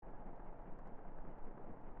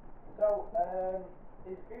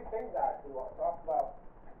There's a few things I actually want to talk about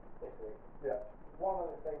this week. Yeah. One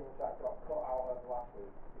of the things that got cut out of last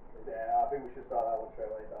week. Yeah, I think we should start that one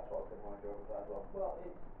straight away. That's what I was going to remind you of as well. Well,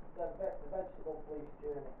 it's the vegetable police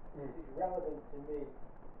journey. It's relevant to me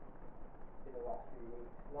in the last few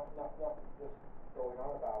weeks. Not just going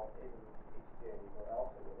on about in each journey, but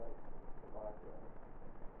also relates to my journey.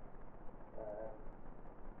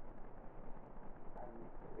 And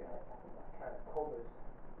to be honest, I think that kind of covers.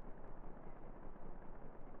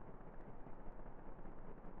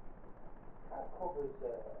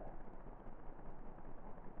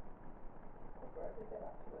 Everything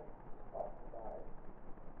actually. Talks about it.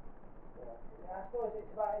 Yeah, I suppose it's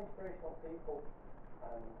about inspirational people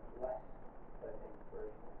and less than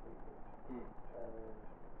inspirational people. And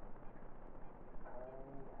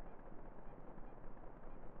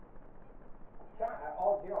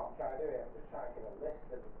all you know what I'm trying to do here, I'm just trying to give a list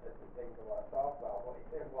of the things I want to talk about. But it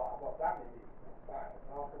seems like what's happening is starting to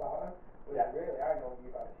talk about them. But yeah, really, I know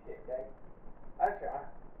you've had a shit day. Actually,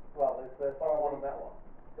 there's one on that one.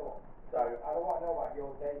 Go on. So I don't want to know about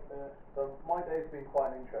your day first. So my day's been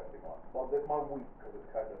quite an interesting one. Well, my week, because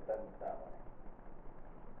it's kind of stems that way.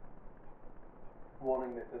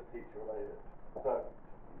 Warning, this is teacher related. So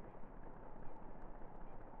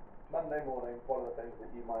Monday morning, one of the things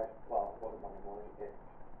that you might, well, it wasn't Monday morning, it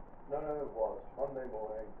was Monday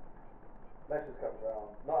morning. Message comes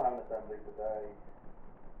around, not having assembly today.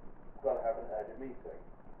 Got to have an urgent meeting.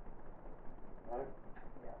 Right?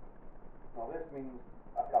 Yeah. Now this means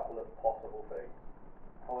a couple of possible things.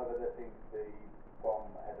 However, there seems to be, from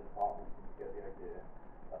the head of department, to get the idea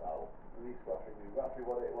about restructuring, knew roughly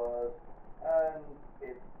what it was, and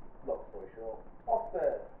it's, long story short,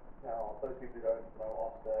 Ofsted. Now, those people who don't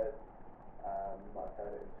know Ofsted, might have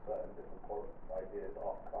heard it in certain different ideas,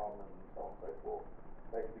 Ofcom and so on and so forth.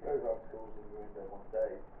 Basically goes around schools and ruins everyone's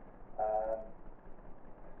day.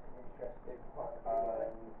 Interesting point.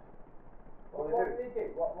 What do they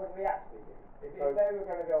do? What do they actually do? If they were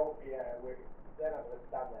going to go, yeah, they're not going to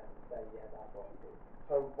stand there and say, yeah, that's what we do.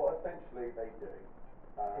 So what essentially they do,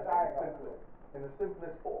 in the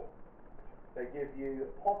simplest form, they give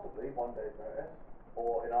you possibly 1 day's notice,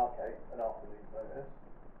 or in our case, an afternoon's notice.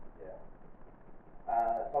 Yeah.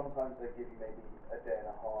 Sometimes they give you maybe a day and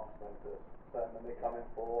a half notice. So then they come in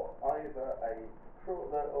for either a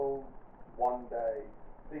short little 1 day,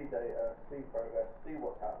 see data, see progress, see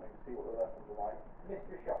what's happening, see what the lessons are like.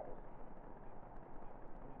 Mr. Shoppers.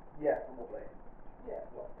 Yeah, probably. Yeah,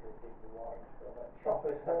 what could people want?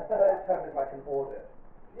 Shoppers. Third term is like an audit.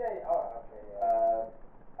 Yeah, alright, okay, yeah.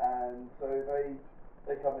 And so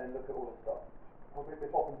they come in and look at all the stuff. Probably they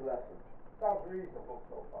pop into lessons. Sounds reasonable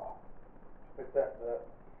so far. Except that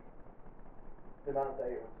the amount of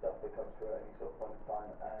data and stuff that comes through at any sort of point in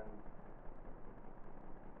time, and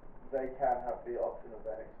they can have the option of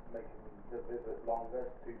then making the visit longer,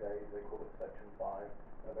 2 days, they call it section 5,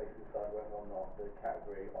 and basically decide whether or not the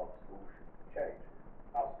category of school should change.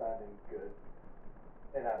 Outstanding, good,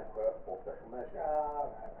 inadequate, or special measure.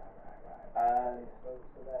 Right. And so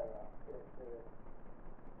there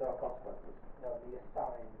are consequences. No, the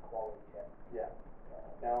assigned quality check. Yeah.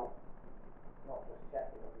 Now, not just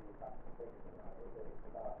checking whether you pass the things and that, is it? It's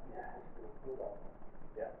about the school good on it.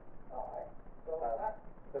 Yeah. Alright. So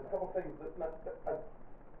there's a couple of things that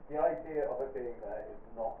the idea of it being there is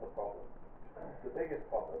not the problem. The biggest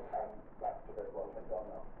problem, and that's the bit what I've done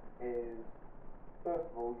now, is first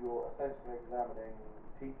of all you're essentially examining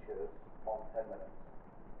teachers on 10 minutes.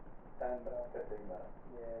 10 minutes, 15 minutes.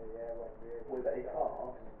 Yeah, when really with a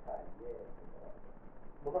class. An entire year.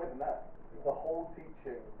 Well, not even that. The whole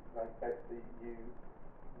teaching, like basically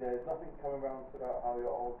there's nothing coming around about how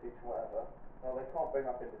your whole teaching, whatever. Now they can't bring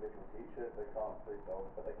up individual teachers, they can't do so,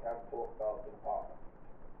 but they can talk about the department.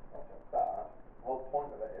 Okay. But the whole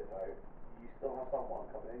point of it is though, you still have someone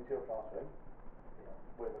coming into your classroom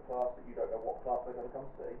with a class that you don't know what class they're going to come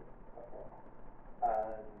see. Okay.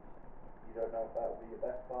 And you don't know if that will be your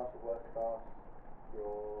best class or worst class,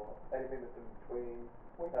 anything that's in between,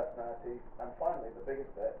 personalities, and finally the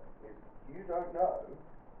biggest bit is you don't know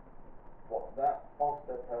what that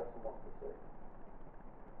Ofsted person wants to see.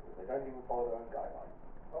 Because they don't even follow their own guidelines.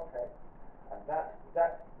 Okay. And that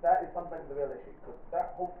is fundamentally the real issue, because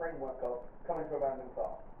that whole framework of coming to a random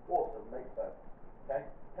class, awesome, makes sense. Okay?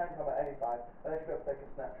 Can come at any time, and they should be able to take a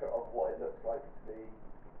snapshot of what it looks like to be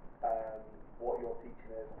what your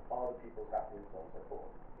teaching is, are the people happy, and so on and so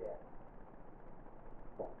forth. Yeah.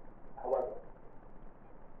 However,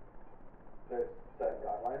 there's certain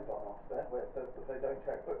guidelines on Ofsted where it says that they don't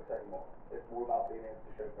check books anymore. It's more about being able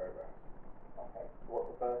to show progress. Okay. So what's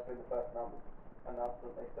the first thing? The first numbers.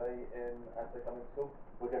 announcement they say as they come into school.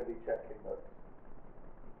 We're going to be checking those.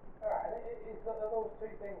 Alright, and are those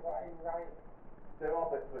two things like in writing? There are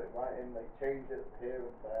bits of it right in, they change it here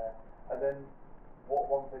and there, and then what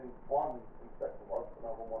one inspector wants,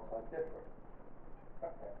 another one wants something different.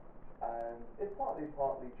 Okay. And it's partly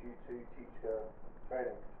due to teacher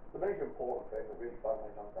training. The major important thing that really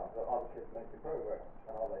finally comes down to are the kids making progress,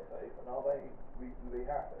 and are they safe, and are they reasonably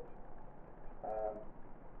happy?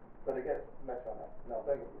 But it gets messed around. Now,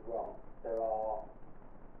 don't get me wrong, there are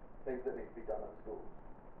things that need to be done at schools.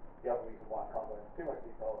 The other reason why I can't go into too much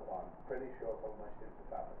detail is I'm pretty sure some of my students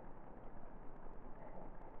are family.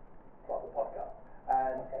 Like the podcast.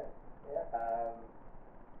 And, okay. Yeah.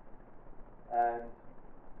 And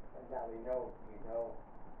now we know, do you know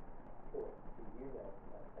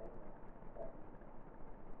that thing?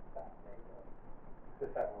 That name. the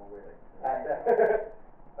seminal really. And,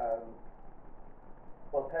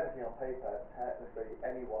 well, technically on paper,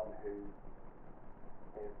 anyone who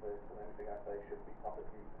is this and anything I say should be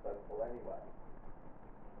publicly presentable anyway.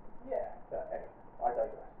 Yeah. But anyway, I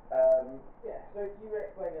digress. Yeah, so you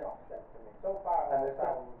were explaining Ofsted to me. So far it all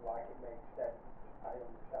sounds like it makes sense. I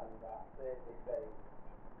understand that. They say,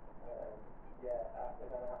 they're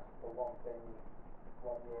going to ask for one thing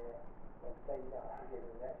 1 year, and say you don't have to give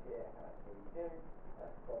it the next year, and actually you do.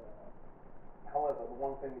 That's going on. However, the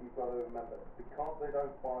one thing that you've got to remember, because they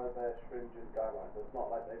don't follow their stringent guidelines, it's not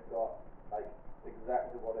like they've got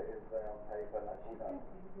exactly what it is there on paper, like we know.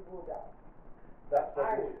 You would have. That's what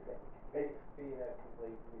I it would is. think. It's being a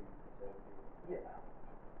complete new facility. Yeah.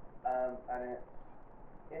 And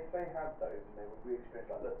if they had those and they were really strict,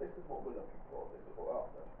 like, look, this is what we're looking for, this is what we're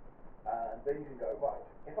after, and then you can go, right,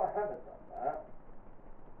 if I haven't done that,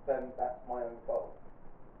 then that's my own fault.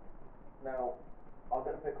 Now, I'm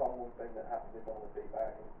going to pick on one thing that happened in one of the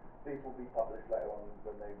feedback, and these will be published later on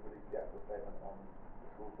when they release the actual statement on the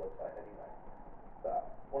school's website anyway. But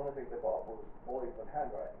one of the things they brought up was boys and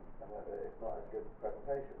handwriting, and whether it's not as good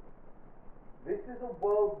presentation. This is a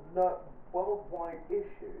worldwide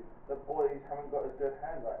issue that boys haven't got as good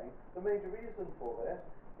handwriting. The major reason for this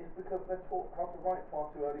is because they're taught how to write far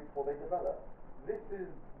too early before they develop. This is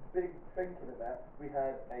big thinking in that. We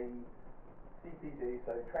had a CPD,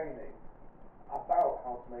 so training, about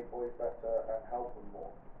how to make boys better and help them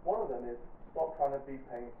more. One of them is stop trying to be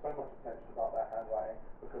paying so much attention about their handwriting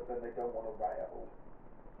because then they don't want to write at all.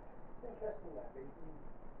 It's interesting that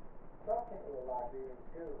talking to a library in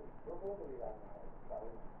school, struggle with that now, so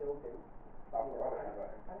we still do. I'm right at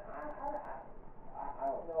handwriting. And I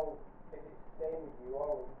don't know if it's the same with you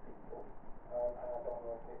or with people, and I don't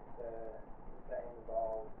know if it's the same with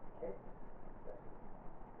all kids, still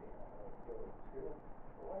at school.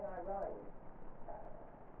 But when I write,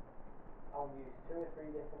 I'll use 2 or 3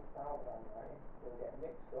 different styles of handwriting. They'll get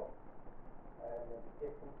mixed up. There'll be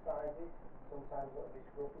different sizes. Sometimes it'll be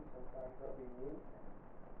scruffy, sometimes it'll be neat.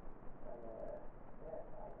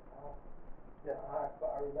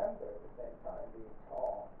 But I remember at the same time being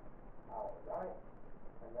taught how to write.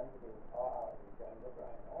 I remember being taught how to do John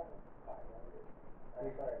Writing novels. I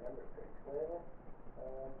remember it pretty clearly. I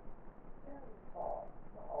was taught,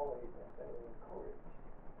 not always necessarily encouraged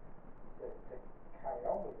to carry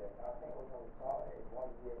on with it. I think I was only taught it in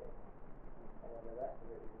 1 year, and then the rest of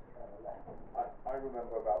it was just kind of left. I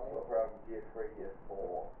remember about sort of around year 3, year 4,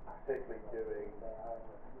 particularly doing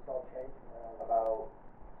it's all changed now. about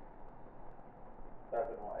 7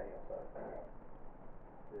 or 8 or so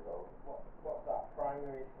years old. What's that?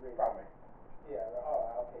 Primary 3? Primary. Yeah,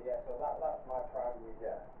 alright, okay, yeah, so that's my primary,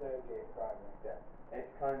 Yeah. 3rd year primary. Yeah. It's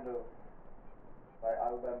kind of, like, I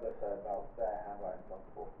remember saying about their handwriting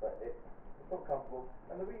comfortable, but it's not comfortable,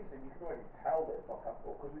 and the reason you can already tell that it's not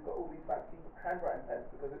comfortable, because we've got all these fancy handwriting pens,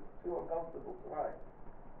 because it's too uncomfortable to write.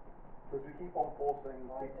 Because we keep on forcing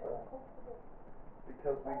people,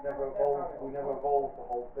 because we never evolved to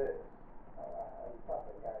hold this.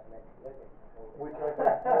 Which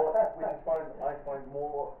I find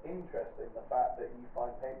more interesting, the fact that you find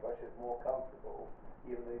paintbrushes more comfortable,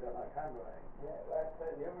 even though you don't like handwriting. Yeah, well,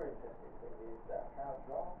 the other interesting thing is that I can't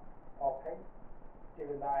draw or paint.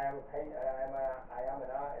 Given that I am a painter, I am an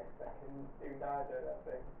artist, I can do neither of that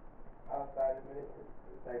thing outside of ministry.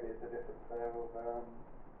 Maybe it's a difference there of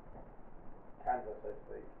canvas, so to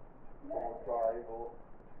speak, Yeah. or drive, or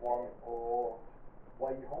one, or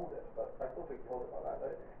where you hold it, but I still think you hold it like that,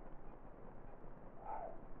 don't you?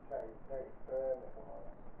 Very, very firm, if I'm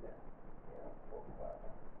honest. Yeah. Well,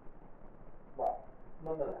 Well,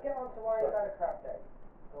 nonetheless. let's get on to why you had a crap day.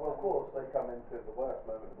 Well, of course, they come into the worst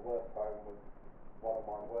moment, the worst time with one of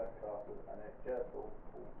my worst classes, and it just all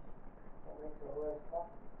falls. What makes it the worst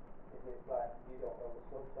class? Is it like you don't know the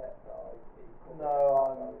subject, or is it No,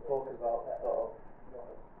 I'm talking about sort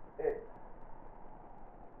of, it's,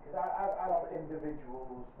 because I some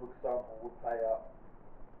individuals, for example, would pay up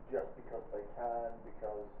just because they can,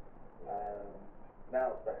 because,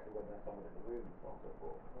 now especially when there's someone in the room and so on and so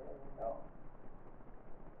forth. Now,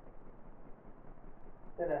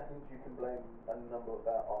 in essence, you can blame a number of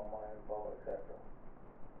that on my own fault, etc.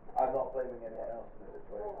 I'm not blaming anyone else in this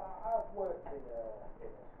situation. Well, I've worked in a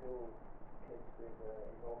school, kids with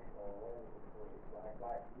emotional learning difficulties,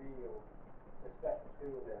 like real, the special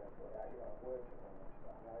schools and everything, I've worked in them,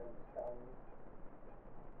 and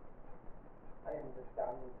I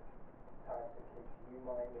understand types of kids you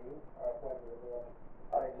might need, whether they're on the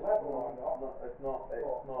same level or not. It's not But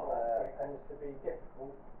it tends to be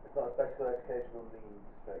difficult. It's not a special educational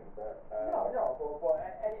needs thing, but but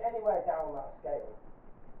anywhere down that scale,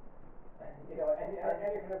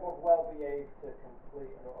 anything above well behaved to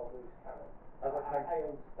complete and utter loose cannon. I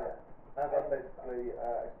understand. As I basically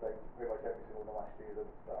explained to pretty much every single one of my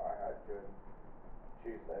students that I had during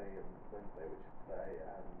Tuesday and Wednesday, which is today,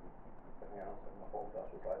 and everything else in my form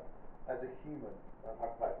class was like, as a human,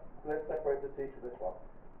 let's separate the teacher this one.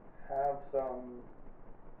 Have some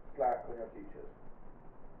slack on your teachers.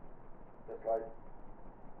 Just like,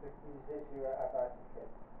 Is this your advice to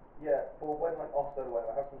kids? yeah, for when like Ofsted or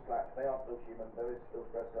whatever, have some slack. They are still human. There is still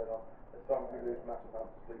stress going on. There's some who lose massive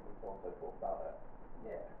amounts of sleep and so on and so forth about it.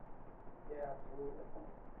 Yeah, absolutely.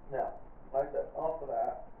 Now, like I said, after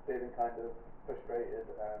that, feeling kind of frustrated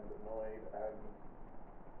and annoyed and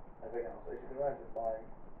everything else, as you can imagine, my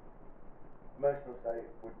emotional state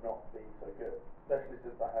would not be so good, especially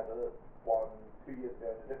since I had 2 years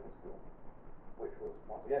ago in a different school, which was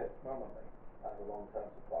once again smell on me as a long-term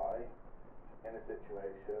supply in a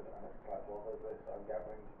situation, and it's like, well, there's this, I'm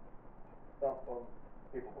gathering stuff from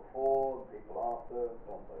people before and people after and so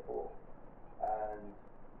on and so forth, and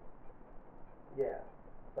yeah,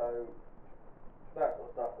 so that sort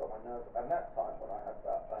of stuff got my nerves. And that time when I had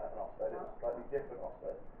that an Ofsted, it was a slightly different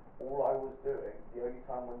Ofsted. All I was doing, the only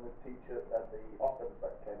time when the teacher, the Ofsted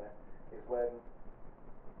inspector came in, is when,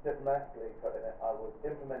 diplomatically putting it, I was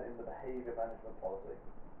implementing the behaviour management policy.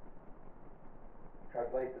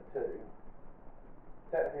 Translated to,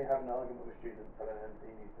 technically having an argument with a student, telling him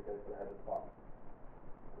he needs to go to the head of the department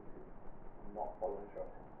because he's not following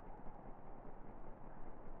instructions.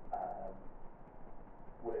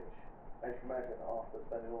 Which, as you can imagine, after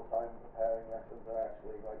spending all time preparing lessons and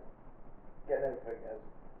actually like getting everything as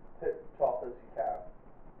tip-top as you can,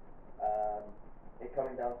 it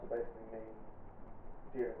coming down to basically me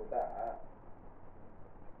dealing with that,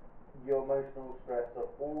 your emotional stress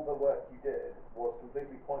of all the work you did was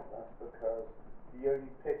completely pointless because the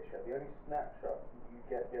only picture, the only snapshot you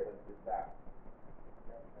get given is that.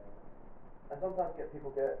 And sometimes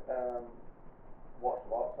people get watched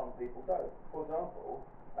what, some people don't. For example,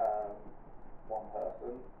 one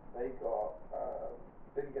person, they got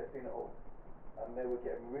didn't get seen at all, and they were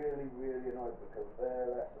getting really, really annoyed because their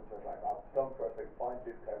lessons were like, I've gone for a big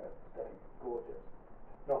fine-tooth comb, it's going to be gorgeous.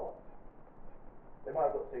 Not once. They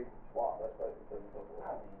might have got seen once, I suppose, in terms of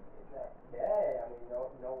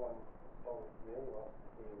no one really wants to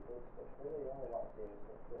see the good stuff, really. They only want to see the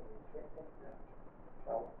stuff that is restricted. Yeah.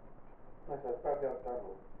 Well, like I said, it's perfectly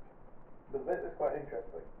understandable. But the bit that's quite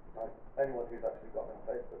interesting, like anyone who's actually got me on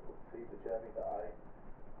Facebook will see the journey that I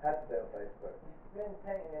had today on Facebook. You've been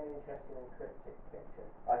painting an interesting and cryptic picture.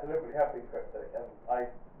 I deliberately have been cryptic, and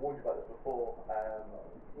I warned you about this before.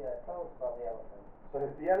 Yeah, tell us about the elephant. So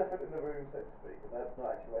the elephant in the room, so to speak, and that's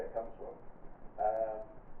not actually where it comes from,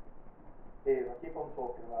 is I keep on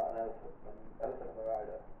talking about an elephant and the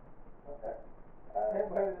rider. Okay.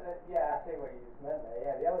 Yeah, I see what you just meant there.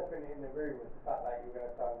 Yeah, the elephant in the room was the fact that you were going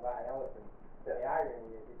to talk about an elephant. Yeah. The irony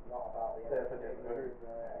is it's not about the elephant in the room.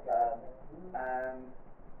 And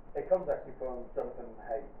it comes actually from Jonathan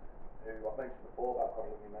Haidt, who I've mentioned before about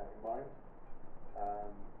Coddling the American Mind,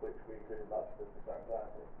 which we included in Statistics and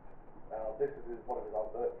Anxiety. Now, this is one of his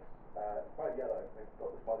old books. It's quite yellow. It's got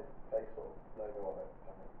this smiley face sort of logo on it.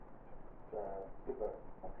 It's a good book.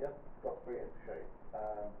 Yeah, got to bring it into shape.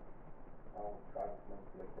 I'll try and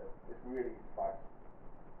link it. It's really nice.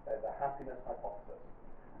 The happiness hypothesis.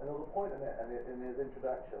 And there's a point in it, and in his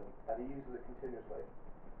introduction, and he uses it continuously,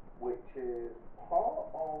 which is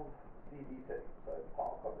part of CBT, so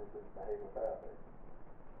part of cognitive behavioural therapy.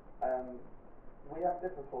 We have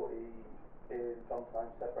difficulty in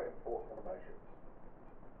sometimes separating thoughts and emotions.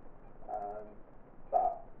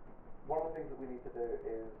 But one of the things that we need to do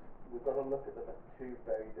is we've got to look at them as two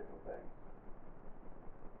very different things.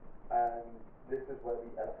 And this is where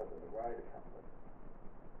the elephant and the rider comes in.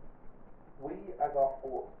 we as our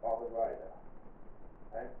thoughts are the rider.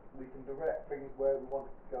 Okay? We can direct things where we want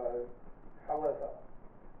it to go. However,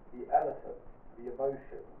 the elephant, the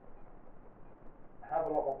emotions, have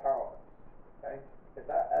a lot more power. Okay? If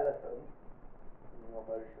that elephant, your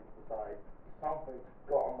emotions decide something's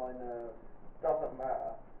got on my nerves, doesn't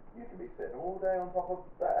matter. You can be sitting all day on top of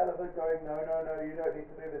that elephant going, no, you don't need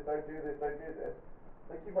to do this, don't do this, don't do this.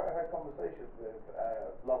 Like you might have had conversations with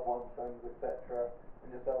loved ones, friends, etc.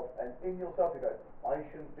 and yourself, and in yourself you go, I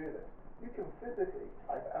shouldn't do this. You can physically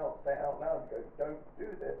type it out, say it out loud, and go, don't do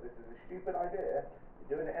this is a stupid idea,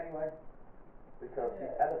 you're doing it anyway, because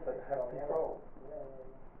the elephant has control.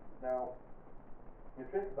 Now, you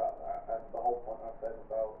think about that, and the whole point I said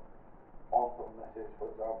about answer a message,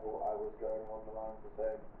 for example, I was going on the lines of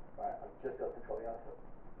saying, right, I've just got to control the elephant.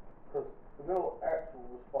 Because the real actual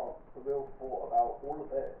response, the real thought about all of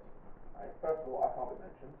this, right, first of all, I can't be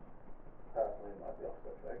mentioned, personally, like the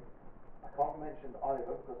Ofsted thing. I can't be mentioned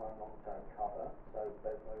either because I'm long-term cover, so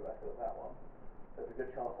there's no record of that one. There's a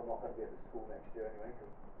good chance I'm not going to be at the school next year anyway,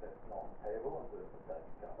 because it's not on the table, I'm doing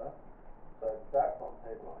maternity cover. So that's not on the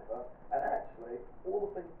table either. And actually, all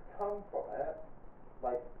the things come from it,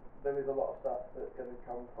 like, there is a lot of stuff that's going to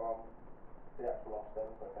come from the actual Ofsted,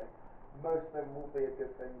 I think. Most of them will be a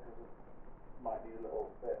good thing because it might need a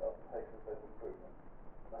little bit of face-to-face improvement.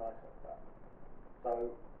 And I said that.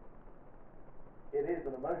 So, it is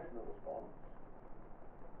an emotional response,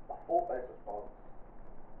 a thought-based response,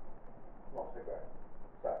 not so great.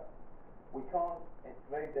 So, we can't, it's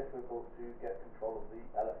very difficult to get control of the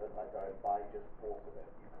elephant like going by just force of it.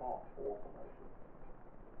 You can't force emotions.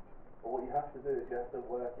 But what you have to do is you have to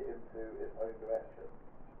work it into its own direction.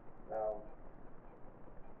 Now,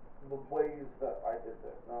 the ways that I did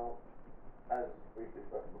this, now, as briefly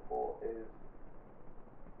spoken before, is,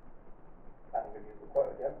 and I'm going to use the quote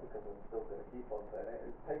again because I'm still going to keep on saying it,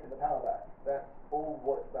 is taking the power back. That's all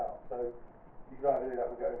what it's about. So, you can either do that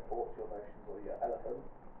with your own thoughts, your emotions, or your elephant,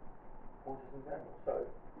 or just in general. So,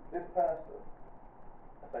 this person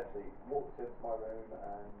essentially walks into my room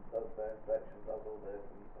and does their inspection, does all this,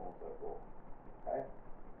 and so on and so forth. Okay?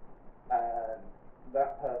 And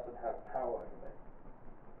that person has power over me.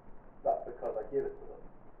 That's because I give it to them.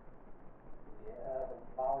 Yeah, a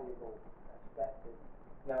valuable perspective.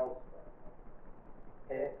 Now,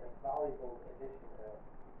 It's a valuable addition to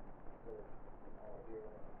our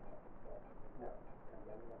viewing. yeah.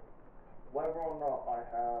 Whether or not I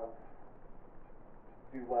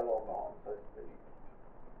do well or not, so to speak,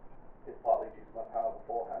 is partly due to my power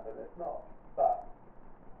beforehand, and it's not. But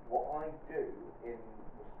what I do in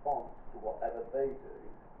response to whatever they do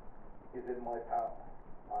is in my power.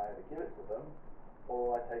 I either give it to them,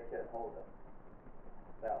 or I take it and hold it.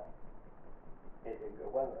 Now, it didn't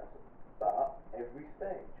go well in essence, but every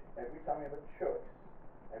stage, every time you have a choice,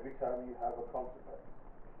 every time you have a consequence,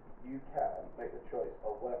 you can make the choice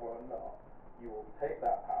of whether or not you will take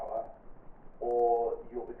that power, or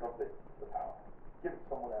you'll become victim to the power. Give it to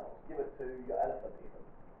someone else, give it to your elephant even.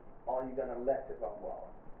 Are you going to let it run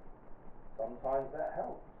wild? Sometimes that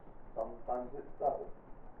helps, sometimes it doesn't.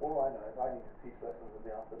 All I know is I need to teach lessons in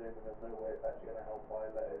the afternoon, and there's no way it's actually going to help by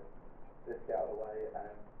letting this get out of the way,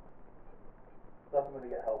 and it doesn't really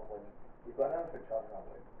get help when you've got an elephant charging on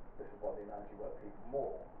you. This is why the analogy works even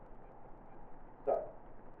more. So,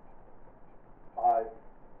 I've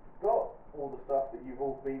got all the stuff that you've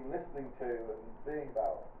all been listening to and seeing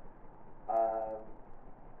about.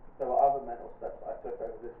 There were other mental steps I took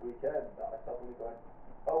over this weekend that I suddenly went,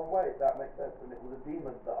 oh wait, that makes sense, and it was a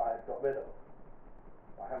demon that I had got rid of.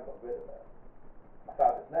 I haven't got rid of it. I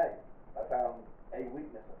found its name. I found a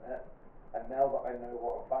weakness in it, and now that I know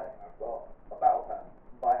what I'm fighting, I've got a battle plan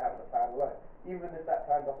by having a plan alone. Even if that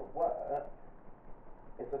plan doesn't work,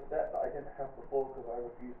 it's a step that I didn't have before because I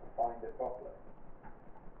refused to find it properly.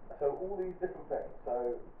 So all these different things.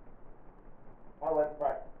 So I went,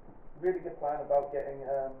 right, really good plan about getting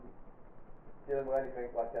dealing with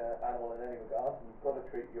anything like an animal in any regard. You've got to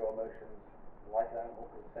treat your emotions like an animal,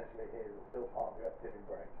 because essentially it is, it's still part of your reptilian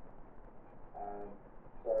brain.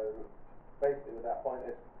 So basically with that point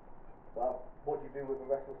is, well, what do you do with a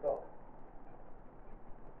restless dog?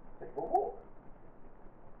 Take a walk.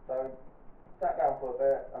 So sat down for a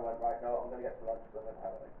bit and went, right, no, I'm going to get some lunch because I'm going to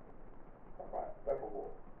have anything. Right, go for a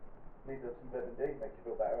walk. Need some vitamin D, makes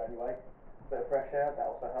you feel better anyway. Bit of fresh air, that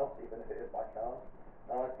also helps, even if it is by car.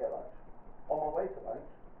 And I went to get lunch. On my way to lunch,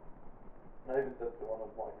 I even said to one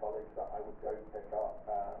of my colleagues that I would go pick up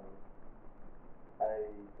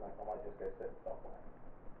I might just go sit at Subway.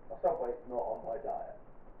 Now, Subway's not on my diet.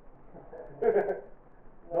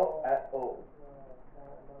 Not at all.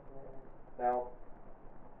 Now,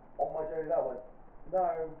 on my journey there, I went,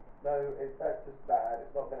 no, no, that's just bad,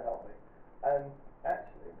 it's not going to help me. And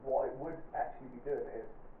actually, what it would actually be doing is,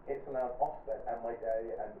 it's allowed Ofsted and my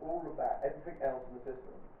day and all of that, everything else in the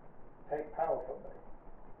system, take power from me.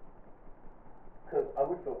 Because I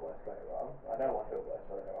would feel worse later on, I know I feel worse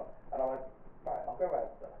later on, and I went, right, I'll go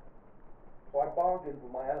Asda. So I bargained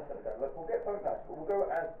with my elephant and go, look, we'll get something nice, but we'll go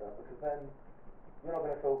Asda, because then you're not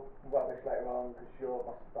going to feel rubbish later on, because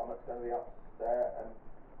my stomach's going to be upset, and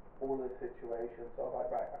all of the situations. So I was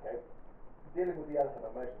like, right, okay, dealing with the elephant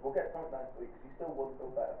emotions, we'll get something nice for you, because you still wouldn't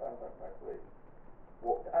feel better if I had something nice for you.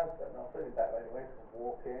 Walked to Asda, and I was feeling better anyway, because I'm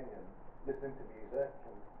walking and listening to music,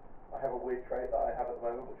 and I have a weird trait that I have at the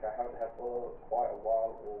moment, which I haven't had for quite a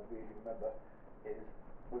while, or really remember, is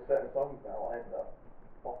with certain songs now, I end up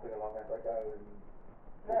bopping along as I go, and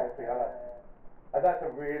everything like that. And that's a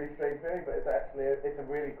really strange feeling, but it's actually, it's a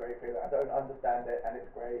really great feeling. I don't understand it, and it's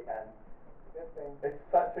great, and Good thing. it's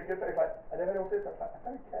such a good thing. It's like, and everyone else is like, I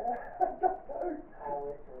don't care, I just don't. I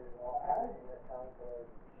literally walked in the town with a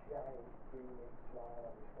giant beaming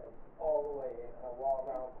smile on my face all the way in, and I walk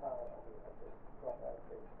around town and I just got that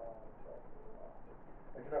big smile on my face.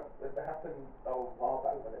 And you know, it happened a while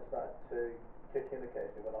back when it started to kick in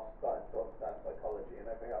occasionally, when I started to understand psychology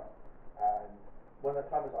and everything else. And when the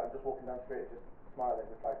time was like, I'm just walking down the street, just smiling,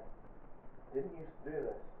 it's like, didn't used to do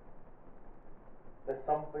this. There's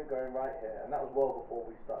something going right here, and that was well before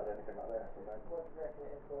we started anything like this. And then, What do you reckon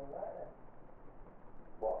it is going right then?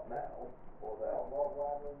 what now? Or then? Well,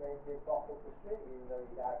 why would they just bop up the street, even though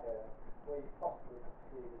you'd had a, well, you possibly could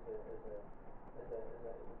see it as a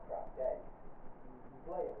crap day. You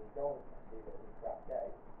blatantly don't see it as a crap day.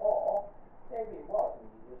 Or, maybe it was,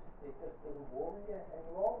 and it just doesn't worry you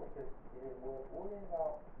anymore, because it isn't worth worrying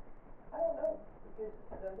about. I don't know, because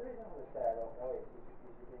the reason I'm going to say I don't know is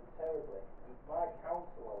because you've been terribly, and my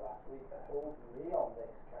counsellor last week told me on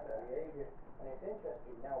this kind of behaviour, and it's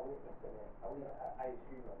interesting now witnessing it, at least I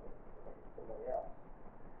assume of it, somebody else.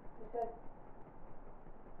 He said,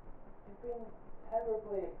 you've been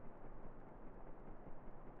terribly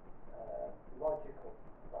logical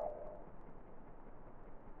about it all.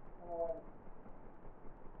 And I went,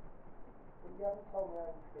 but you haven't told me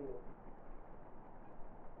how you feel.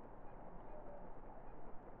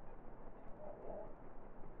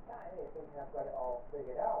 I ain't thinking I've got it all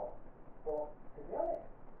figured out, but to be honest,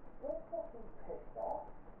 still fucking pissed off,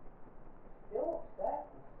 still upset,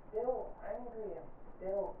 and still angry, and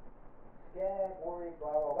still scared, worried,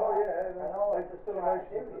 blah blah blah. Oh yeah, and all I it's just still try to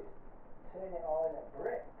do emotions. is turn it all into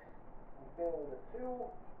bricks and build a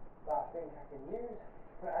tool that I think I can use,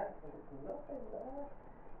 and there's nothing there.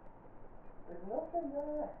 There's nothing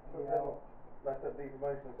there. You know. Like I said, these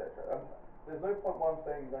emotions, etc. There's no point why I'm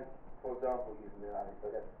saying, like, for example, using the analogy, so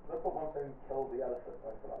again, there's no point why I'm saying kill the elephant or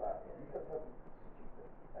anything like that. You could have stupid,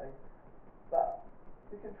 okay? But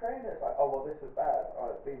you can train it. It's like, oh well, this is bad. Oh,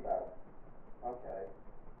 it's been bad. Okay.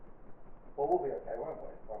 Well, we'll be okay, won't we?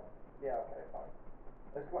 Well, yeah, okay, fine.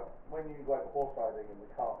 It's like when you like horse riding and the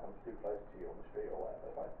car comes too close to you on the street or whatever.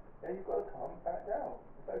 It's like, yeah, you've got to calm it back down.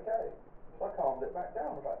 It's okay. So I calmed it back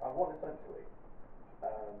down. It's like, I wanted something to eat.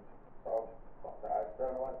 So I got to Asda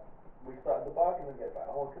and I went, we started the bargaining again. It's like,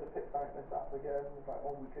 oh, I could have picked something this up again. It's like,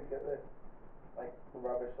 oh, we could get this. Like, the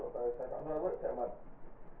rubbish sort of those things. And I looked at him and went,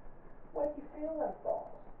 Where do you feel them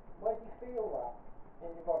thoughts? Where do you feel that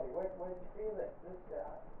in your body? Where do you feel it? Just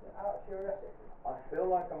out of curiosity. I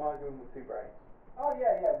feel like I'm arguing with two brains. Oh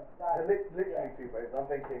yeah, yeah. Literally yeah. two brains.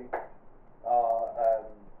 I'm thinking,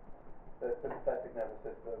 the sympathetic nervous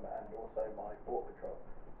system and also my thought control.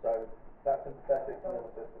 So that sympathetic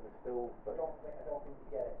nervous system is still. I don't think you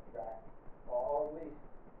get it right, or at least,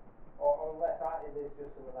 or unless it is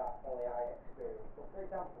just some of that only I experience. But for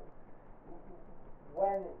example,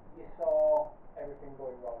 when you saw everything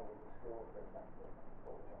going wrong in the school, for example,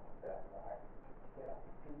 right? You know,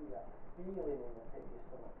 feel that feeling in the pit of your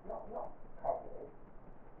stomach, not cognitive,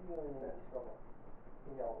 feeling in your stomach.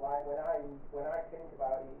 You know, like when I think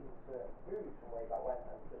about eating certain foods from way back when,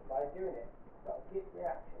 and just by doing it, got a gut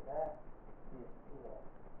reaction there. You know,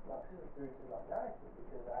 not because the foods are not nice, but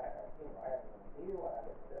because I had an ordeal, I had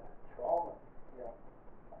a trauma. You know,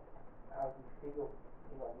 how do you feel?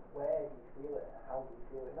 You know, where do you feel it, and how do you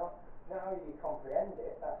feel it? Not how you comprehend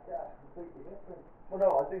it. That's completely different. Well,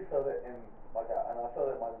 no, I do feel it in my gut, and I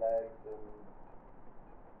feel it in my legs,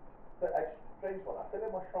 but a strange one, I feel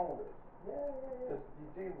it in my shoulders. Yeah. Because you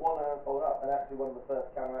do want to hold up, and actually one of the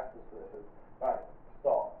first counteractions to this is, right,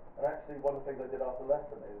 stop. And actually one of the things I did after the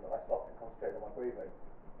lesson is I stopped and concentrated on my breathing.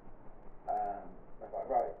 I was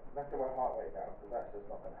like, right, let's get my heart rate down, because that's just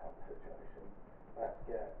not going to help the situation. Let's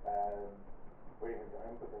get breathing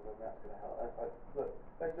going, because then that's going to help. It's like, look,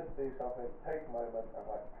 let's just do something, take a moment and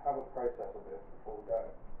like have a process of this before we go.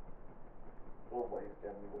 It's always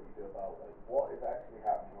generally what you do about like what is actually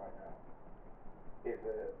happening right now. Is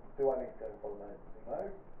it, do I need to go for emergency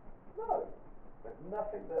mode? No. There's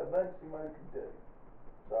nothing that emergency mode can do.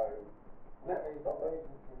 So let's stop it.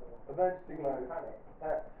 Emergency mode,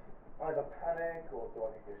 that's either panic, or do I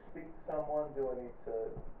need to speak to someone, do I need to,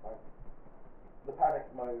 like, the panic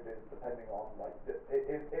mode is depending on, like, is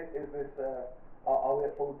this, are we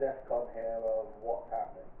at full DEFCON here of what's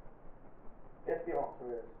happening? If the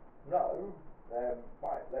answer is no, then,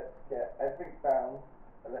 right, let's get everything down,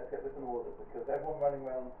 and let's get this in order, because everyone running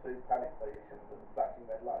around to panic stations and flashing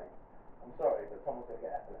red lights, I'm sorry, but someone's going to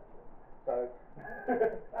get epilepsy. So,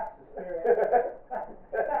 that's the spirit.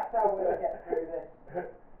 That's how we'll get through this.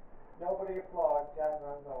 Nobody applauds, jazz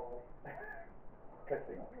hands only.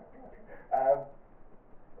 Kissing. But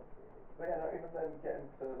yeah, no, even then getting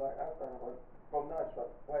to like, I don't know, like, from nice,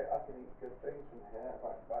 like, wait, I can eat good things from here.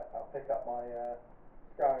 Right, I'll pick up my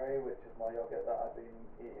Skyry, which is my yogurt that I've been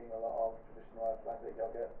eating a lot of, traditional Icelandic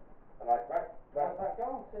yogurt. And like, right, how's that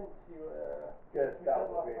gone since you good, that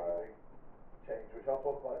was a really big change, which I'll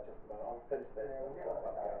talk about just a minute. I'll finish this and we'll talk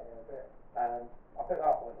about that. And I picked that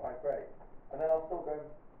up and went, right, great. And then I was still going,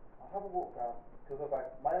 I'll have a walk around, because I was like,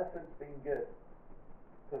 my elephant's been good.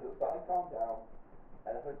 Because it was starting to calm down,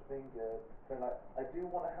 elephant's been good. So like, I do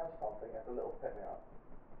want to have something as a little pick me up.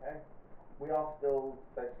 Okay? We are still,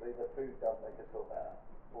 essentially, the food does make us feel better.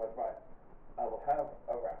 So I went, right, I will have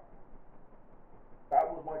a wrap. That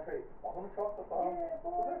was my treat. Wasn't a chocolate bar. Yeah,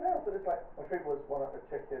 Wasn't anything else. So it's like, my treat was one of the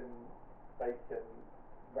chicken, bacon,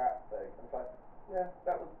 wrap thing. And it's like, yeah,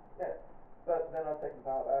 that was it. But then I take the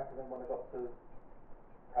power back, and then when I got to,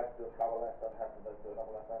 had to do a cover lesson, had to then do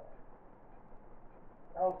another lesson.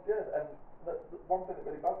 That was good, and the one thing that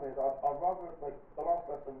really bugged me is I'd rather, like, the last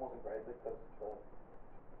lesson wasn't great because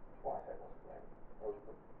well, I say it wasn't great.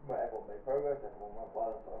 Everyone made progress, everyone went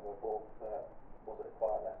well, and so on and so forth. Was it a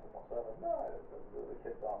quiet lesson whatsoever? No, the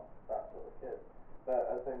kids aren't that sort of kid. But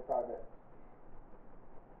at the same time,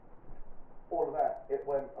 all of that, it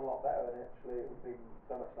went a lot better, and actually it would be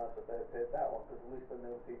so much nicer if they appeared that one, because at least then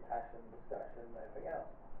they would see passion, discussion, and everything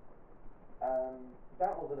else.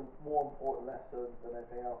 That was a more important lesson than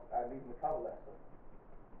anything else, and even the cover lesson,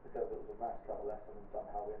 because it was a maths cover lesson, and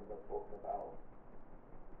somehow we ended up talking about,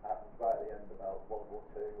 right at the end, about World War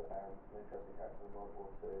II and some interesting characters in World War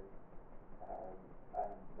II, and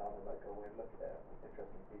now they might go away and look at it,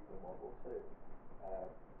 interesting people in World War II.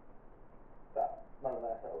 That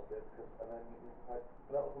nonetheless, that was good, because, and then like,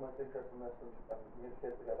 that was the most interesting lesson, and me and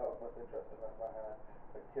kids together, that was the most interesting lesson I had.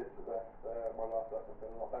 The kids that left my last lesson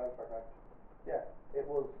feeling a lot better, so like, yeah, it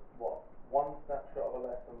was, what, one snapshot of a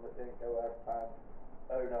lesson that didn't go as planned.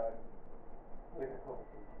 Oh no.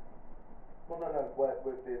 Well, no,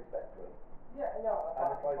 with the inspector. Yeah, no,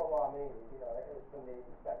 And it's like, what I mean is, you know, it was from the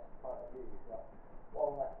inspector's point of view, it's like,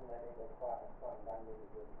 one lesson that didn't go quite as planned, and it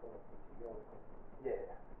was really coming to your company.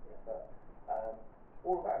 yeah. But,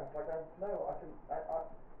 all of that, and it's like, no,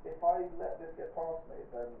 if I let this get past me,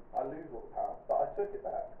 then I lose all the power. But I took it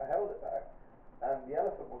back, I held it back, and the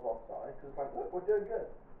elephant was offside, because it's like, look, we're doing good.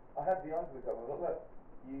 I had the argument going, look,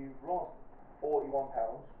 you've lost 41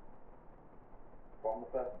 pounds from the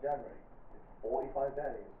 1st of January. It's 45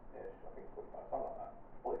 days-ish, I think it's 45, something like that,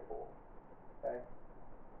 44, okay?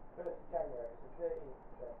 1st of January, so 13th.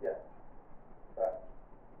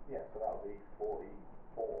 Yeah, so that'll be 44,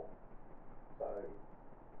 so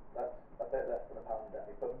that's a bit less than £1 a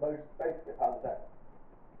day, but basically £1 a day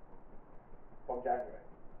from January.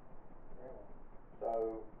 Yeah.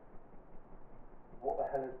 So, what the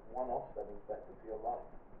hell is one Ofsted inspector to your life?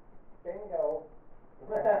 Bingo.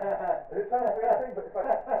 It sounds weird, but it's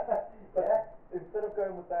like, but yeah. instead of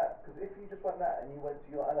going with that, because if you just went that and you went to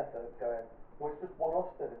your elephant going, well, it's just one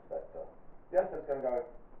Ofsted inspector, the elephant's going to go,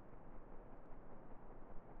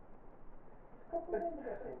 It's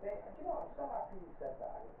interesting. Do you know what? I'm so happy you said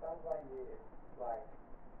that. It sounds like you, like.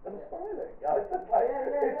 I'm smiling. Yeah.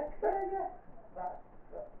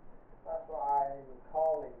 That's what I'm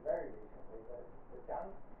calling very recently the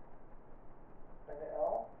dance of it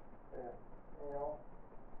all. Yeah. You know.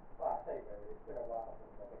 Well, I say very. It's been a while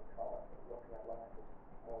since I've been caught looking at life as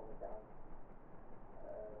more of a dance.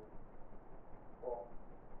 But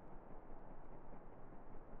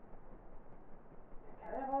it's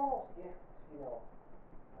kind of almost gifts, you know.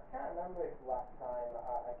 I can't remember if last time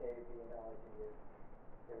I gave the analogy of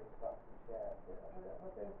doing stocks and shares.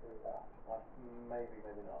 I've been through that. Maybe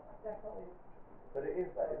not. Definitely. But it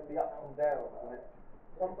is that, it's the ups and downs, and it's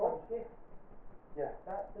Sometimes sometimes, gift. yeah.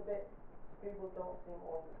 That's the bit. people don't seem to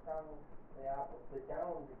understand the art of the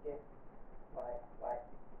Downs a gift, like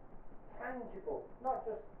tangible, not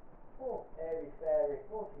just airy fairy.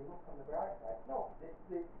 Oh, if you look on the bright side. No,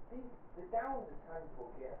 the Downs are tangible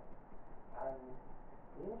gifts, and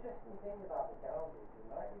the interesting thing about the Downs is they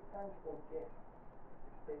might be tangible gifts,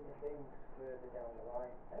 bigger things further down the line.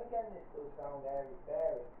 And again, this does sound airy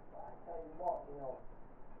fairy, but I tell you what,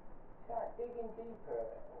 start digging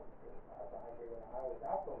deeper, as I do when I always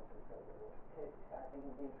have done since I was a little kid. Start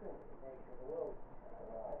digging deeper into the nature of the world. I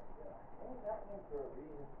realise things happening for a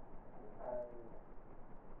reason, and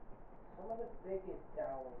some of the biggest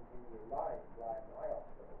downs in your life, like my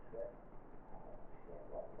hospital trip,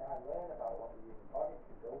 what did I learn about what the human body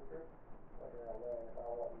can go through? What did I learn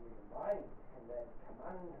about what the human mind can then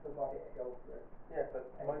command the body to go through? Yeah,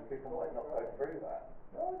 but most people might not go through that.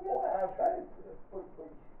 No, yeah, Or have that incident. But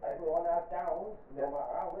everyone has downs, no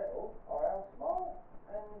matter how little or how small.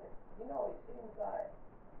 And, it seems like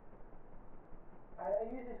I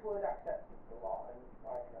use this word acceptance a lot, and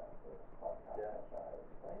like for this podcast, I'll try to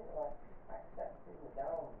explain it, like accepting the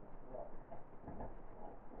downs,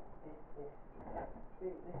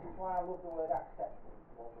 This is why I love the word acceptance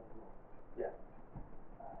more than love. Yeah.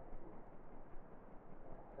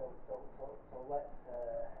 So let's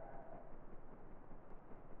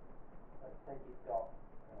say you've got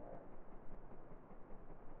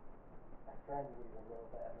a friend who's a little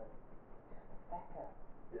bit of a pecker.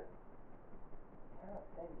 Yeah. You can't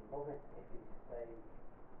say you love it if he's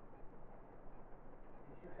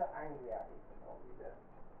just so angry at you for no reason.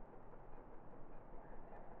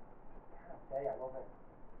 You can't say I love it.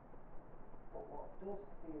 But what does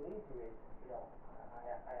feel easier is,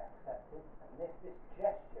 I accept it, and this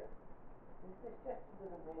gesture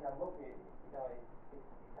doesn't mean I love you,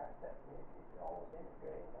 it's accepting it, it's always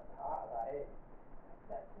integrating at the heart of that is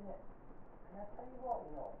accepting it. And I tell you what,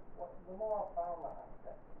 the more I found that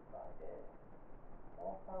acceptance idea, the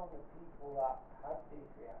more I found that people that had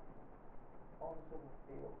these reactions all of a sudden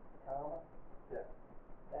feel calmer. Yeah.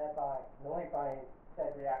 Thereby nullifying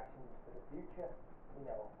said reactions for the future, at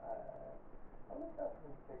least that's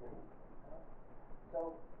been figured.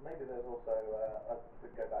 So maybe there's also, to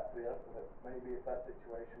go back to the other, maybe it's that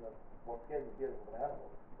situation of, once again, you're dealing with an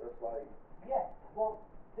animal, so it's like... Yeah, well,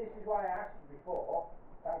 this is why I asked you before,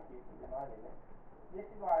 thank you for reminding me, this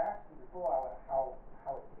is why I asked you before how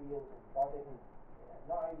it feels in the body,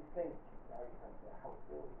 not how you think, how it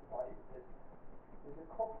feels in the body, because there's a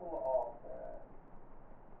couple of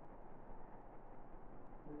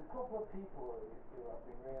people who I've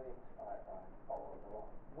been really inspired by and following a lot.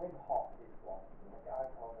 Wim Hof is one, and a guy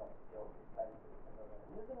called Dr. Joe Dispenza is another.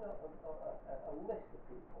 And there's a list of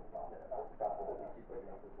people that we keep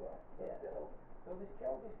bringing up as well. Yeah. So this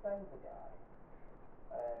Joe Dispenza guy,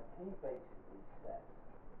 he basically says,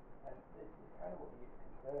 and this is kind of what you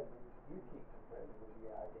confirmed, you keep confirming with the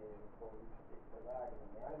idea of providing in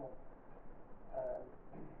the animal.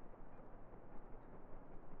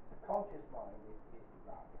 The conscious mind is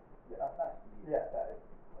right. Yeah. That's you. Yeah, that is.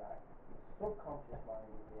 Right. The subconscious mind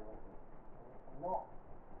is the element. And it's not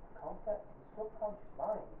a concept. The subconscious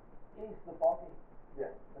mind is the body.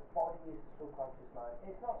 Yeah. The body is the subconscious mind.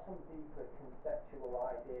 It's not some deeper conceptual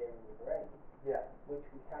idea in the brain, Yeah. which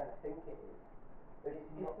we kind of think it is. It's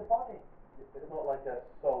the body. It's not like a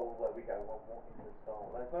soul where we go, well, what is the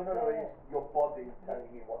soul? Like, no, Yeah. it's your body telling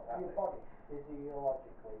you what's happening. Your body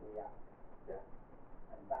physiologically reacts. Yeah.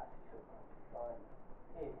 And that's your subconscious mind,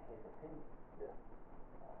 in his opinion. Yeah.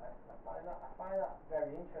 Right? I find that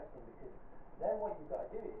very interesting, because then what you've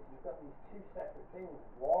got to do is you've got these two separate things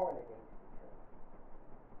warring against each other.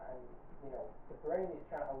 And, the brain is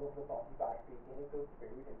trying to love the body by feeding it good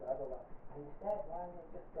food and blah, blah, blah. And instead, why don't you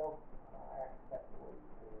just go, I accept the way you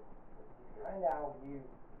feel. It's kind of how you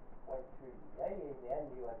went through the day. In the end,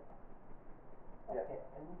 you went, okay.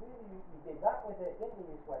 Yeah. And really, you did that with it, didn't you?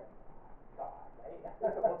 You just went, mate.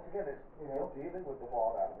 Once again, it's, you're dealing with the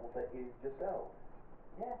wild animal that is yourself.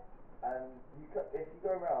 Yeah. And if you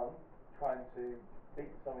go around trying to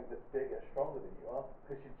beat something that's bigger, stronger than you are,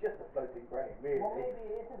 because you're just a floating grain, really. Well, maybe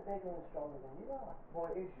it isn't bigger and stronger than you are. Well,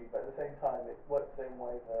 it is you, but at the same time, it works the same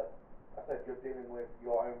way that I said you're dealing with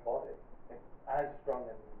your own body. It's as strong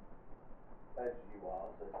as you are,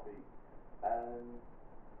 so to speak. And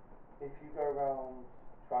if you go around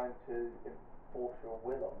trying to enforce your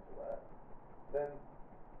will onto it, then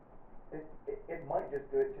it might just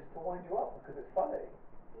do it just to wind you up because it's funny.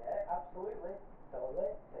 Yeah, absolutely. Totally.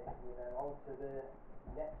 Takes me then on to the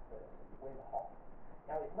next person, Wim Hof.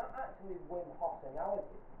 Now, it's not actually Wim Hof's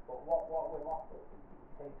analogy, but what Wim Hof does is he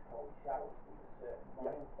takes cold showers with a certain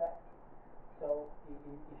mindset. So he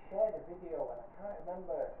shared a video, and I can't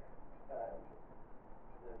remember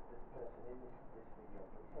the person in this video,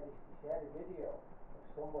 he said he shared a video of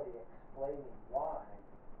somebody explaining why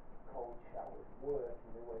cold showers work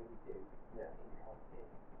in the way we do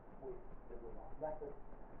with the Wim method.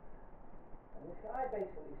 And this guy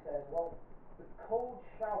basically says, well, the cold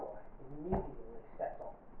shower immediately sets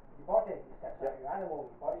off your body, it sets off your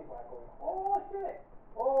animal, your body's like going, oh shit,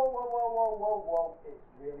 oh, whoa, it's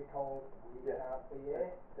really cold, we can't be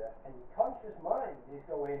here. And your conscious mind is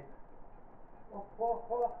going,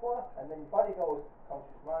 and then your body goes,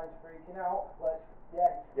 conscious mind's freaking out, let's,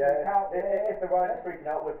 freak out. If the mind's freaking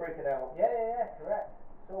out, we're freaking out. Correct.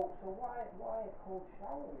 So why a cold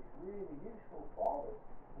shower is really useful for us.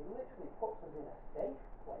 It literally puts us in a safe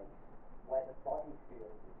place where the body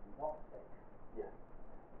feels it's not safe. Yeah.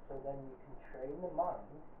 So then you can train the mind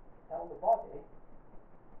to tell the body,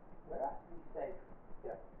 we're actually safe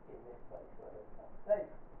in this place where it's not safe.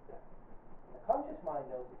 And the conscious mind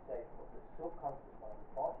knows it's safe, but the subconscious mind,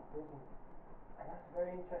 the body doesn't. And that's a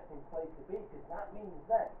very interesting place to be, because that means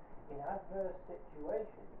that in adverse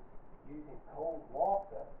situations, using cold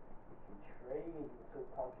water, you can train the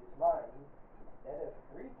subconscious mind, instead of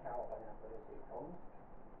freak out when adversity comes,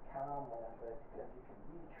 calm when adversity comes. You can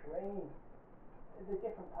retrain the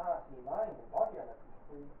different parts of your mind and body on a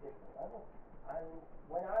completely different level. And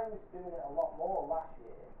when I was doing it a lot more last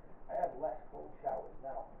year, I have less cold showers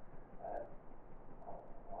now. I don't know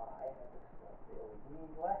why, I just feel we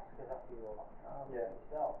need less because I feel a lot calmer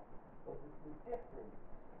myself. But the difference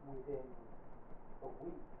within a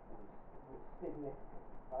week was significant,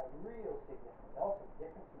 like real significant. Also the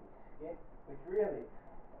difference in my skin, which really,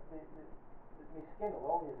 my skin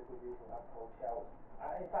alone is a good reason to have cold showers.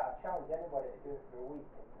 In fact, I challenge anybody to do it for a week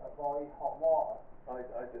and avoid hot water. I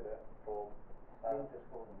did it for. Skin just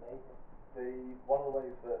goes amazing. One of the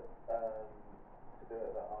ways that to do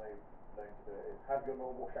it that I've known to do it is have your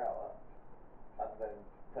normal shower and then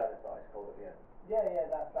turn it to ice cold at the end.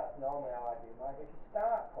 That's normally how I do mine. If you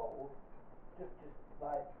start cold, just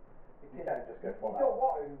like, because you can't just go full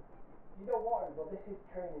out. You don't want to, but this is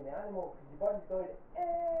training the animal, because your body's going,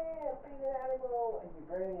 I'm being an animal, and your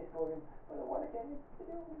brain is going, but I want to get into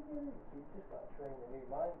the doing. So you've just got to train a new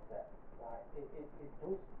mindset. Like, it does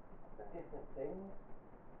different things.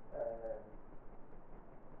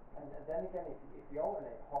 And then again, if you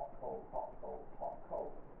alternate hot, cold, you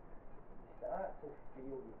start to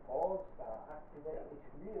feel your pores start activating.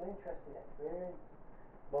 It's a real interesting experience.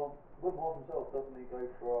 Well, Wim Hof himself, doesn't he go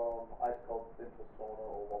from ice cold into sauna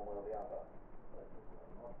or one way or the other?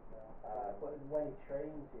 But when he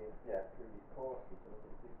trains you through his courses,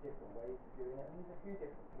 there's different ways of doing it, and there's a few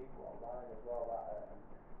different people online as well that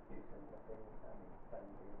do similar things. I mean,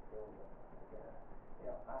 Sandy and Phil,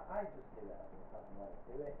 I just do it as and when I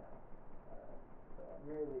do it now. So I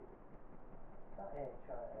really, I ain't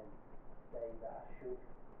trying to say that I should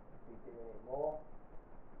be doing it more.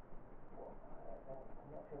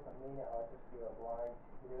 I'm not sure if I mean it or I just feel obliged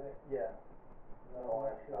to do it. No,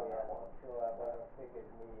 I'm not sure yet. I'm sure I've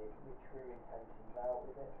figured my true intentions out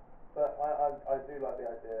with it. But I do like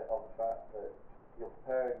the idea of the fact that you're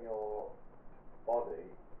preparing your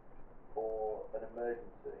body for an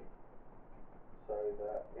emergency, so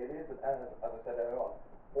that it isn't, as I said earlier on,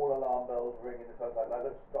 all alarm bells ringing, and so it's like, no,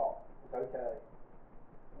 let's stop, it's okay,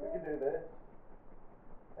 we can do this.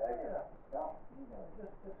 Stop,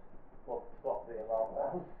 just well, stop the alarm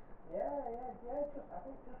bells. I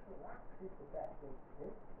think just relax is the best thing to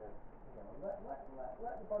do.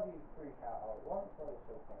 Let the body freak out all at once, or the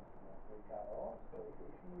subconscious freak out all at once. But if you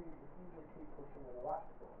just keep pushing the relax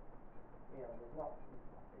button, there's not,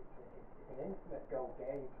 it's an infinite go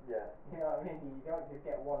game. You know what I mean? You don't just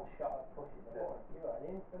get one shot at pushing the button. You got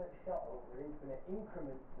an infinite shot over infinite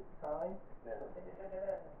increments of time. So just keep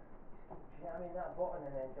jamming that button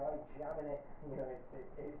and enjoy jamming it.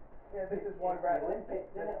 This is why rats. Olympics,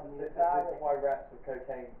 isn't it? This is why rats with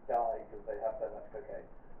cocaine die, because they have so much cocaine.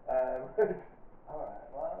 Alright,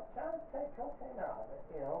 well, try to take cocaine out of it,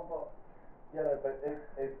 but. But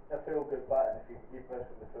it's a feel good button if you can keep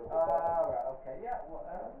pushing the feel good button. Alright, okay, well,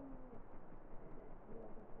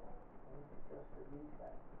 just a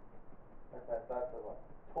reset. That's the one.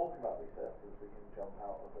 Talking about researchers, we can jump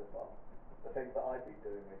out of this one. The things that I've been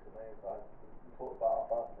doing recently is I've talked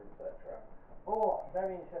about our fasting, etc. Oh,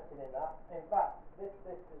 very interested in that. In fact, this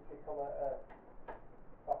has become a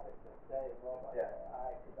topic for today as well.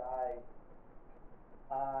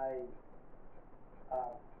 I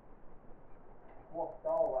watched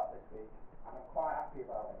all that this week, and I'm quite happy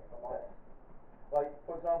about it, if I'm honest. Like,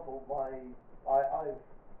 for example, I'll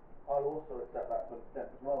also accept that to an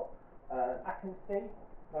extent as well. I can see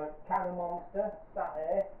Can of Monster sat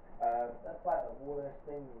here That's like the worst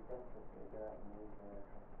thing you've done to me, go out and use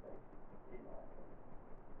transportation, in my opinion.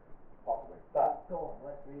 Possibly. But Go on,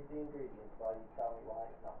 let's read the ingredients while you tell me why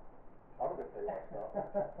it's not. I'm not going to tell you why it's not.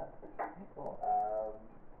 Go on.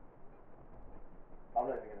 I'm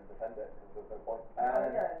not even going to defend it because there's no point. To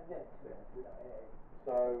be honest, we don't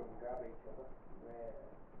So we can grab each other.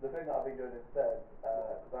 the thing that I've been doing instead,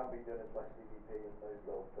 because I haven't been doing as much CVP and those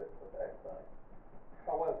little bits of exercise.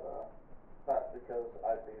 However, that's because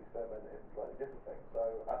I've been experimenting in slightly different things. So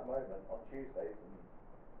at the moment, on Tuesdays and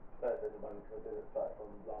Thursdays at the moment, because I did it start from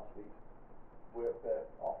last week, we're a bit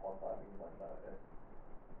off on timing, you might notice.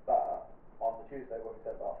 But on the Tuesday when we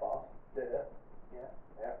said about fast, did it. Yeah.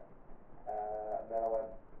 Yeah. And then I went,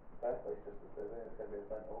 Thursday's just as busy, it's going to be as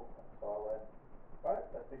mental. So I went, right,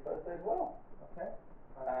 let's do Thursday as well. Okay.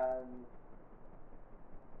 And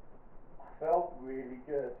I felt really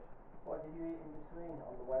good. What did you eat in between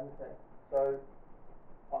on the Wednesday? So,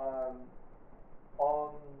 on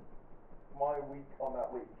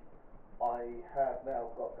that week, I have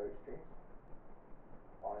now got goat cheese.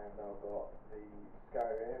 I have now got the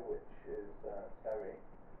skyr, which is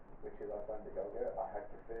Icelandic yogurt. I had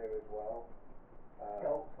kefir as well.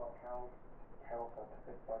 Goats or cows? Cows, I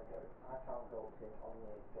think I goat. I found goats on the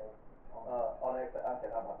 8th day. On it, okay,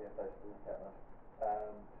 that might be a place to look at that.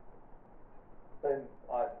 Then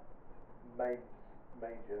I've made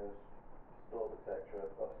major stores, etc.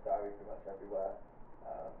 Got skyr pretty much everywhere.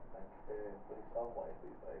 And kefir in pretty some ways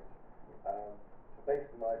these days. So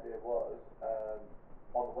basically my idea was,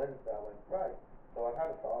 on the Wednesday I went, right, so I've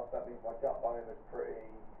had a fast, that means my gut biome is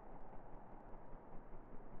pretty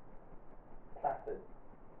placid,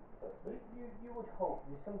 so to speak. You would hope.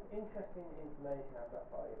 There's some interesting information I've got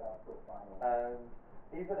for you about gut biome. And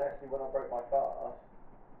even actually when I broke my fast,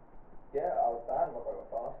 yeah, I was bad when I broke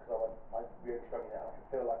my fast because I really struggled out. I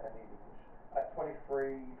could feel like I needed some, at 22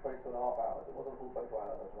 and a half hours, it wasn't a full 24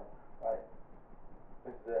 hours, I was like, right,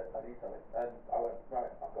 this is it, I need something. And I went,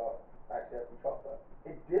 right, I've got, actually had some chocolate.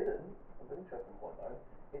 It didn't, that's an interesting point though,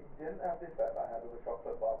 it didn't have the effect I had with a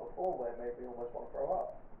chocolate bar before where it made me almost want to throw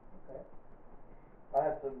up. Okay. I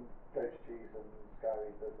had some goat cheese and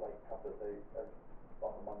skyr that like a couple of days,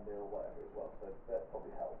 on a Monday or whatever as well, so that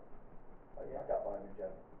probably helped. Like, Yeah. I got biome in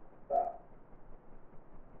general. But,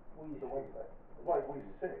 Were you the sick? Wednesday. Well, we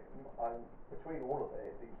sick. I'm between all of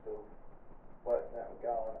it seems to have worked in that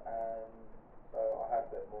regard, and so I had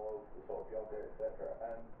a bit more of the sort of yogurt, etc.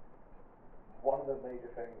 And one of the major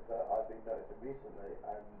things that I've been noticing recently,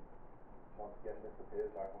 and once again this appears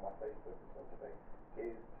like on my Facebook and sort of thing,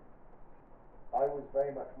 is I was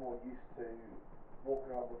very much more used to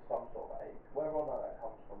walking around with some sort of ache, whether or not that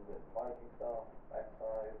comes from the biking stuff,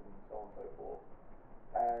 exercise, and so on and so forth.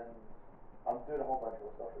 And I'm doing a whole bunch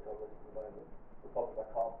of stuff which I'll list at the moment. The problem is I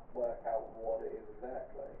can't work out what it is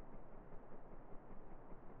exactly.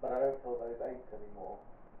 But I don't feel those aches anymore.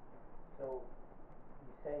 So,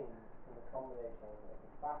 you're saying from the combination of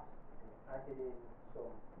the fast and added in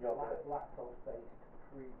some Yogurt. lactose-based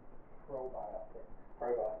probiotics.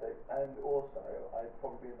 Probiotics, and also I've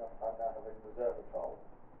probably enough time now having resveratrol.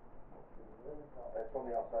 It's from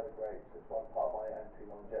the outside of grapes. It's one part of my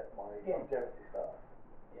longevity stuff.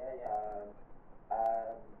 Yeah.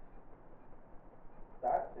 And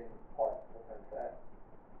that seems quite fair.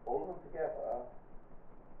 All of them together,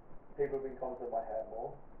 people have been commenting on my hair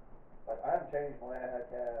more. Like, I haven't changed my hair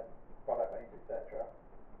care product range, etc.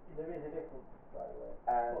 There is a difference, by the way.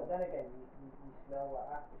 And But then again, you smell like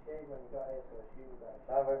aftershave when you got here, so I assume that.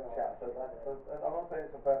 I've had a chat, so I'm not saying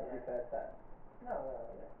it's a perfectly fair test. No,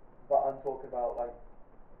 yeah. But I'm talking about, like,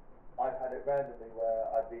 I've had it randomly where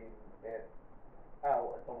I've been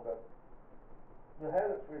out and someone goes, your hair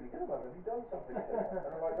looks really good, man, have you done something to it?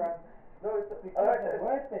 And I'm like, right, no, it's Because they're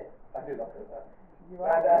worth it. I do love it, man. You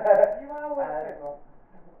are worth it, man.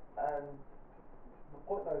 And the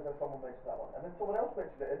point though is that someone mentioned that one, and then someone else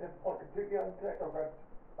mentioned it, and then completely unconnected. I'm going,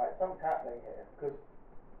 right, something's happening here, because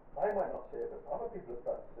I might not see it, but other people are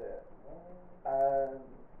starting to see it. And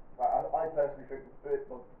right, I personally think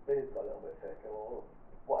my beard's got a little bit thicker, or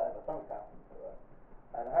whatever, something's happened to it.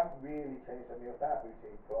 And I haven't really changed any of that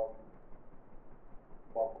routine from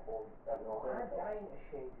before. I'm dying to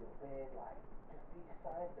shave your beard, like, just these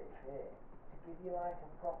side bits here, to give you like a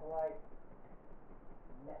proper, like,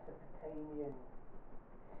 Mesopotamian,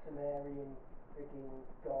 Sumerian, freaking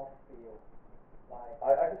god feel. Like,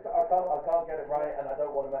 I can't get it right, and I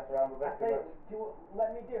don't want to mess around with it too much.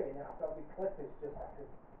 Let me do it, and I've got my clippers just, I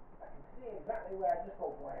can see exactly where I just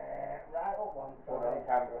go, right up one side. On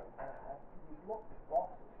camera. And you look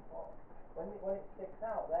boss as fuck. When it sticks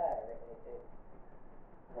out there,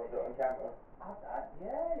 Want to do it on camera?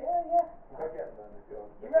 Yeah. Go get them then if you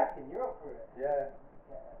want. You reckon you're up for it? Yeah.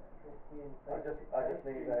 I just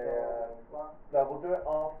need a. No, we'll do it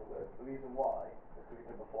afterwards. The reason why is because we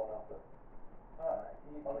do before and after. Alright.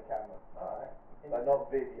 On the camera. Alright. Like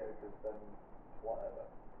not video, because then whatever.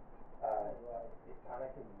 It's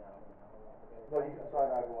panicking now. Well, you can sign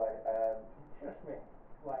either way. Trust me,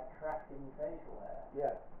 like crafting your facial hair.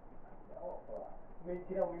 Yeah. I'm up for that. I mean,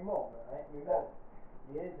 you know, my mum, right? My mum,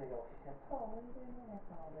 years ago, she said, "Oh, what are you doing there,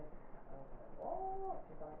 Tommy?" I was like, "What?"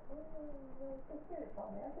 She's like, "Just do it for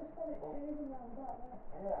me. I just want it shaving around the back there."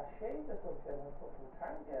 Yeah, I shaved or something and put some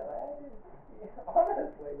Tangier there.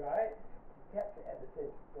 Honestly, right? She kept it ever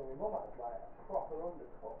since. So my mum had like a proper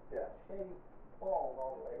undercut. Yeah. Shaved bald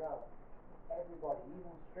all the way around. Everybody,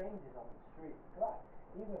 even strangers on the street, like,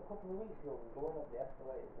 even a couple of weeks ago, we were going up the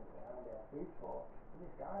escalators in the Arndale food court, and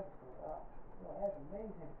this guy just goes, your hair's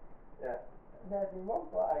amazing. Yeah. And there's my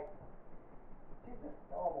mum, like, she's just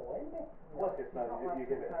normal, isn't it? Well, it's no, you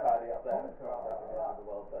give it a tidy up there, it's not that the end of the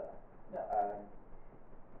world there. No.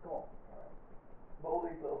 Go on. But all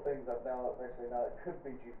these little things I've now eventually know it could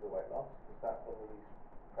be due to the weight loss, because that's when all these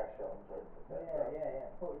pressure on joints, etc.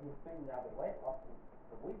 Yeah. But you've been having weight loss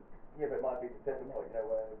for weeks. Yeah, but it might be the tipping point, you know,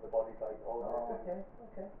 where the body's like, Okay.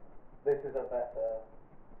 This is a better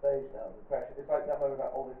stage now. The pressure, it's like that moment,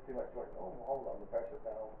 like, this is too much, like, hold on, the pressure's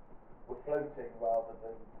now, we're floating rather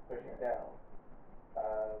than pushing down.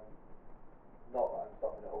 Not that I'm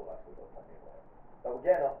stopping it all, actually, we've got plenty of work. But we're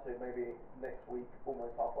getting up to maybe next week,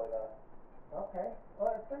 almost halfway there. Okay.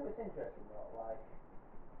 Well, I think it's interesting though, like,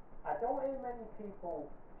 I don't hear many people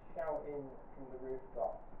shouting from the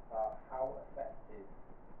rooftops about how effective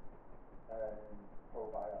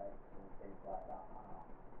probiotics and things like that are,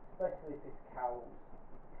 especially if it's cows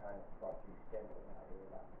kind of produce generally. I hear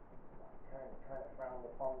that kind of frowned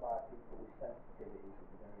upon by people with sensitivities at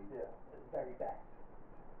the very best,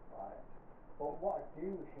 right? But what I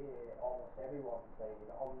do hear almost everyone saying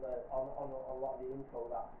on a lot of the info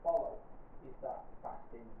that follow is that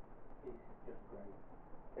fasting is just great.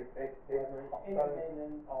 Whether it's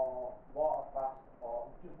intermittent or water fast or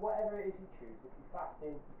just whatever it is you choose, if you're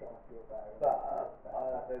fasting, you're going to feel better.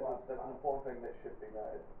 There's an important thing that should be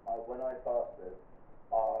noted. When I fasted,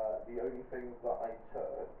 the only things that I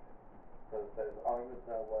took, because there's arguments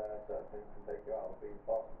now where certain things can take you out of being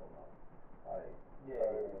fasted or not.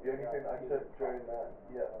 The only thing I took during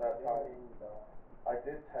that time, I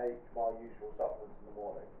did take my usual supplements in the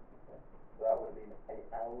morning. So that would have been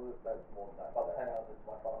 8 hours, no more than that, about 10 hours into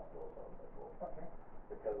my fast or so on and so forth. Okay.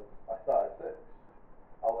 Because I start at 6,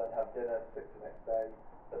 I'll then have dinner 6 the next day,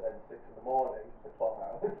 but then 6 in the morning, so 12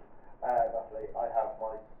 hours, roughly, I have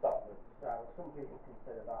my supplements. Right, well, some people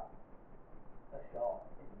consider that a short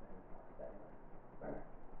intermittent fast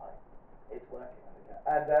anyway. It's working, I think.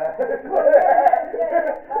 And that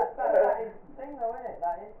is the thing though, isn't it?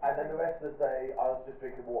 That is. And then the rest of the day, I was just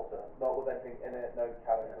drinking water, not with anything in it, no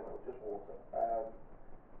calories in it, just water.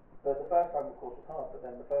 But the first time, of course, was hard, but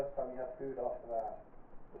then the first time you have food after that,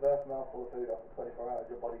 the first mouthful of food after 24 hours,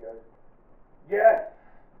 your body goes, yes!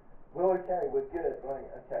 We're okay, we're good, right,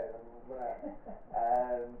 okay, then we're out.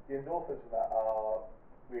 And the endorphins for that are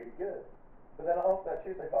really good. But then after that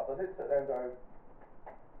Tuesday fast, I did sit there and go,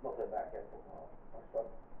 not doing that again for a while. I just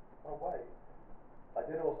went, oh wait. I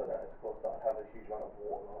did also notice, of course, that I have a huge amount of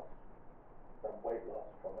water loss, and weight loss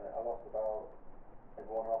from it. I lost about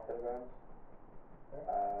 1.5 kilograms,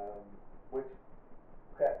 which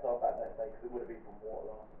crept on back next day because it would have been from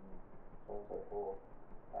water loss and so on and so forth,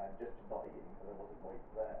 and just not eating because there wasn't weight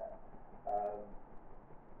there.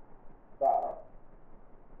 But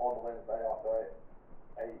on the Wednesday after I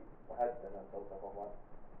ate, I had dinner and told myself,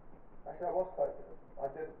 actually that was quite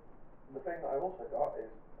good. The thing that I also got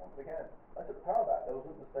is, once again, I took the power back. There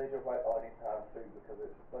wasn't the stage of like, I need to have food because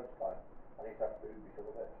it's lunchtime. I need to have food because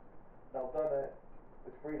of this. Now I've done it,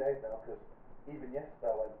 it's 3 days now, because even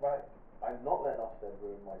yesterday I went, right, I'm not letting Ofsted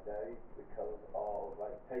ruin my day because of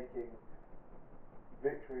like taking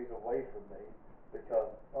victories away from me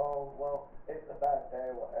because, oh, well, it's a bad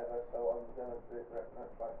day or whatever, so I'm going to do it.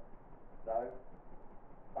 That's like, no.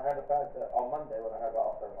 I had a bad day on Monday when I had that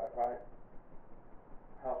Ofsted, like, right,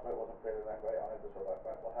 housemate wasn't feeling that great, I had to sort of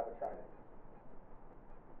like, we'll have a Chinese.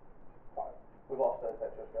 Fine. We've Ofsted,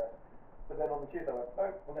 extra stress. But then on the Tuesday I went,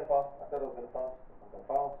 no, I'm going to fast. I said I was going to fast. I'm going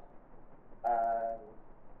to fast. And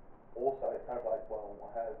also it's kind of like, well,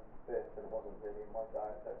 I had this and it wasn't really in my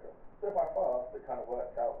diet, etc. So if I fast, it kind of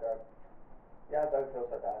works out going, yeah, I don't feel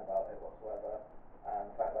so bad about it whatsoever. And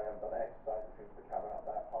the fact that I haven't done exercise, it seems to come out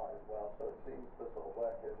that part as well. So it seems to sort of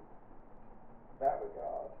work in that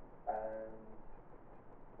regard. And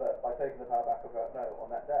But by taking the power back of no, on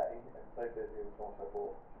that day, and so busy and so on and so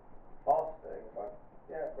forth, fasting, it's like,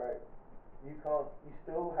 yeah, great. You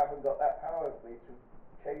still haven't got that power of me to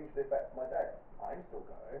change the effect of my day. I'm still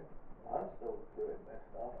going, I'm still doing this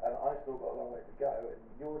stuff, and I've still got a long way to go, and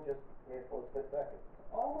you're just here for a split second.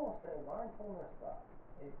 Almost a mindfulness, that.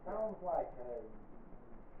 It sounds like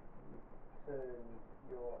you turn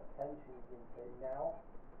your attentions into now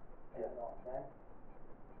and not then.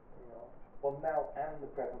 You know. Well, now and the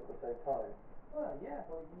present at the same time. Well, yeah,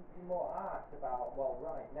 but you're more asked about, well,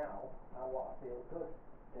 right now, I want to feel good.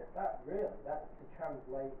 Yeah. That's to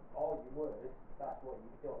translate all your words, that's what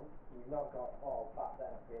you've done. You've not gone, oh, back then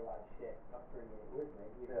I feel like shit, I'm bringing it with me.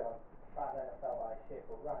 You've gone, back then I felt like shit,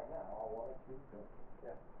 but right now I want to feel good.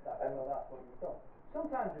 Yeah. That's what you've done.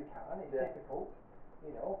 Sometimes we can, it's difficult,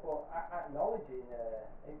 you know, but acknowledging,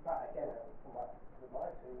 in fact, again, from my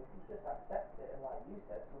experience, you just accept it, and like you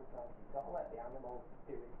said, sometimes you've got to let the animal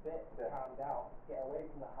do its bit, calm down, get away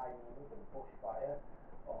from the hyenas and bushfire,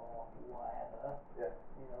 or whatever,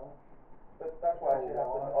 you know. But that's why it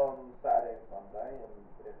happened on Saturday and Sunday, and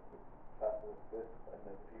if the person was this, and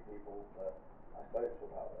there's a few people that I spoke to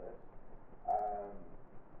about this,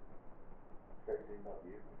 strangely not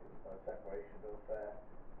you, because it's no separation of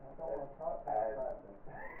I don't want to talk to that person.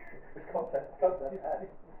 content. Just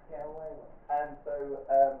get away with it. And so,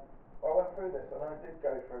 I went through this, and I did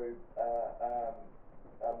go through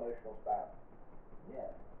emotional spat.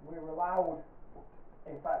 Yeah, we're allowed.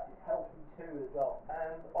 In fact, it's healthy too as well.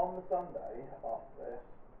 And on the Sunday after this,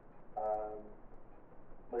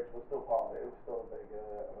 which was still part of it, it was still a big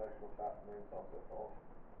emotional spat for me and so on and so forth.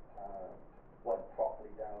 Went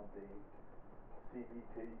properly down the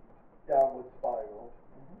CBT downward spiral,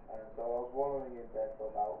 and so I was wallowing in bed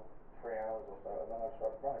for about 3 hours or so, and then I was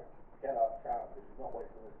like, right, get up, shower, because you're not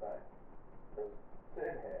wasting this day. Because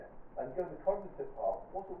sitting here, and the cognitive part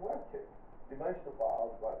wasn't working. The emotional part, I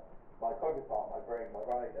was like, my cognitive part, my brain, my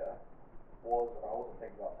rider, I wasn't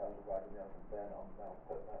thinking about terms of riding the elephant then, I'm now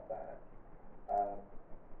putting that back,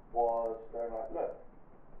 was going like, look,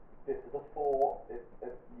 this is a thought,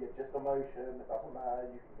 you're just emotion, it doesn't matter,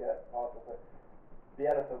 you can get past it. The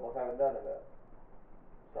elephant was having none of it.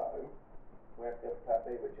 So, we have to go for plan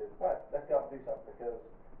B, which is, right, let's go out and do something, because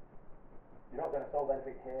you're not going to solve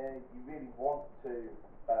anything here, you really want to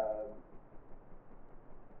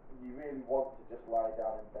just lie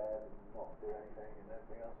down in bed and not do anything and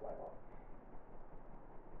everything else like that.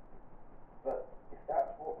 But if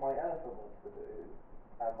that's what my elephant wants to do,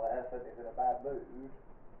 and my elephant is in a bad mood,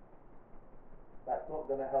 that's not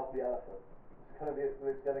going to help the elephant.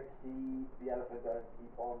 It's going to keep the elephant going,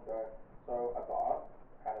 keep on going. So I got up,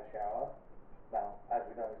 had a shower. Now, as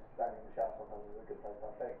we know, standing in the shower sometimes is a good place to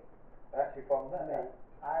have things. And actually from there,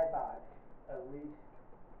 I've had at least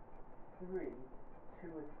 2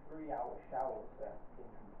 or 3 hour showers in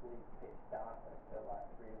complete pitch darkness till like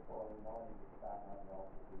 3 or 4 in the morning because I don't know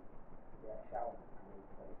showers is a great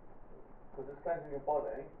place. Because it's cleansing your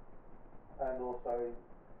body, and also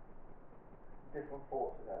different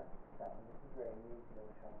thoughts again. This is very neat to know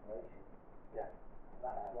translation. Yeah.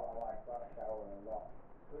 That's what I like about a shower a lot.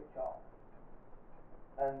 Switch off.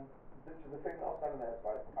 And the thing that I was saying there is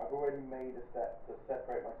like, I've already made a step to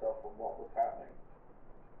separate myself from what was happening.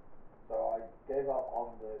 So I gave up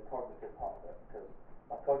on the cognitive part of it, because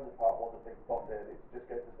my cognitive part wasn't being positive, it's just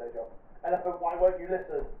go to the stage of, elephant, why won't you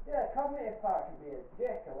listen? Yeah, cognitive part can be a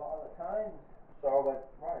dick a lot of the times. So I went,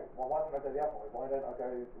 right, well why don't I go the other way? Why don't I go,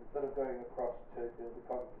 instead of going across to do the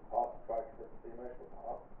cognitive part to try to convince the emotional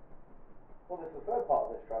part, well there's the third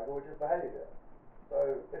part of this triangle, which is behaviour.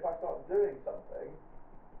 So if I start doing something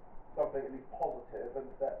at least positive, and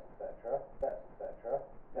steps, etc.,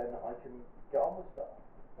 then I can get on with stuff.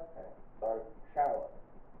 Okay. So, shower.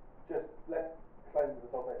 Just let's cleanse the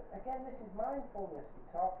topic. Again, this is mindfulness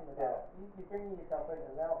you're talking about. You're bringing yourself into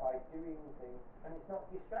now by doing things, and it's not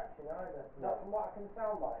distraction either. No. Not from what I can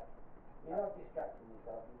sound like. You're not distracting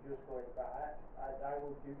yourself, you're just going back. I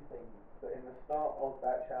will do things. But in the start of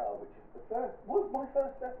that shower, which is was my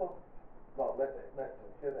first step of, well, let's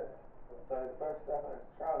hear this. So the first step of the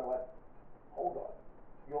shower, I went, hold on,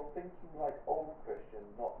 you're thinking like old Christian,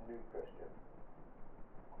 not new Christian.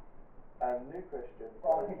 And new Christian.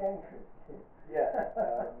 Born again Christian.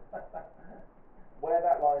 Yeah. Where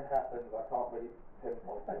that line happens, I can't really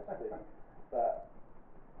pinpoint it, Steve. But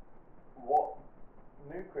what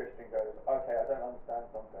new Christian goes, okay, I don't understand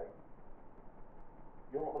something.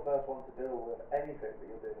 You're not the first one to deal with anything that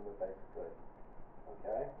you're dealing with, basically.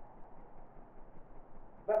 Okay?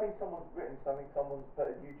 That means someone's written something, someone's put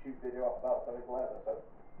a YouTube video up about something, whatever. So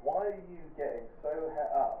why are you getting so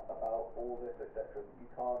het up about all this, etc., that you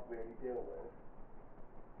can't really deal with?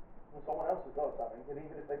 and someone else has got something, and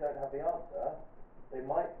even if they don't have the answer, they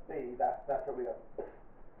might be that natural we go,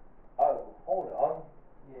 oh, hold on,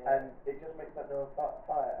 and it just makes that no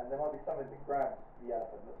fire, and there might be something that grabs the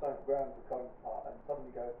elephant, that something grabs the coin part, and suddenly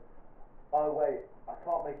you go, oh wait, I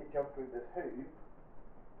can't make it jump through this hoop,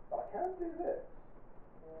 but I can do this.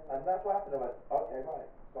 And that's what happened. I went, okay, right.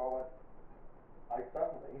 So I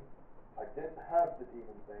didn't have the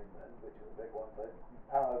demon's name then, which is a big one, so you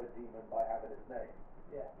power over demon by having its name.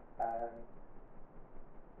 Yeah. And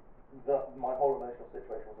my whole emotional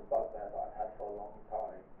situation was a bugbear that I'd had for a long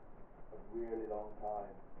time, a really long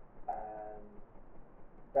time, and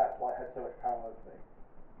that's why it had so much power over me.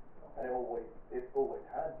 And it always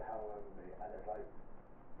had power over me, and it's like,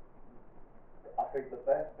 I think the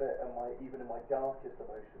best bit of even in my darkest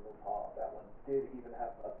emotional part of that one did even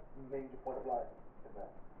have a major point of life in there.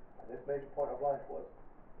 And this major point of life was,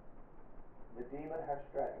 the demon has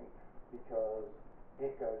strength because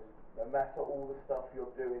it goes, no matter all the stuff you're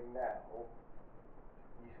doing now,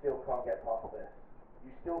 you still can't get past this.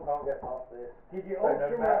 You still can't get past this. Did you So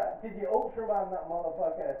Did you Ultraman that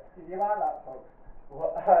motherfucker? Did you like that, folks?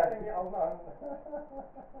 What? Sing it on, man.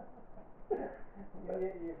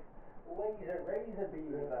 you razor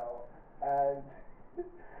beam now. And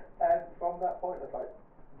from that point, it's like,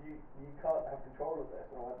 you can't have control of this.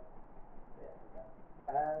 And I went,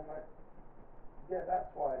 and like, yeah,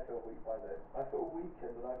 that's why I feel weak by this. I feel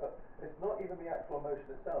weakened, and it's not even the actual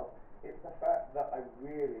emotion itself. It's the fact that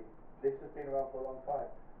this has been around for a long time,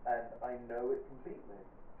 and I know it can beat me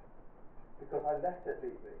because I let it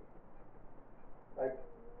beat me. Like,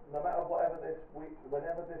 no matter whenever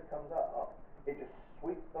this comes up, it just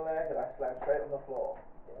sweeps the leg and I slam straight on the floor.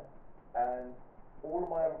 Yeah. And all of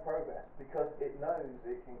my other progress, because it knows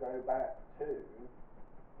it can go back to,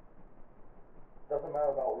 doesn't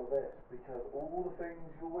matter about all of this, because all the things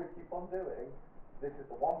you always keep on doing, this is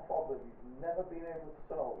the one problem you've never been able to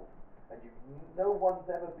solve, and no one's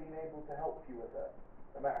ever been able to help you with it.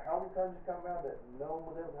 No matter how many times you come around it, no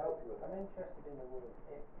one was able to help you with it. I'm interested in the word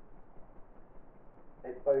it.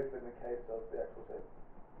 It's both in the case of the actual thing.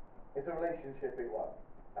 It's a relationshipy one,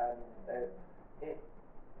 and it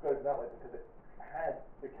goes that way because it has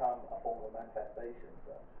become a form of manifestation.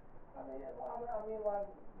 Such. I mean, like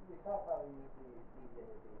we talk about these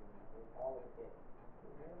inner demons, we call it it.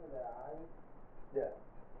 Remember their eyes? Yeah.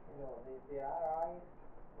 You know, they are eyes.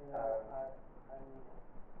 You know, and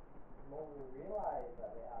the more we realise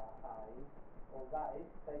that they are eyes, well, that is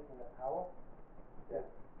taking the power. Yeah.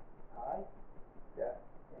 Eye. Yeah.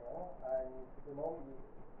 You know, and the more you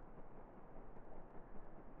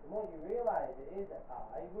realise it is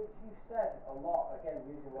I, which you said a lot, again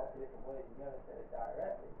using lots of different words, you never said it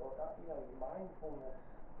directly, but that, you know, your mindfulness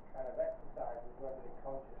kind of exercises, whether they're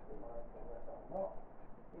consciously mindfulness or not,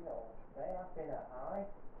 you know, they have been an I.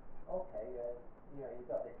 Okay, you know,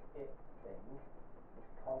 you've got this it thing,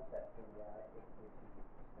 this concept in the eye, which is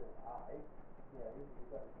still I, you know,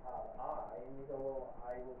 you've got this part of I, and you go, well,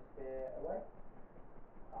 I will stay away.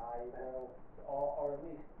 I will, or at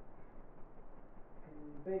least,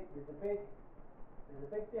 there's a big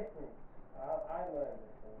difference. I learned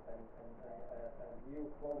this, and a real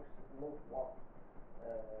close loved one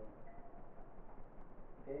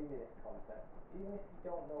gave me this concept. Even if you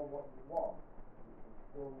don't know what you want, you can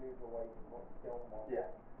still move away from what you don't want. Yeah.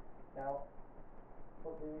 Now,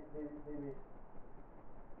 but there is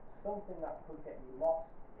something that could get you lost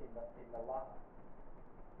in the latter.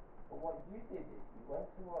 But what you did is you went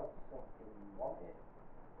towards something you wanted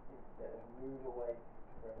instead of move away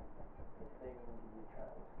from the thing you're trying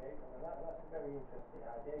to escape from. And that's a very interesting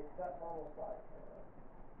idea, because that's almost like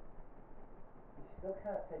you still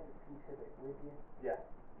can't take a piece of it with you. Yeah.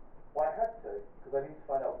 Well, I had to, because I need to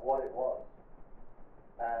find out what it was.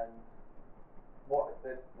 And the other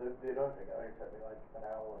thing, it only took me like an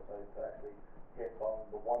hour or so to actually hit on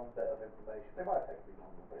the one bit of information. It might take me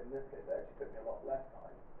longer, but in this case it actually took me a lot less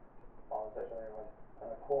time on the session anyway.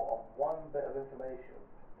 And I caught on one bit of information,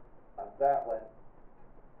 and that went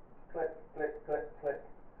click, click, click, click,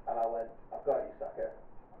 and I went, I've got you, sucker.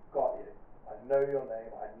 I've got you. I know your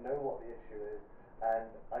name, I know what the issue is, and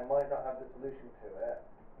I might not have the solution to it,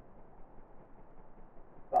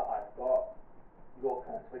 but I've got your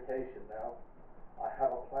classification now. I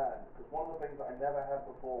have a plan, because one of the things that I never had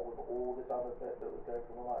before with all this other bit that was going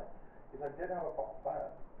through my mind is I didn't have a proper plan.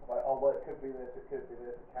 Like, oh well, it could be this, it could be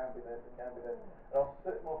this, it can be this, it can be this, and I was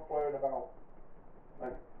sitting there throwing about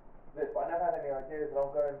like this, but I never had any ideas, and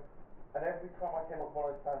I'm going, and every time I came up with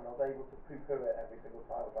one of those plans, I was able to poo-poo it every single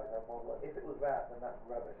time. I was like, well, look, if it was that, then that's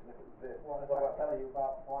rubbish, and if it was this, What if I tell you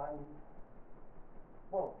about plans?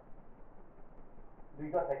 well,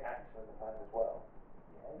 you've got to take action in the plan as well.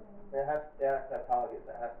 It has to have targets,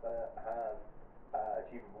 it has to have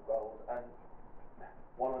achievable goals, and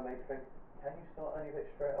one of the major things, can you start any of it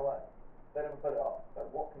straight away? They never put it up, so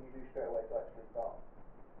what can you do straight away to actually start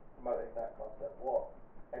promoting that concept? What?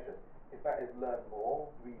 Actually, if that is learn more,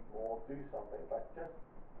 read more, do something, like just,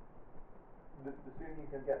 the sooner you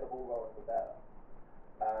can get the ball rolling, the better.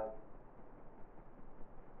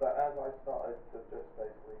 But as I started to just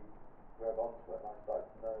basically grab onto it and I started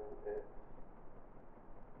to know its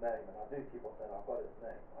name, and I do keep on saying I've got its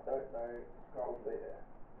name, I don't know scroll here.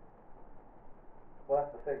 Well, that's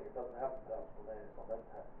the thing, it doesn't have a pronounceable name, it's not meant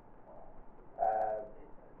to have.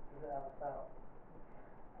 Does it have a sound?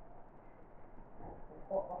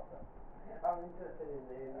 I'm interested in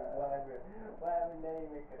the whatever name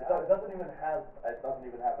it could have. It doesn't even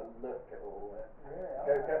have a look at all. Really?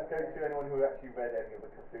 Go to anyone who actually read any of the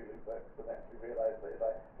Cthulhu books and actually realise that it's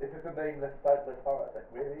like, this is a nameless, sightless horror. It's like,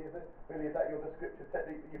 really, is it? Really, is that your descriptive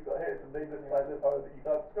technique that you've got here? It's a nameless, sightless horror that you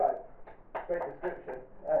can't describe? Great description.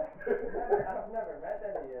 I've never read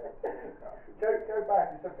any of it. Go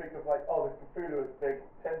back and just think of like, oh, the Cthulhu is big,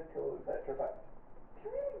 tentacles, etc. It's like, you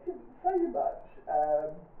really didn't say much.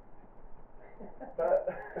 But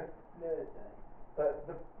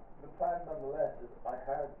the plan nonetheless is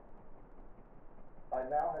I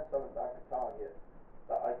now had something that I could target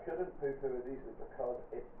that I couldn't poo-poo as easily because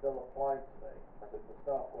it still applied to me. I said the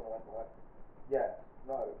stuff when I went like, yes,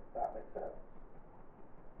 no, that makes sense.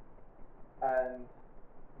 And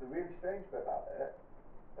the really strange bit about it,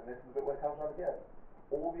 and this is the bit where it comes around again,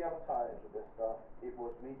 all the other times with this stuff, it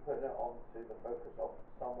was me putting it onto the focus of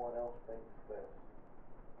someone else thinks this,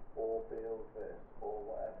 or feels this, or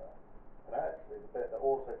whatever. And actually, the bit that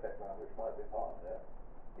also kept around, which might be part of it,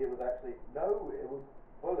 it was actually, no, it was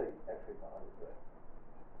fully everything that I was doing.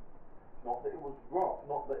 Not that it was wrong,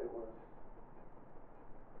 not that it was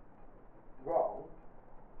wrong,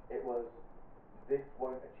 it was, this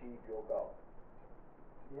won't achieve your goal.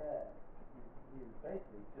 Yeah, you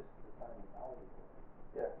basically just defined value.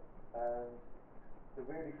 Yeah, and the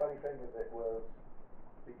really funny thing with it was,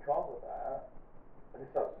 because of that, and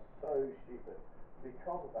this sounds so stupid,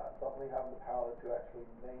 because of that, suddenly having the power to actually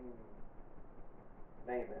name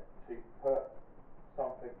it, to put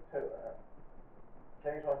something to it,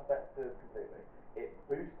 changed my perspective completely. It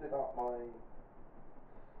boosted up my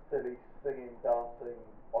silly singing, dancing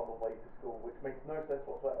on the way to school, which makes no sense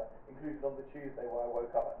whatsoever, including on the Tuesday where I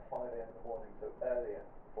woke up at 5 AM in the morning, so earlier,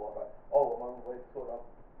 before I was like, oh, I'm on the way to school now.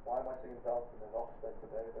 Why am I singing dancing and Ofsted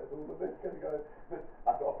today? There's all of this going to go.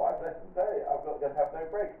 I've got a 5 lesson day. I'm not going to have no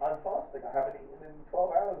break. I'm fasting. I haven't eaten in 12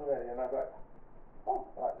 hours already. And I was like, oh,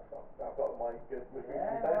 I like this song. I've got my good movie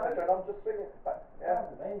and I'm just singing. But, yeah.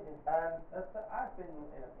 That's amazing. And I've been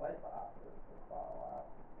in a place like that for quite a while.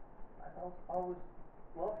 And I was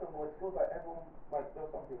laughing on the way to school. Like everyone, like there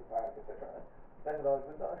were some people panic, etc. Then I was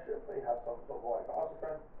like, no, I should really have some sort of like. But I was a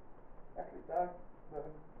friend. Actually, no.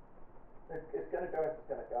 It's going to go if it's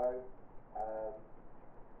going to go.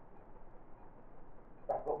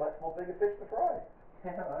 I've got much more bigger fish to fry.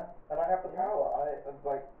 Yeah, man. And I have the power. I'm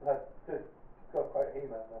like, to quote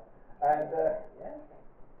He-Man there. And,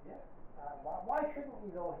 why shouldn't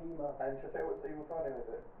you go He-Man? and to say what's even funny with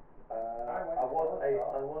it, I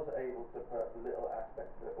was able to put little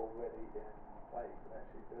aspects of it already in place and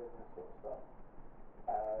actually doing this sort of stuff.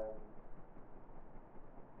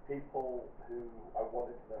 People who I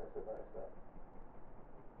wanted to notice it, noticed it.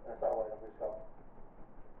 And so I just go,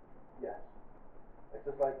 yes. It's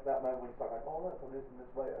just like that moment when you start going, oh look, I'm losing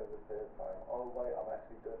this weight over this period of time. Oh wait, I'm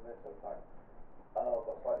actually doing this over time. Oh,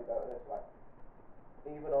 I've got slightly better at this. Like,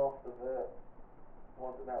 even after the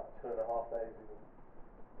ones that now 2.5 days, even,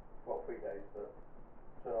 well 3 days, but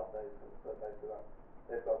 2.5 days, but basically that,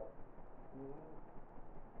 they've got,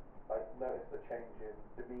 like, noticed a change in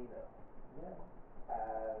demeanour. Yeah.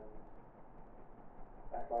 And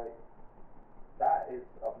that's like, that is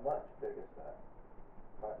a much bigger step.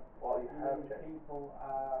 Like, well, you have changed. People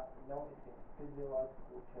are noticing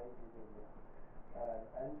physiological changes in you,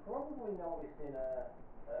 and probably noticing a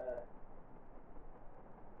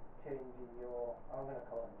change in your, I'm going to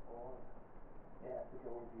call it form. Yeah, to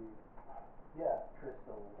go with you. Yeah,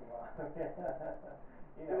 crystals. You know,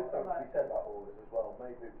 there's something to be said about all this as well.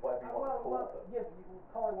 Maybe whatever you want to call them. Yeah, you can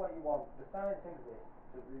call it what you want. The science exists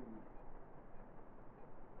to read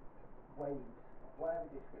waves, whatever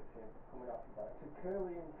description coming off your body. It's a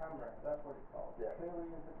Kirlian camera, that's what it's called. Yeah.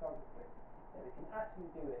 Kirlian photography. And it can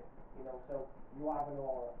actually do it, you know, so you have an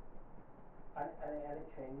aura. And it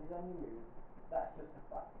changes on your mood. That's just a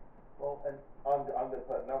fact. Well, and I'm going to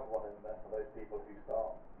put another one in there for those people who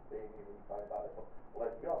start being even funny about this one. Well,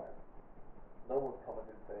 let's be honest, no one's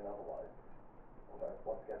commented saying otherwise. although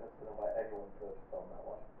once again, let's not invite anyone to on that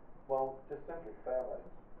one. Well, just simply pheromones.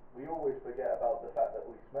 We always forget about the fact that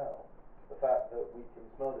we smell. The fact that we can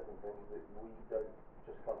smell different things that we don't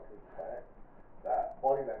just constantly detect. That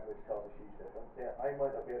body language tells a huge difference. Yeah, I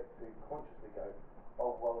might not be able to consciously go,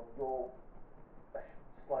 oh well, you're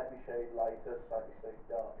slightly shade lighter, slightly shade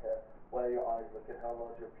darker, where your eyes look and how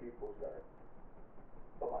large your pupils go.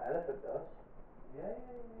 But my elephant does. Yeah,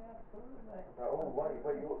 absolutely. Oh, wait,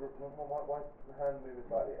 why the hand moving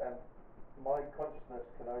slightly? And my consciousness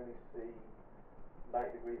can only see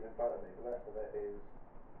 90 degrees in front of me. The rest of it is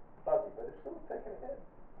fuzzy, but it's still taking it in.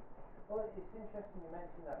 Well, it's interesting you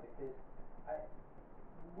mention that because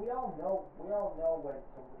we all know when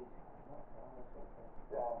somebody's not wrong or something,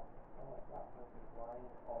 or that person's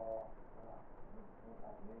lying, or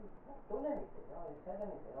not done anything, or they said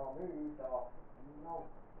anything, or moved, or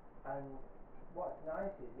and what's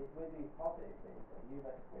nice is with these positive things that you've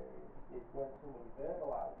experienced is when somebody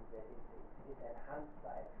verbalises it, it enhances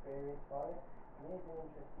that experience for you. And here's an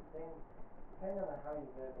interesting thing, depending on how you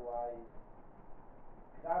verbalise,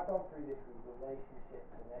 because I've gone through this with relationships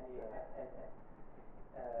and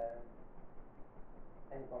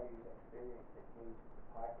anybody who's experienced it needs to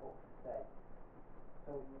pipe up to say.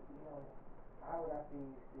 So I would have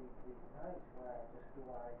these nights where I just feel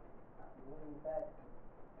like I'd be laying in bed,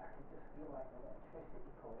 I can just feel like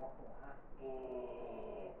electricity coming off my hat, and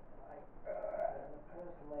the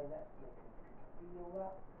person laying next to me can feel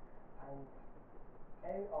that, and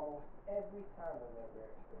almost every time I've ever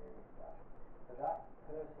experienced that, for that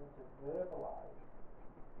person to verbalise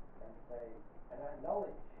and say and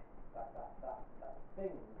acknowledge that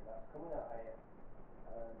thing that's coming out of you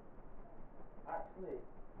actually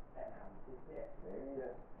enhances the experience.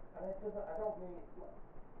 Yeah. And it doesn't. I don't mean if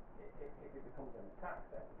it becomes an attack,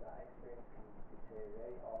 then that experience can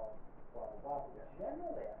deteriorate or blah blah blah. But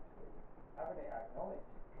generally, actually, having it acknowledged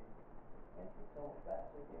can make it so much better.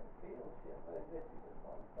 So if you ever feel shit, like this is just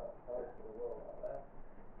one thought for the world out there.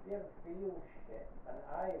 If you ever feel shit, and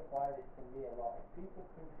I apply this to me a lot, if people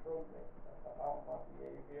confront me about my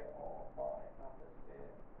behaviour or my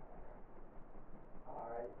atmosphere,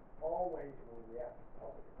 I always will react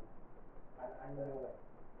positively. And I know it.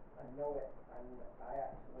 And I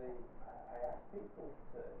actually, I ask people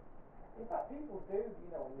to, in fact people do,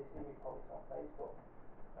 when they see me post on Facebook,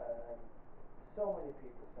 so many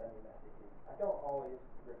people send me messages. I don't always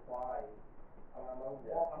reply. I'm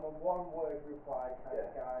a one-word reply kind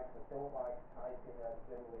of guy, because I don't like typing.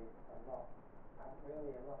 Generally, I'm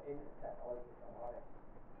not into technology, if I'm honest.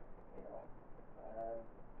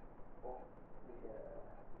 But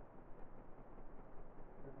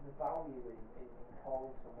the value in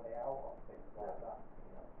calling somebody out on things like that,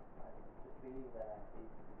 and just being there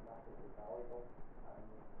is massively valuable. And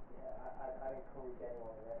I'd encourage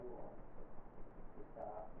anyone and everyone to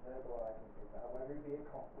start verbalising things, whether it be a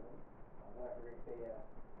compliment or whether it be a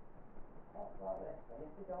talk about this, and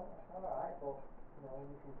if they don't, that's alright, but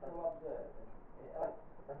you can still observe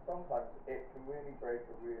and sometimes it can really break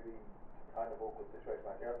a really kind of awkward situation,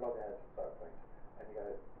 like you're at loggerheads and sort of thing, and you go,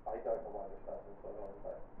 I don't know why this person's so on his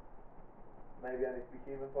phone. Maybe I need to be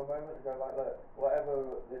human for a moment and go like, look,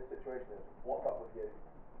 whatever this situation is, what's up with you?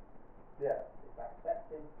 Yeah. It's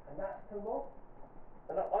accepting, and that's to love.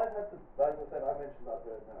 And I've had to, as I said, I mentioned that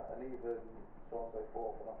doing that, and even so on and so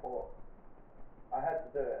forth, and I thought, I had to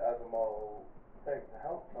do it as a moral thing to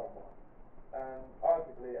help someone. And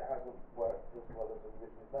arguably it hasn't worked as well as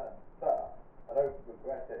originally planned, but I don't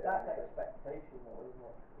regret it. That's expectation though, isn't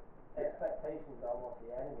it? Yeah. Expectation is almost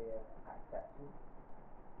the enemy of acceptance.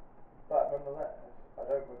 But nonetheless, I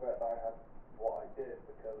don't regret that I had what I did,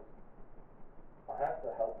 because I had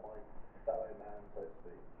to help my fellow man, so to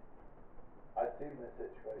speak. I'd seen this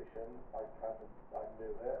situation, I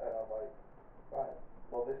knew it, and I was like, right,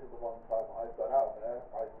 well this is the one time I've got out there,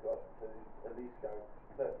 I've got to at least go,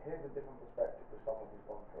 look, here's a different perspective for someone who's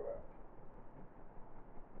gone through it.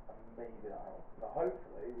 And maybe that helps. Now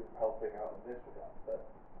hopefully we're helping out in this regard, but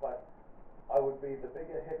like, I would be the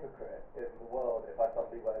bigger hypocrite in the world if I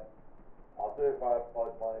suddenly went, I'll do it by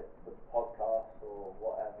the podcast or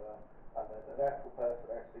whatever, and then an actual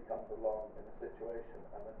person actually comes along in a situation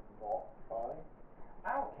and then not trying.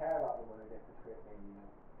 I don't care about the word hypocrite being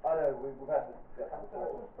used. I know, we've had this discussion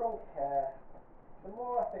before. I just don't care. The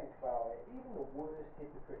more I think about it, even the worst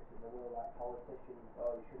hypocrites in the world, like politicians,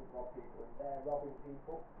 you shouldn't rob people, and they're robbing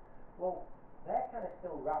people, well, they're kind of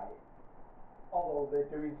still right, although they're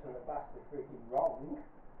doing something vastly freaking wrong.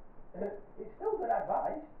 It's still good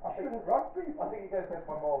advice. I shouldn't rob people. I think it goes against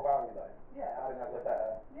my moral value though. Yeah, I think that's a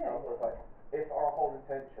better. Yeah. Like, if our whole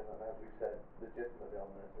intention, and as we said legitimately on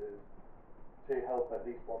this, is to help at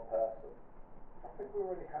least one person, I think we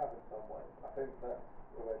already have in some ways. I think that's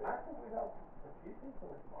already. I think we've helped a few people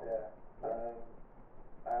this morning. Yeah.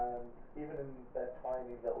 And even in their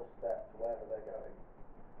tiny little steps, wherever they're going.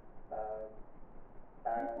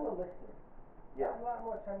 And People are listening. yeah. That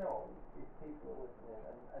much I know is people are listening,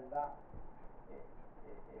 and that it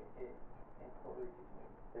encourages me.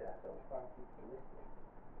 Yeah. So thank you for listening.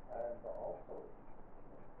 But also,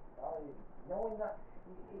 knowing that, do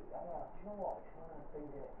you know what? It's one of the things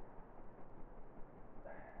in it.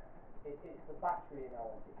 It's the battery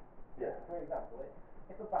analogy. Yeah. For example,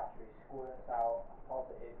 if a battery squirts out a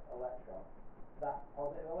positive electron, that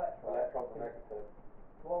positive electron. Electrons are negative.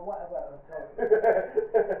 Well, whatever. So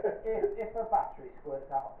if a battery squirts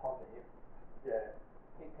out a positive, Yeah.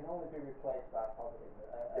 it can only be replaced by a positive.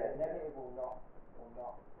 Yeah, A negative will not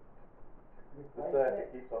The replace circuit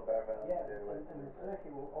it. keeps on going around Yeah, to do it. and the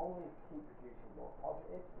circuit will only keep producing more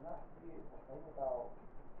positives, and that's the beautiful thing about,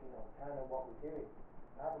 kind of what we're doing.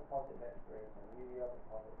 I have a positive experience on you, you have a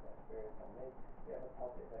positive experience on me, we have a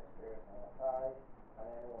positive experience on our guys, and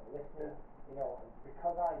anyone listening, and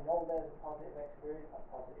because I know there's a positive experience, that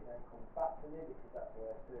positive then comes back to me, because that's the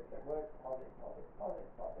way a circuit works, positive, positive,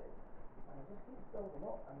 positive, positive, and it just keeps building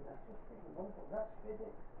up, and it's just really wonderful, and that's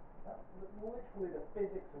physics. That's literally the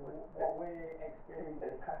physics of what we're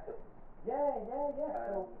experiencing. It's patterns. Yeah.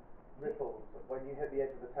 So ripples. When you hit the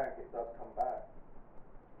edge of the tank, it does come back.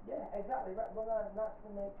 yeah, exactly. Right. Well, that's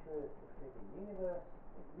the nature of the freaking universe.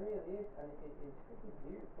 It really is, and it's freaking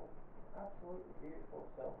beautiful. Absolutely beautiful.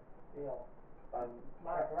 So,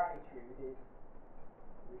 my gratitude is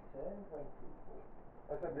returned when people.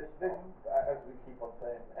 I said this, as we keep on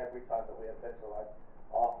saying, every time that we have been to, like,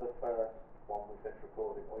 after the first one we finished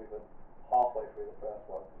recording, or even halfway through the first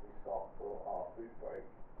one, because we stopped for our food break,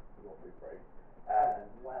 your food break, and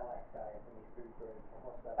well excited for my food break.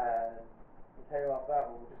 And we came off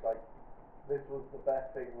that and we were just like, this was the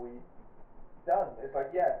best thing we'd done. It's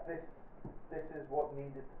like, yeah, this is what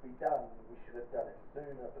needed to be done. We should have done it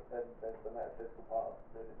sooner, but then there's the metaphysical part of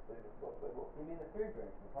doing it sooner. You mean the food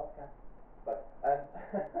break, the podcast? But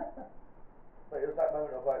it was that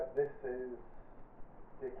moment of like, this is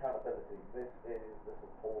the accountability, this is the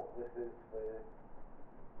support, this is the,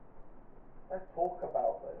 let's talk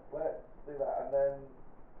about this, let's do that, and then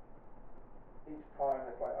each time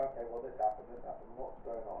it's like, okay, well this happened, what's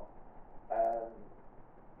going on? And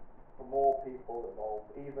the more people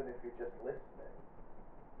involved, even if you're just listening,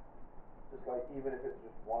 just like, even if it's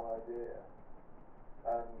just one idea,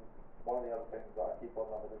 and one of the other things that I keep on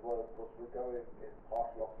loving as well, of course, we're going in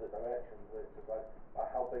partial opposite directions, where it's just like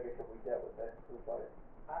how bigger can we get with this? It's like,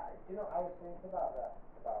 I was thinking about that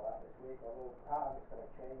this week, although part of it's going to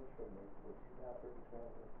change for me, which is now pretty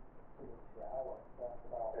close to the hour. That's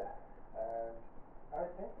about. yeah. I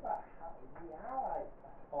was thinking about how we are like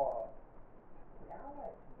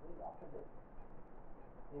complete opposites.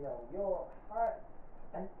 Your heart,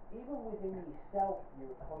 and even within yourself,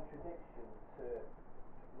 you're a contradiction to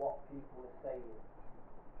what people are saying.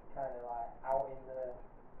 Kind of like out in the,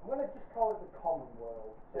 I'm going to just call it the common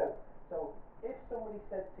world. So if somebody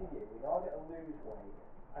said to you, in order to lose weight,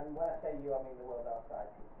 and when I say you, I mean the world outside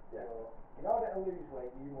you. Yeah. So, in order to lose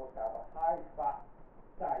weight, you must have a high-fat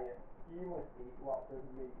diet. You must eat lots of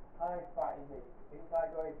meat, high-fatty meat. It's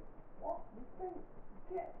like going, what? You think?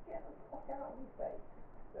 Get the fuck out of your face.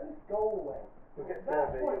 Yeah. Just go away. We'll get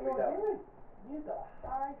That's survey, what you'll be you're done. doing. You've got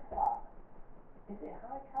high-fat. Is it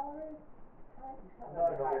high-calorie? It's not No,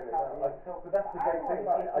 not really, no. But that's the great thing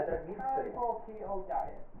about it, I don't need to. Carnivore keto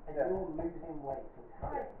diet, and Yeah. you're losing weight, so it's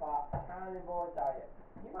high-fat carnivore diet.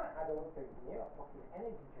 You might add other things in here, fucking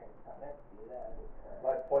energy drinks, that next to you there.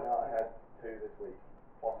 Like to point out, I had 2 this week,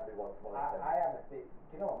 possibly one tomorrow. I am a bit.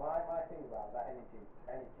 Do you know what my thing about that energy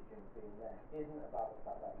drink being there isn't about the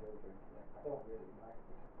fact that you're drinking it. I don't really like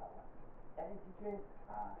it. It's about that. Energy drinks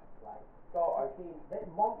are like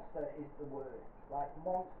Monster is the word. Like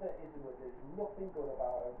Monster is the word. There's nothing good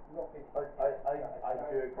about it. Nothing. I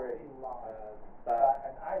do agree.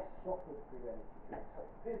 And I suffered through energy drinks. So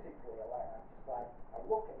physically, I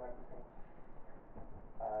look at my thing.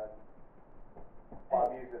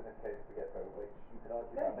 I'm using this case to get better, which you can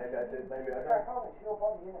argue that. Maybe I did, maybe I don't. It's your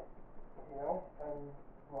body, innit? And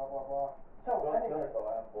blah blah blah. So Well, anyway.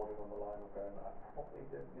 I am bordering on the line of going, I probably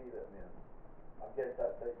didn't need it in the end. I'm getting to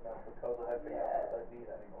that stage now because of everything else, I don't need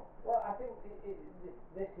it anymore. Well, I think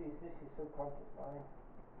this is subconscious mind.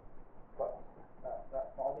 But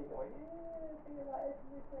That body going, feel like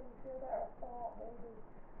this when you feel that thought maybe.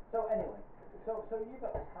 So anyway, so you've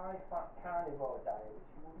got this high-fat carnivore diet, which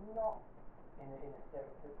you would not, in a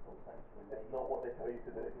stereotypical sense, relate. it's not what they tell you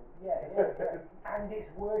to do. Yeah, and it's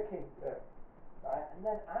working. Yeah. Right, and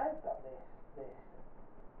then I've got this this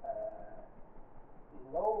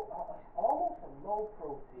almost a low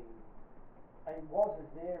protein. It was a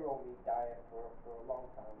zero meat diet for a long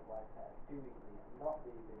time. Like I do eat meat. I'm not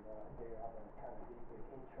vegan, but I do have a kind of vegan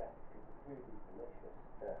interest because the food is delicious.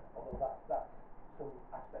 Yeah. Although that's some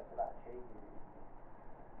aspects of that changing recently.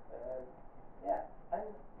 Yeah, and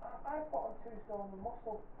I put on 2 stone of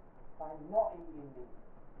muscle by not eating meat.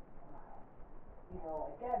 You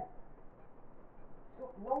know, again,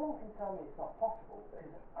 so no one can tell me it's not possible because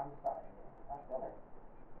I'm starting it. I've done it.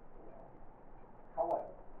 You know.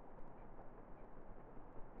 However,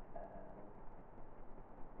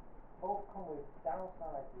 both come with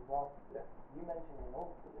downsides as well. Yeah. You mentioned an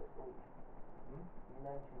ulcer this week. Hmm? You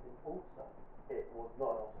mentioned an ulcer. It was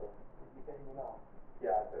not an ulcer. Did you get in your mouth?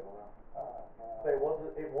 Yeah, I bit my mouth. But it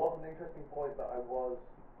was an interesting point that I was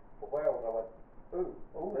aware of. I went, ooh,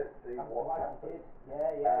 let's see I'm what glad happened. you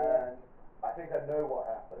did. Yeah. And I think I know what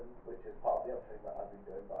happened, which is part of the other thing that I've been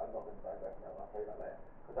doing, but I'm not going to digress now. I'll tell you that later.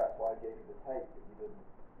 Because that's why I gave you the tape that you didn't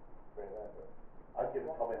remember. I've given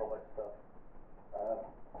Tommy a whole bunch of stuff.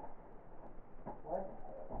 What?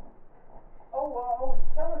 Oh,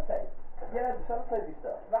 sellotape. Yeah, the sellotape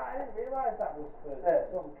stuff. Right, I didn't realise that was for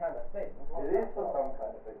some kind of thing. It is for some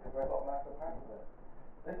kind of thing, because I got a massive pack of it.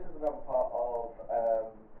 This is another part of,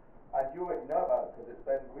 and you already know about it because it's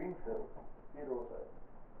Ben Greenfield. You'd also.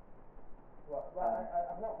 Well,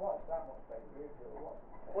 I've not watched that much Ben Greenfield.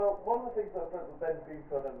 Well, one of the things I've done with Ben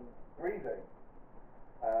Greenfield and breathing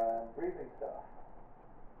stuff,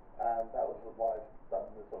 and that was why I've done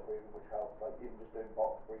the sort of breathing, which helps, like even just doing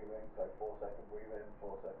box breathing, so 4-second breathe in,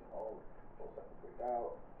 4-second hold, 4-second breathe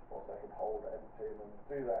out, 4-second hold, empty, and then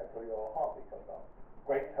do that until your heartbeat comes up.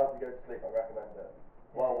 Great to help you go to sleep, I recommend it.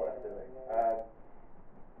 Well worth doing.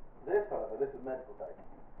 This, however, this is medical tape.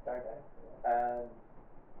 Okay. And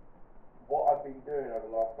what I've been doing over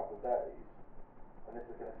the last couple of days, and this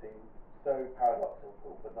is going to seem so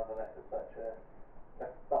paradoxical, but nonetheless it's such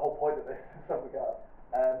that's the whole point of this in some regard.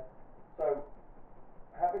 So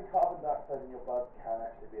having carbon dioxide in your blood can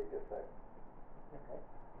actually be a good thing. Okay.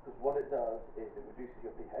 Because what it does is it reduces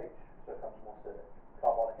your pH, so it becomes more acidic.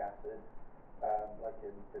 Carbonic acid, like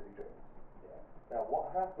in fizzy drinks. Yeah. Now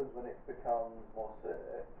what happens when it becomes more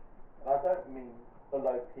acidic, and I don't mean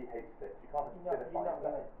below pH 6, you can't acidify You're not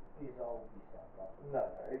going that. to dissolve yourself. No,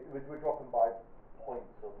 we're dropping by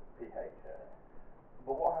points of pH here.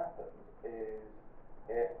 But what happens is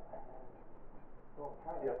it.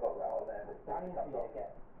 You've got rattle there that comes off.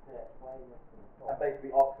 And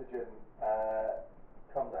basically oxygen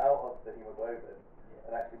comes out of the hemoglobin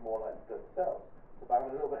and actually more likely to go to cells. So by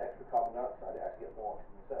having a little bit extra carbon dioxide, it actually gets more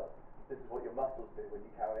oxygen in cells. This is what your muscles do when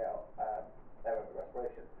you carry out aerobic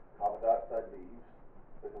respiration. Carbon dioxide leaves,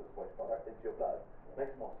 because it's waste product, into your blood,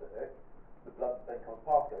 makes it more acidic. The blood then comes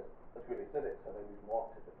past, goes, that's really acidic, so they lose more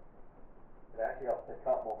oxygen. It actually helps pick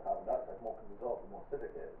up more carbon dioxide, more can dissolve, the more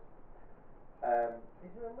acidic it is.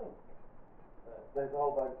 Is there a link? There's a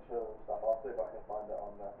whole bunch of stuff. I'll see if I can find it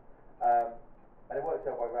on there. And it works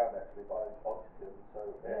the other way around actually by oxygen, so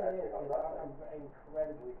it actually helps that. I'm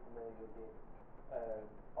incredibly familiar with the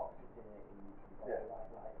oxygenating your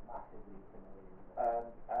body, like massively familiar with it.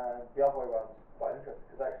 And the other way around is quite interesting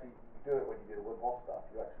because actually you do it when you do the Wim Hof stuff.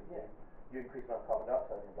 You actually you increase the amount of carbon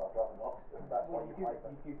dioxide in your blood rather than oxygen. That's why you do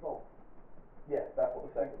both. Yeah, that's what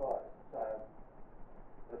the second part is.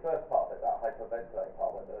 The first part of it, that hyperventilating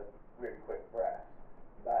part, when the really quick breath,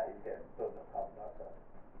 that is getting building up carbon dioxide.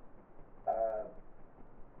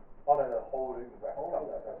 The holding the breath, carbon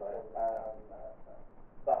dioxide.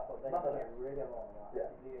 But then to get rid of all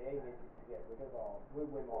that, the aim is to get rid of all, with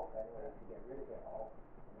Wim Hof anyway, to get rid of it all,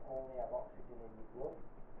 and only have oxygen in your blood,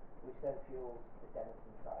 which then fuels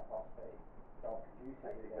adenosine triphosphate, or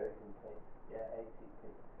produces adenosine, ATP,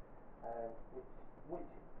 which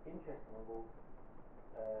interestingly will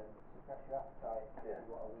suppress your appetite if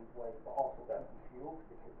you want to lose weight, but also keep you fueled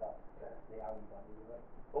because that's the how you value the weight.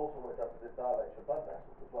 Also what it does is it dilates your blood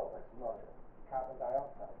vessels as well, makes them larger. Carbon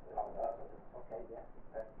dioxide. Carbon dioxide. Okay, yeah.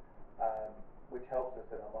 Okay. Which helps us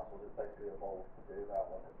in our muscles. It's basically evolved to do that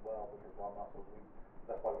one as well because our muscles,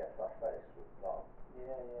 that's why we get flash face with our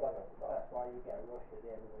blood vessels. That's why you get a rush at the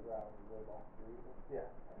end of the ground with Wim Hof breathing. Yeah.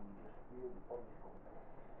 And you just feel your body just going,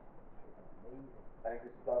 it's amazing. And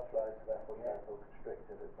increases blood flow, so therefore you don't feel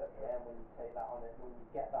constricted, etc. Yeah, and when you take that on it, when you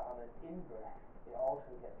get that on an in-breath, it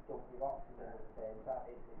also gets dumped with oxygen at the same time.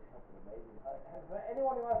 It's something amazing. For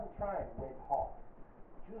anyone who hasn't tried Wim Hof,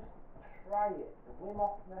 just try it. The Wim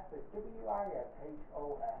Hof method,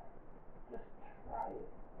 WIMHOF. Just try it.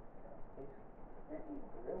 It's pretty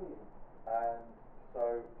brilliant. And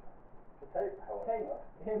so, the tape, however, Tape.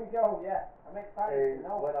 Here we go. Yeah, I'm excited is to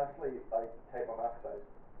know. when I sleep, I tape my mouth closed.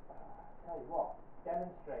 Tell you what,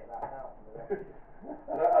 demonstrate that now for the rest.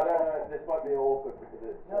 I don't know, this might be awkward because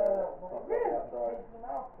it's No, not really? outside. Keep your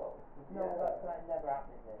mouth closed? No, Yeah. that never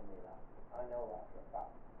happened near me, that. I know that for a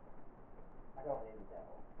fact. I don't need the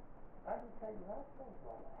devil. How do you take your mouth closed?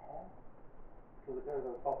 Like the hair? Because it goes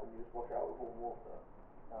over top and you just wash it out with warm water.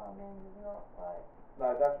 No, I mean, it's not like... No,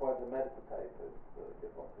 that's why the medical tape is the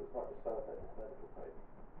good one, because it's not just sellotape, it's medical tape.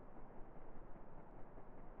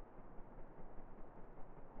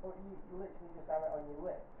 Well, you literally just have it on your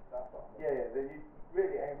lips, that's what I mean. Yeah, then you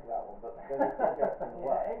really aim for that one, but then it still gets in the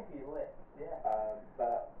way. Yeah, aim for your lips, yeah.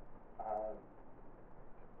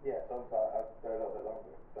 Yeah, sometimes I go a little bit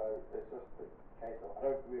longer, so it's just the case of, I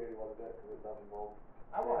don't really want to do it because it does involve...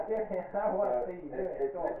 I want to do it, I want to see you do it.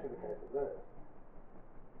 It's go on. literally the case of this.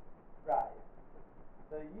 Right.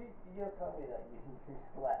 So you're telling me that you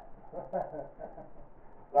slept.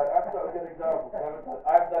 Like, that's not a good example, because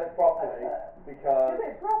I haven't done it properly, because... Do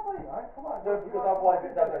it properly, man, come on. No, because otherwise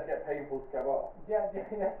it does get painful to come off. Yeah, you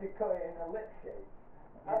have to cut it in a lip shape.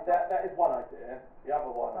 That is one idea. The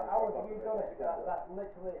other one is... How have you done it? That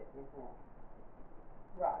literally...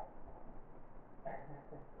 Right.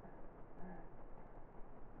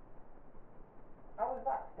 How was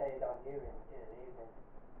that stayed on you in an evening?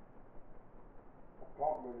 I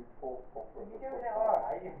can't really talk properly. You're doing it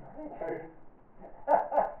alright.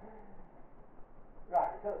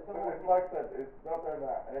 Right, so It's like I said, it's not doing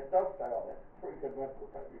that, and it does stay on. It's pretty good medical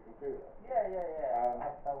tape, you can do that. Yeah.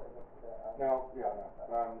 I felt it up a bit. Now, yeah, I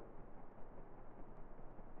know.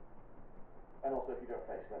 And also, if you do a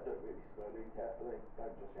face do it really slowly and carefully.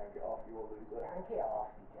 Don't just yank it off, you will lose it. Yank it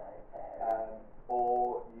off, you giant bear.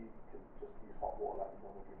 Or you can just use hot water like a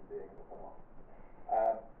normal human being and it'll come off.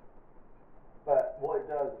 But what it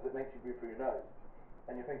does is it makes you breathe through your nose.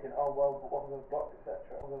 And you're thinking, oh well, but what was blocked, etc.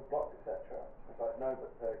 It's like, no,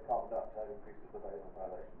 but carbon dioxide increases the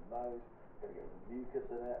vasodilation in the nose, going to get rid of the mucus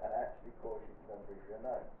in it, and actually cause you to then breathe through your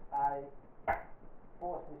nose. I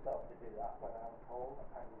forced myself to do that when I was home,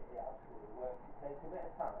 and it absolutely worked. It takes a bit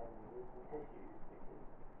of time, and you need some tissues,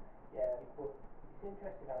 because, but it's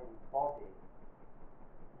interesting how your body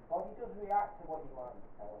does react to what your mind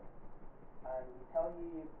tells it. And you tell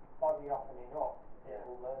your body often enough, it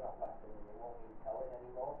will learn that lesson and it won't even tell it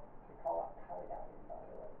anymore. They call that paradigm, by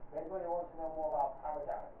the way. If anybody wants to know more about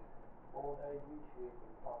paradigms, go on YouTube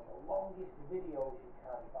and find the longest videos you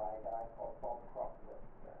can by a guy called Bob Proctor.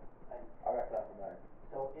 And I reckon that's amazing.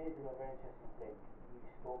 so here's another interesting thing. You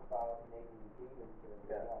spoke about naming demons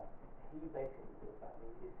earlier on. He basically does that.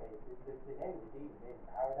 He says the name of the demon is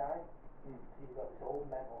paradigm. So you've got this old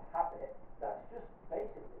mental habit that's just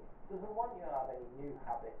basically doesn't want you to have any new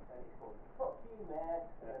habits, and it's going, fuck you, man.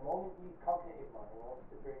 And the moment your cognitive mind wants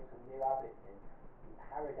to bring some new habits in, your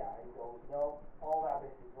paradigm goes, no, all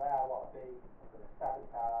habits is where I want to be. I'm going to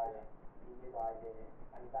sabotage your new idea,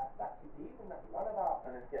 and that's your demon that you're on about.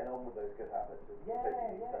 And it's getting on with those good habits is the Yeah.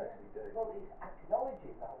 thing you need to actually do. Well, it's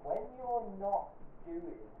acknowledging that when you're not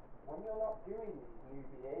doing these new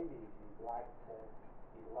behaviours you'd like to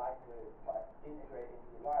like integrate into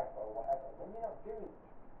your life or whatever, when you're not doing them,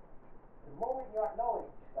 the moment you acknowledge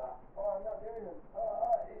that, oh, I'm not doing them,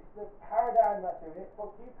 it's the paradigm that's doing it,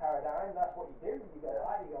 fuck you paradigm, that's what you do, you go,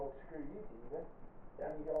 screw you demon,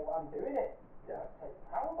 and you go, I'm doing it. Yeah. Take the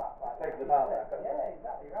power back. Like Take the you power said. back. Yeah,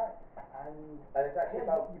 exactly right. And it's actually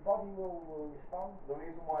about your body will respond. the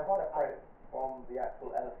reason why I separate it from the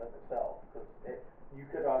actual elephant itself, because you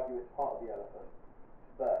could argue it's part of the elephant,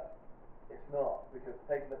 but it's not, because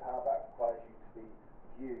taking the power back requires you to be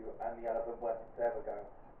you and the elephant working together going,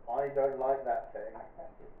 I don't like that thing.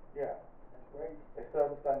 Accept it. Yeah. That's great. It's to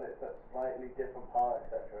understand that it's a slightly different part,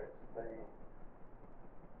 etc.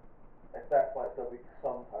 That's why it's still be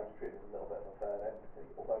sometimes treated as a little bit of a third entity,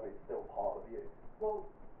 although it's still part of you. Well,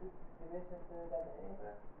 there is a third entity.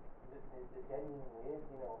 Yeah. There genuinely is,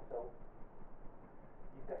 so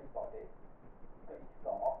you've got your body, you've got your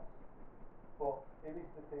thoughts, but who is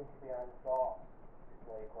the thinker behind the thoughts? Is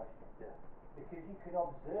the question. Yeah. Because you can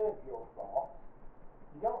observe your thoughts.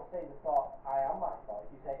 You don't say the thought, I am my thoughts,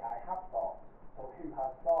 you say I have thoughts. So who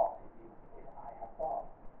has thoughts if I have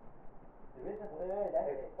thoughts? There is a third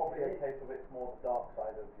entity. It's probably a case of it's more the dark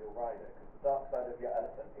side of your rider, because the dark side of your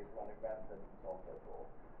elephant is running rampant and so on and so forth.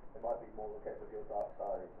 It might be more the case of your dark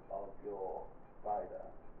side of your rider.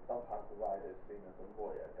 Sometimes the rider is seen as a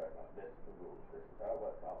lawyer, going like, this is the rules, this is how it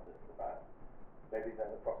works out, this is the fact. Maybe they're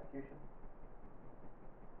the prosecution.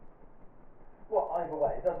 Well, either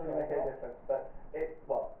way, it doesn't really make any difference, but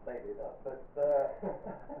well, maybe it does, but,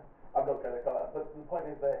 I'm not gonna comment, but the point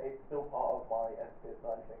is that it's still part of my entity, it's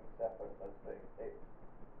not anything separate, so to speak.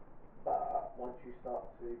 But once you start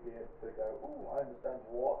to be able to go, oh, I understand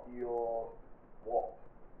what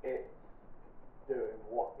it's doing,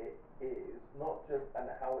 what it is, not just, and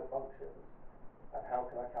how it functions, and how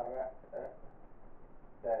can I counteract it,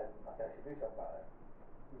 then I can actually do something about it.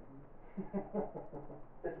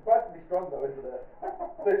 It's surprisingly strong though, isn't it?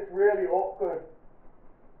 It's really awkward.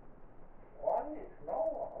 Why do you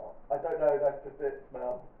smell I don't know, that's just it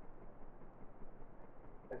smell.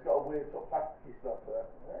 It's got a weird sort of plasticky smell to it.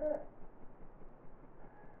 that?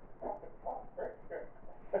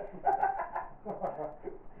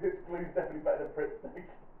 This glue's definitely better than Pritt stick.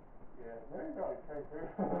 Yeah, maybe not the same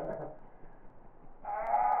people.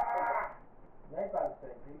 Ah! Made by the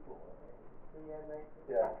same people.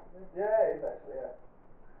 Yeah. Yeah, it is actually, yeah.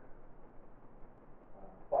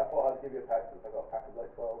 But I thought I'd give you a pack since I got a pack of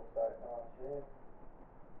like 12, so. Oh, cheers.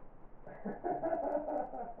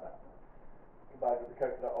 Combined with the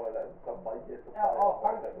coconut oil and some of my years of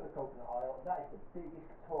Thanks for the coconut oil. That is the biggest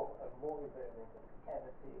tub of multivitamins I've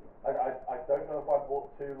ever seen. I don't know if I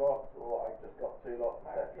bought 2 lots or I just got 2 lots,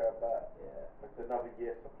 etc. But yeah, it's another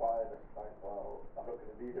year's supply, and it's like, well, I'm not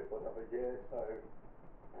going to need it for another year, so.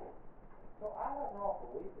 so I had an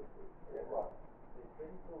awful week this week. Yeah, right. It's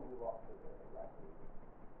been through lots of recipes,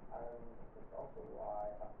 and it's also why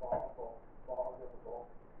I bought another book,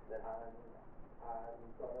 Yeah. and I'm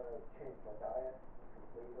gonna change my diet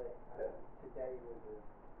completely. And today was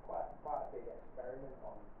quite a big experiment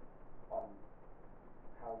on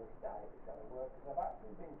how this diet is gonna work, because I've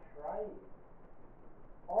actually been trying,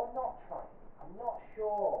 or not trying. I'm not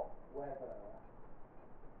sure whether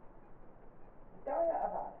the diet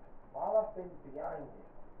I've had while I've been behind it.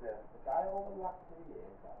 Yeah. The diet over the last 2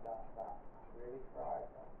 years that really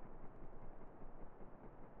thrived on.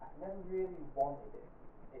 I've never really wanted it.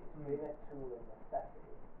 It's been a tool of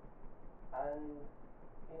necessity. And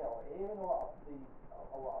even a lot of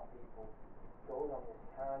people going on this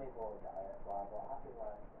carnivore diet, blah blah, I've been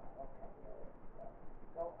like, okay,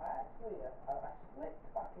 so I slipped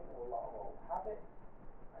back into a lot of old habits,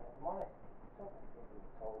 and if I'm honest, it's took a freaking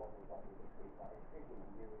toll on my body this week, like it's freaking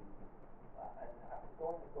urine. And I could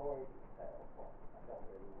go into gory detail, but I don't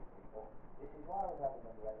really want to. But this is why I was having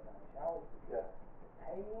them late night showers, because the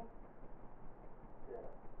pain,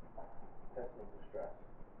 Testing the stress.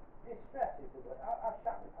 the stress is the word. I've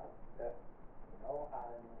shat my pants, Yeah.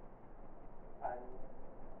 and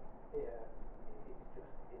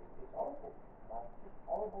it's horrible. Like, just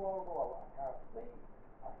horrible. I can't sleep.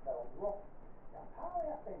 I felt rough. Now,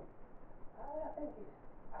 partly I think it's,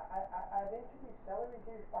 I've introduced celery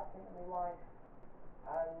juice back into my life,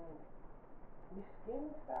 and my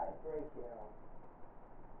skin started breaking out.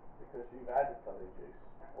 Because you've added celery juice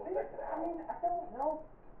or taken it out.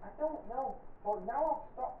 I don't know. But now I've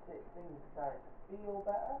stopped it, things are starting to feel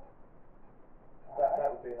better.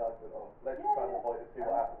 That would be an argument on. Let's try and avoid it, see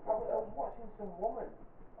what happens. I was watching some woman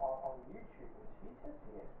on YouTube, and she said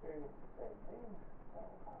she experienced the same thing. So,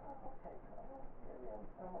 okay, so I don't really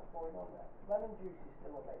understand what's going on there. Lemon juice is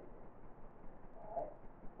still amazing. Alright?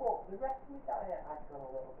 But the rest of my diet had gone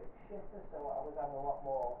a little bit shitter, so I was having a lot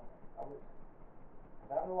more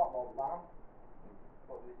lamb,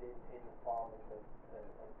 but it was in the form of a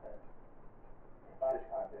kebab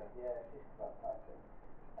type thing. Yeah, shish kebab type thing.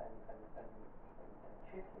 And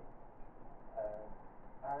chicken.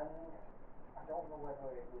 And I don't know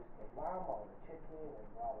whether it was the lamb or the chicken and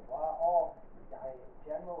blah blah blah, or the diet in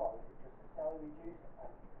general, or is it just the celery juice.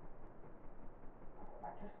 And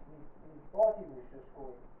my body was just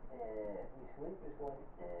going, my sleep was going,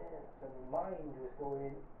 so my mind was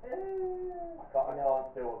going, I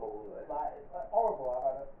can't deal with all of this. like horrible. I've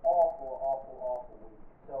had an awful week.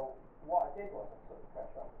 So what I did was I took the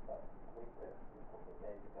pressure off myself completely a couple of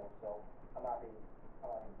days ago. So I'm having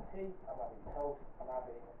tea, I'm having toast, I'm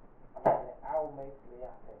having it how makes me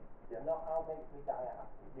happy, not how makes me diet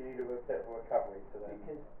happy. You need a bit of a recovery to then.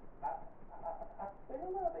 Because I've been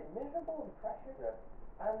a little bit miserable and pressured,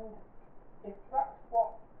 and if that's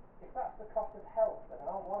the cost of health, then I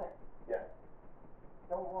don't want it. Yeah.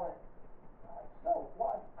 Don't want it. Right. So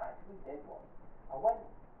what I actually did was I went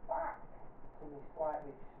back to my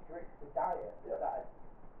slightly stricter diet that I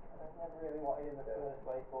never really wanted in the first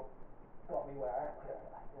place, but got me where I am.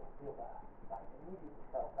 I feel better. Like, I immediately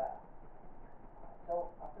felt better.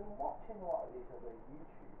 So I've been watching a lot of these other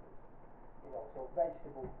YouTubers, so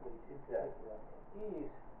Vegetable Police in particular. He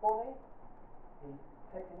is funny. He's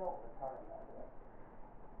taking note of the time, by the way.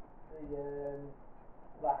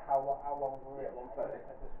 Like how long we're in. 1:30.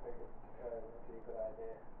 I just figured. That'd be a good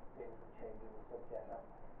idea. Seems we're changing the subject now.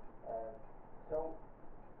 So,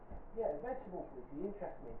 yeah, vegetable policy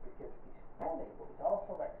interests me because it's funny, but it's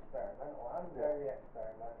also experimental. I'm very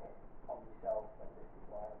experimental on myself, and this is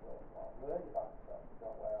why I've learned what I've learned about myself, and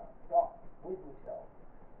got where I've got with myself.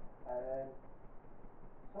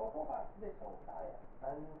 So I go back to this whole diet,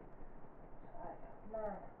 and it's like,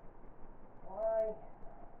 man, why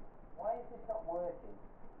is this not working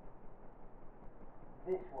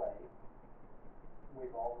this way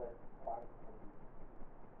with all the plants and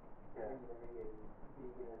greenery and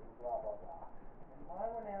veganism and blah blah blah? And why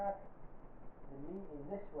when I have the meat in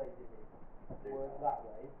this way does it work that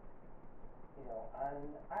way? You know,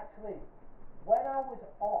 and actually when I was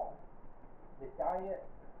on the diet,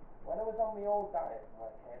 when I was on my old diet when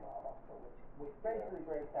I came out of hospital, which basically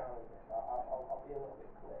breaks down as this, I'll be a little bit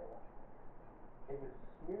clearer. It was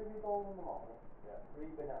smoothie bowl in the morning, 3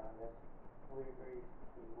 bananas, blueberries,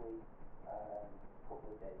 kiwi,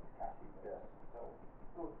 couple of dates, cashew nuts. So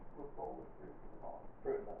good bowl of fruit in the morning.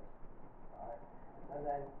 Fruit and nuts. Right. And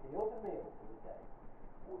then the other meal for the day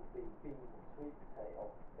would be beans and sweet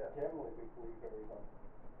potato, generally with blueberries on.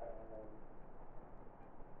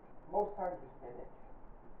 Most times with spinach,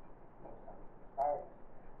 most times with asparagus.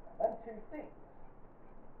 And then 2 things,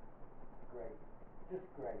 great, just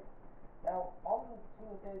great. Now, on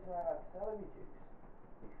some of the days when I had celery juice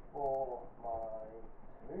before my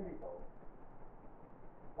smoothie bowl,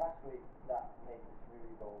 last week that made the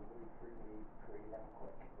smoothie bowl move through me pretty damn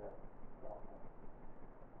quick.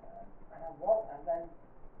 And then,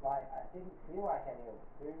 like, I didn't feel like any other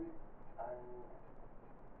food, and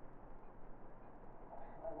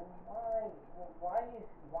I was like, well,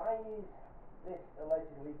 why is this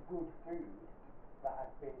allegedly good food that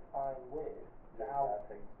I've been fine with now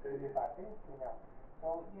doing bad things to me now?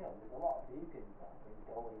 So, you know, there's a lot of vegans that have been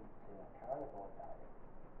going to a carnivore diet.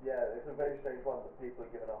 Yeah, it's a very strange one that people are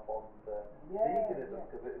giving up on the veganism,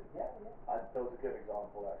 because it's, and there was a good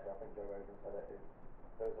example actually, I think Joe Rogan said it, is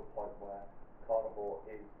there's a point where carnivore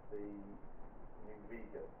is the new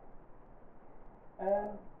vegan.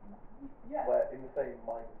 Where in the same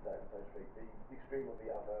mindset, so to speak, the extreme of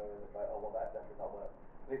the other, and it's like, oh well, that definitely can't work.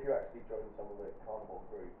 And if you actually join some of the carnivore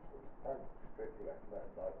groups, which I don't strictly recommend,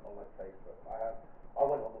 like on like Facebook, I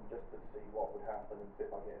went on them just to see what would happen and see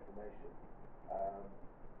if I get information.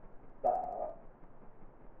 But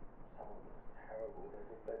some of them are terrible.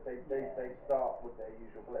 They start with their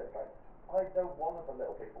usual beliefs, like, I don't want to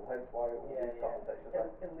belittle people, hence why all these conversations are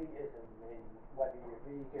elitism in whether you're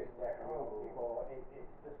vegan or it's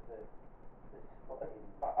just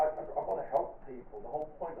I want to help people. The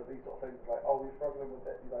whole point of these sort of things is like, oh, you're struggling with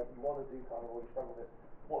it, you want to do carnivore, you're struggling with this,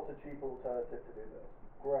 what's a cheaper alternative to do this?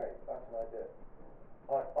 Great, that's an idea.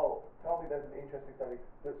 Like, oh, tell me there's an interesting study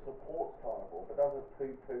that supports carnivore but doesn't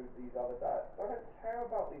poo-poo these other diets. I don't care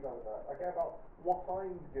about these other diets, I care about what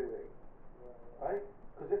I'm doing, right?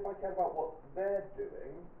 Because if I care about what they're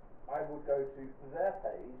doing, I would go to their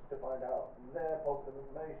page to find out their positive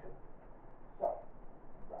information. So,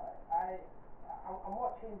 right, I'm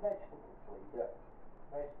watching Vegetable Police. Yeah.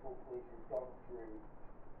 Vegetable Police has gone through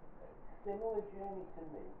a similar journey to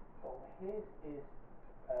me, but his is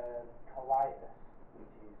colitis,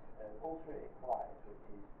 which is ulcerative colitis, which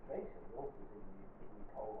is basically ulcers in your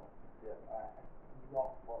colon. Yeah.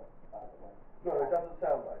 Not fun, by the way. No, it doesn't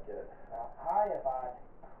sound like it. I have had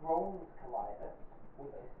Crohn's colitis,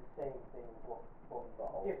 which is the same thing, but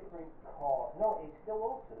different cause. No, it's still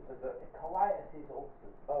ulcers. Colitis is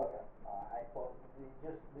ulcers. Oh, okay. Alright, but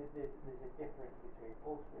there's a difference between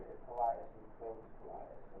ulcerative colitis and Crohn's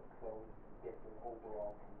colitis. So Crohn's is a different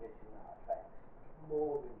overall condition that affects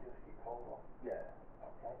more than just your colon. Yeah.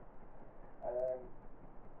 Okay.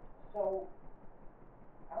 So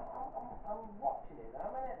I'm watching it.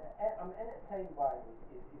 I'm entertained by him.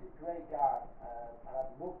 He's a great guy, and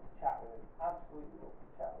I'd love to chat with him. Absolutely love to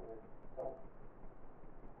chat with him. So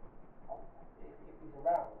if he's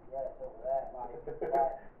around, it's over there. Like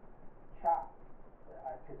chat,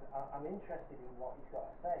 because I'm interested in what he's got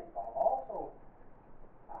to say. But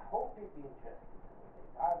I hope he'd be interested in some of the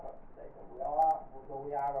things I've got to say. But though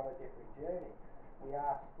we are on a different journey, we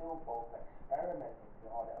are still both experimenting in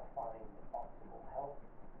order to find optimal health.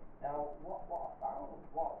 Now, what I found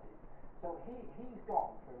was so he's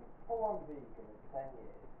gone from full-on vegan at 10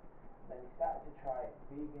 years, then he started to try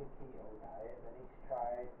vegan keto diet, then he's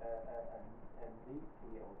tried a meat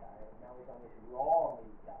keto diet, and now he's on this raw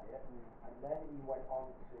meat diet, and then he went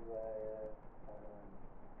on to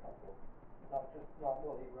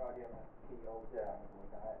he were already on a keto carnivore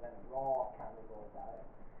diet, then a raw carnivore diet,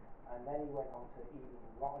 and then he went on to eating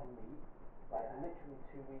rotten meat, like literally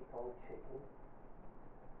 2-week-old chicken.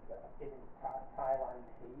 in Thailand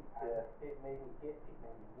heat, and Yeah. it made me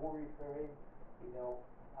worry for him, you know,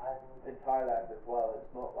 and In Thailand as well,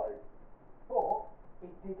 it's not like, but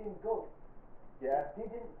it did him good. yeah, It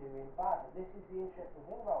didn't do him bad. And this is the interesting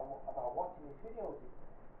thing about watching his videos. Is,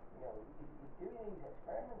 you know, he's doing these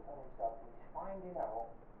experiments on himself, and he's finding out.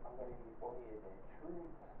 I'm going to use body as a truth.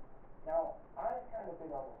 Now, I've kind of been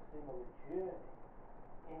on a similar journey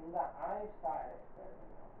in that I've started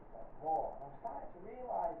experimenting on myself more, and I'm starting to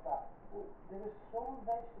realise that there are some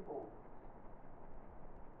vegetables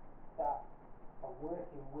that are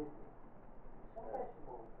working with me, some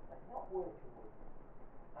vegetables that are not working with me,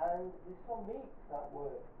 and there's some meats that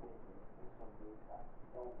work with me, and some meats that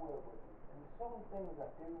don't work with me, and some things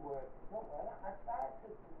that do work don't work. And I started to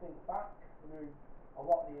think back through a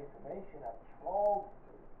lot of the information I've trawled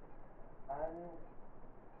through, and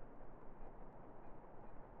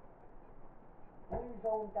Blue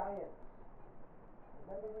Zone diets.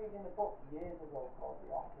 I remember reading a book years ago called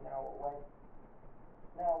The Okinawa Way.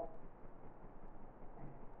 Now,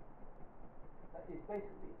 it's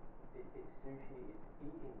basically, it's sushi, it's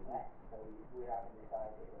eating less, so we're having this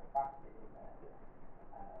idea of fasting in there.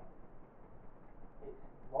 It's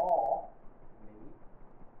raw meat,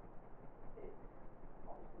 it's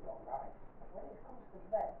obviously got rice. But when it comes to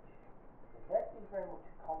veg, the veg is very much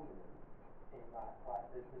a condiment in like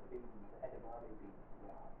the beans, edamame beans,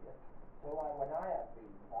 what have you. So like when I have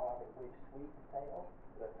beans, I'll have it with sweet potato.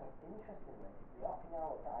 So interestingly, the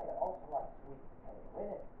Okinawa diet also likes sweet potato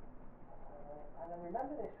in it. And I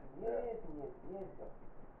remember this from years and years and years ago.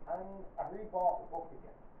 And I rebought the book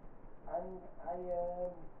again. And I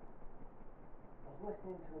was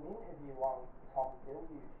listening to an interview on Tom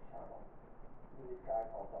Dilliew's channel with this guy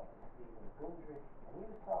called Dr. Stephen Gundry, and he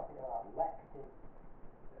was talking about lectin.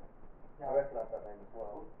 I recognise that name as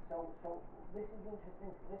well. So this is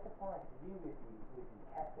interesting. This applies to you with your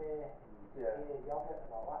kefir and your yogurt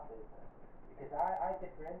and all that business, because I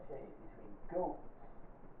differentiate between goats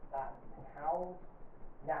and cows.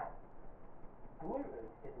 Now, gluten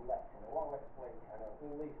is a lectin. I want to explain kind of,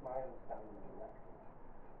 at least my understanding of the lectin.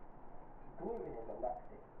 Gluten is a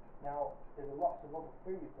lectin. Now, there are lots of other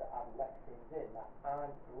foods that have lectins in that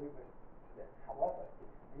aren't gluten. However,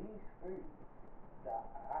 it's these foods that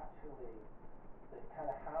are actually the kind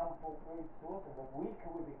of harmful foods to us, and the weaker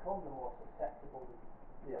we become, the more susceptible we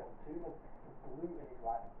become to them. And gluten is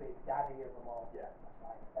like the big daddy of them all. Yeah.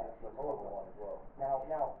 That's the normal one as well.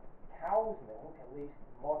 Now, cow's milk, at least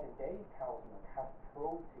modern day cow's milk, has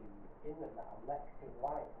protein in them that are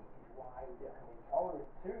lectin-like, which is why we become intolerant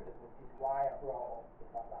to them, which is why I brought up the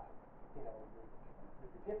fact that, you know,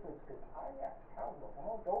 there's a difference, because I have cow's milk. I'm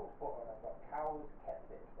on goat's butter, and I've got cow's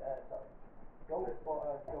goat's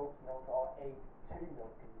butter, goat's milk, or A2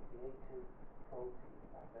 milk, and the A2 protein.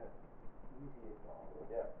 That's easier to follow.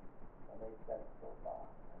 Yeah. That makes sense so far.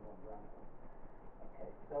 I know I'm rambling. Okay,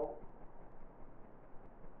 so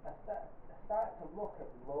I started to look at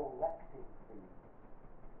low lectin foods.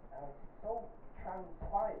 Now it so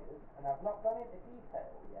transpires, and I've not gone into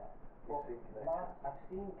detail yet, but I've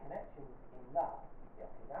seen connections in that. The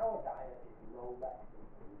Okinawa diet is low lectin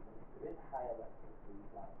food, and there is higher lectin foods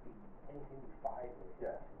like beans, anything with fibre.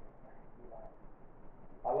 Yeah. You like.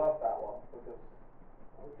 I love that one because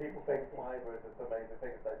people think fibre is this amazing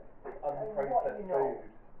thing. It's unprocessed food.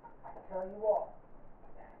 I tell you what,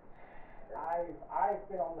 I've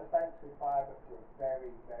been on the fence with fibre for a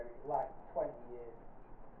very, very, like 20 years.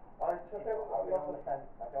 I've been on the fence.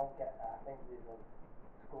 I don't get that. I think there's a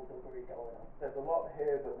skullduggery going on. There's a lot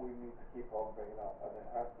here that we need to keep on bringing up, and it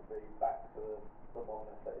has to be back to the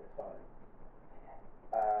monotheistic science.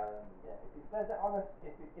 And if it says it honest,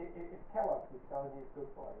 if Kellogg's is telling you it's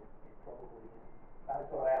good for you, it probably is. That's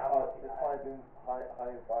the way I'm looking it's at it.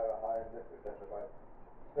 high in fibre, high in this, etc. Right?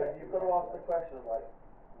 So you've got to ask the question of like,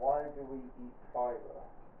 why do we eat fibre?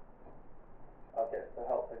 Okay, to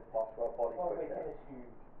help things pass through our body Well, we quicker. can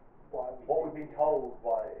assume why we What we've been told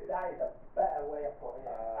why it is. That is a better way of putting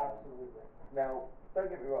it, absolutely. Now, don't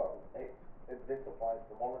get me wrong, this applies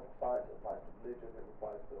to monetary science, it applies to religion, it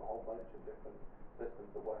applies to a whole bunch of different systems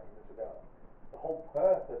that work in this regard. The whole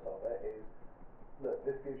purpose of it is, look,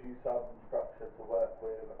 this gives you some structure to work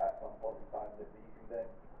with at some point in time that you can then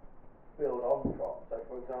build on from. So,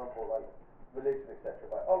 for example, like religion, etc.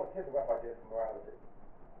 Like, oh, look, here's a rough idea for morality.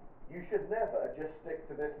 You should never just stick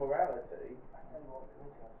to this morality. I tell you what,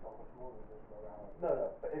 religion has so much more than just morality.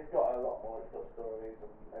 No, but it's got a lot more. It's got stories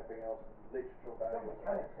and everything else, and literature values.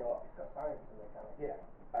 It's got science and mechanics. Yeah.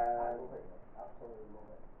 I love it, mate. Absolutely love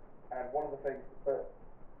it. And one of the things that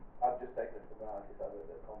I'm just taken it for granted so that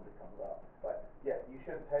the comedy comes up. Like, yeah, you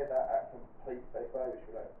shouldn't take that at complete face value. You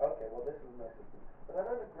should be like, okay, well this is a nice system, but I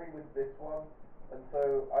don't agree with this one, and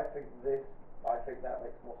so I think that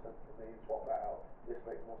makes more sense to me, swap that out. This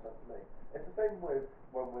makes more sense to me. It's the same with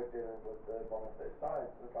when we're dealing with the monolithic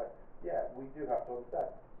science. It's like, yeah, we do have to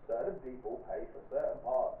understand certain people pay for certain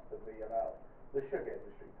parts to be allowed. The sugar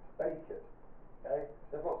industry, bacon. Okay,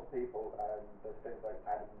 there's lots of people, and there's things like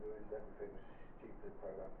Adam ruins everything, stupid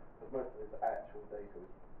program, because most of his actual data is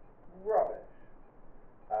rubbish.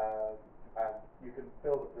 And you can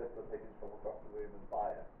feel the political opinions from across the room and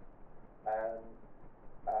bias. And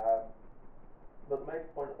but the main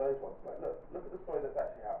point of those ones, like, look at the story that's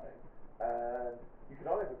actually happening, and you can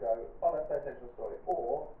either go, oh, let's pay attention to the story,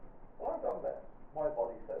 or, well, I've done this, my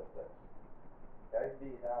body says this. Okay?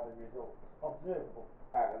 These are the results. Observable.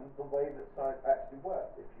 And the way that science actually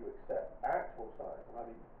works, if you accept actual science, and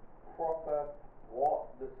I mean proper,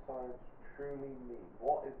 what does science truly mean?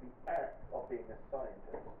 What is the act of being a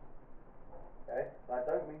scientist? Okay? And I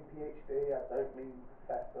don't mean PhD, I don't mean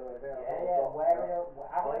professor, Wearing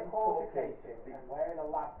a qualification and wearing a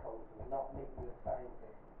lab coat does not make you a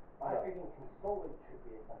scientist. My frigging consultant should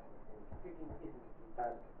be a scientist. Frigging isn't.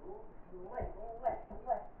 And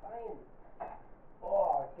less science.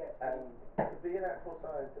 Oh, it gets and to be an actual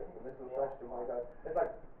scientist, and this is a question where I go, it's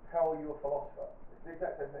like, how are you a philosopher? It's the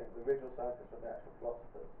exact same thing. The original scientists were the actual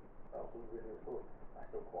philosophers. That was really cool. I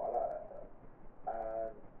still quite like that term.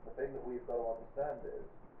 And the thing that we've got to understand is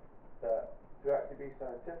that to actually be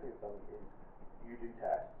scientific in something is you do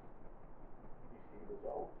tests, you see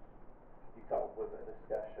results, you come up with a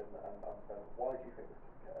discussion and understand why do you think this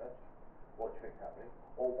occurred, what do you think is happening,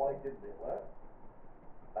 or why didn't it work?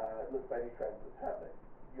 Look for any trends that's happening.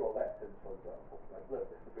 Your lectins, for example, like, look,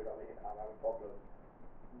 this is good, I'm having problems.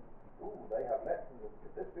 Ooh, they have lectins,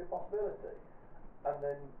 could this be a possibility? And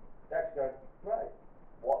then you actually go, right,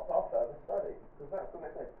 what's our further study? Because that's the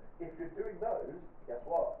next thing. If you're doing those, guess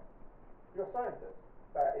what? You're a scientist.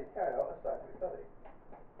 That is carrying out a scientific study.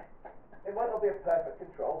 It might not be a perfect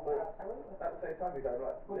control, but at the same time you go,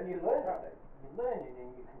 right, when this is you're what's happening. You're learning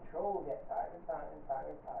and your control gets tighter and tighter and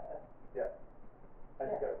tighter and tighter. Yeah. And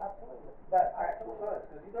you go, absolutely. that's actual science,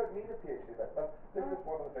 because you don't need a PhD. This is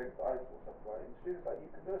one of the things that I talk about in students, like, you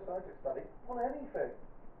can do a scientific study on anything.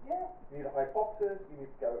 Yeah. You need a hypothesis, you need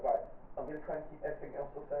to go, right, I'm going to try and keep everything else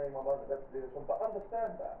the same, I might not be able to do this one, but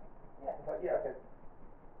understand that. Yeah. It's like, yeah, okay.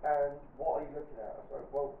 And what are you looking at? So,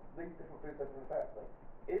 well, these different foods have different effects. Like,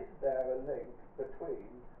 is there a link between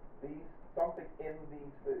something in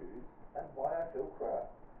these foods and why I feel crap?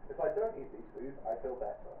 If I don't eat these foods, I feel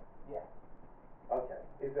better. Yeah. Okay.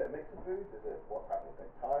 Is it a mix of foods? Is it what's happening at the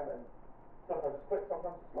same time? And sometimes it's quick,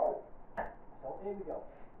 sometimes it's slow. So here we go.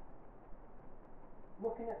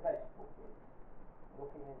 Looking at vegetable foods,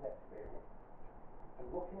 looking at experience, and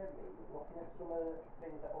looking at me, looking at some of the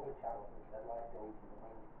things that other channels have said, like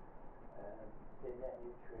Doberman, Net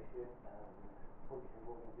Nutrition, and Punch and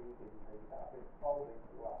Loving Vegan things that I've been following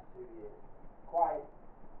for the last 2 years quite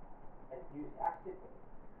enthusiastically.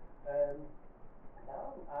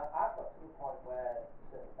 Now I've got to the point where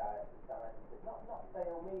certain diets and diets not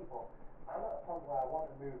fail me, but I'm at a point where I want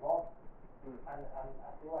to move on, and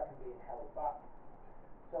I feel like I'm being held back.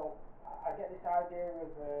 So I get this idea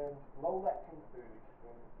of low lectin foods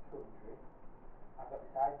from Kundry. I've got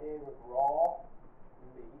this idea of raw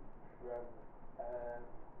meat from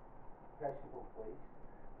vegetable fleece.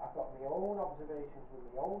 I've got my own observations with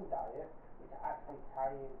my own diet, which actually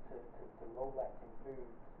tie into low lectin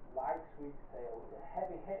foods. Like sweet potato, it's a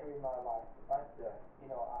heavy hitter in my life. Yeah.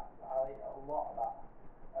 You know, I eat a lot of that.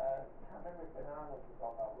 Can't remember if bananas was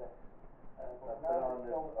on that list. But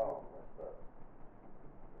bananas are on the list, but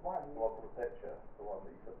why the one for the picture, the one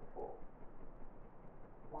that you said before.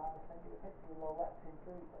 Why am I sending you a picture of low lectin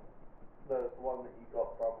food then? The one that you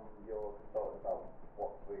got from your consultant about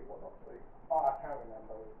what's sweet, what not sweet. Oh, I can't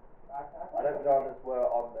remember. I know bananas were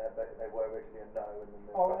on there, but they were originally a no, and then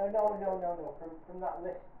they no. From that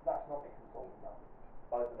list, that's not the consultant. No.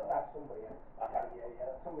 I don't know. That's somebody else. Okay. Yeah,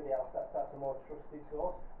 that's somebody else. That's a more trusted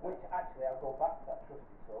source. Which actually, I'll go back to that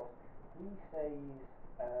trusted source. He says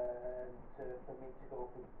for me to go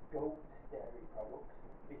for goat dairy products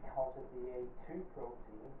because of the A2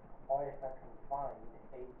 protein, or if I can find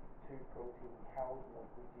A2 protein cow's milk,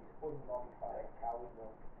 which is unmodified cow's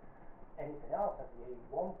milk. Anything else has the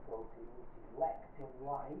A1 protein, which is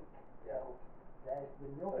lectin-like. Yeah. So there's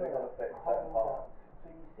So another part.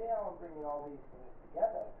 So you see how I'm bringing all these things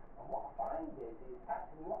together, and what I find is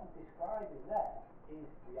actually what I'm describing there is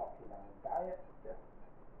the Okinawan diet. Yeah.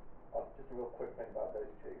 Just a real quick thing about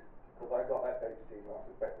goat cheese, because I got that goat cheese and I was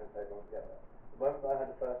expecting to take one together. The moment I had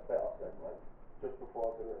the first bit off then, like, just before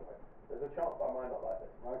I was doing it, there's a chance that I might not like this.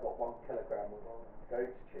 And I got 1 kilogram of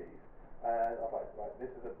goat's cheese, and I was like, right, this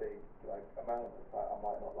is a big, like, amount of fat, I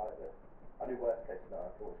might not like this. I knew worst case scenario,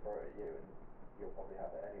 I could always throw it at you, and you'll probably have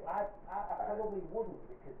it anyway. I probably wouldn't,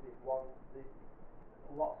 because there's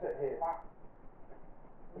lots of Here. fat.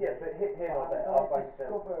 Yeah, but here or there, I'm I'll going like to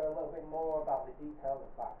discover a little bit more about the detail of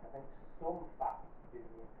facts. I think some facts do.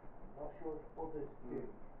 I'm not sure if others do.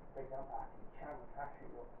 For example, I can chant cashew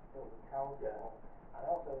nuts till the cows Yeah. come. And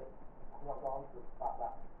also, I've not gone to the fact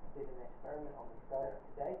that I did an experiment on myself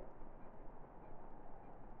today.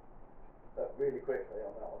 But really quickly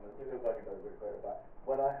on that one, and it feels like you really quick with that.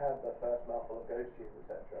 When I had the first mouthful of goat cheese,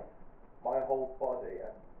 etc., my whole body,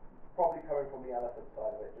 and probably coming from the elephant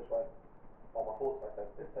side of it, just went, on my thoughts, I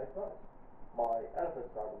said, this tastes nice. My elephant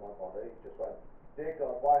side of my body just went, dear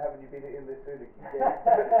God, why haven't you been eating this sooner? You did.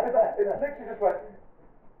 It literally just went,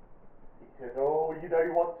 because, oh, you know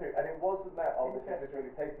you want to. And it wasn't that, oh, this is just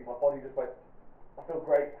really tasty. My body just went, I feel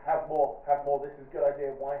great, have more, this is a good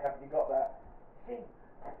idea, why haven't you got that? See,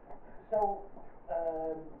 so,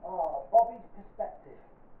 Bobby's Perspective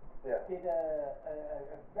did a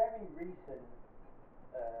very recent,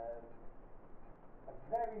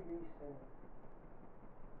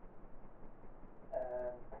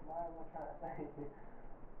 what am I trying to say?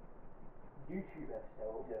 YouTube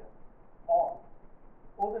episode on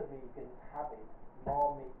other vegans having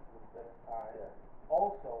more meat for the first time.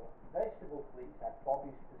 Also, Vegetable Fleece had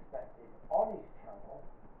Bobby's Perspective on his channel,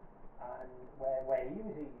 and where he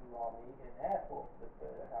was eating raw meat in an airport for the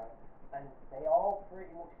first time, and they all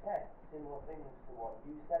pretty much said similar things to what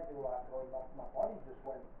you said. They were like going, my body just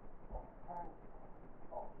went, oh, thank you.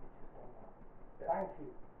 Oh, you just done that. Thank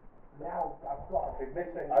you. Now I've got.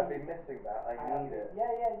 I've been missing that. I need it.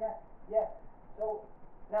 Yeah. So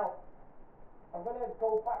now I'm going to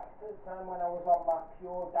go back to the time when I was on my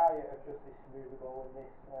pure diet of just this smoothie bowl and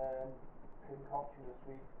this concoction of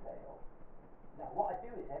sweet potato. Now what I do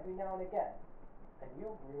is every now and again, and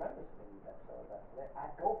you'll remember some of these episodes actually,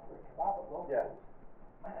 I'd go for a kebab at Locals.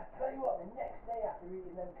 And I tell you what, the next day after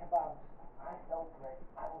eating them kebabs, I felt great.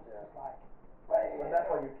 I was just like, well, that's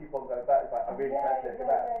why you keep on going back. It's like, I really can't take it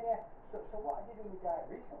back. So what I did in my diet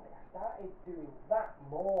recently, I started doing that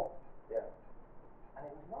more. And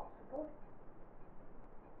it was not so good.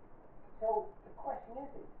 So the question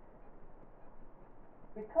is,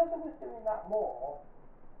 because I was doing that more,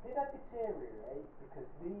 did I deteriorate because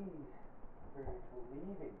these foods were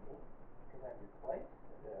leaving me because I replaced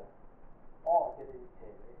them? Or did I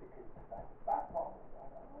deteriorate because the fat problem was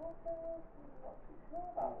gone? I'm not too sure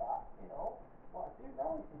about that, you know. What I do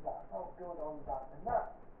know is that I felt good on that and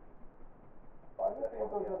that. But I don't feel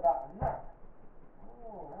good on that and that.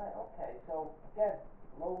 Oh, right, okay. So, again,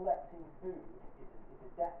 low leptin food is a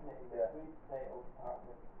definite in the sweet potato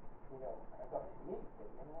department. You know, I've got this meat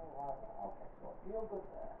thing, and okay, so I feel good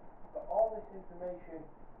there. I've got all this information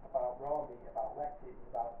about raw meat, about lectins,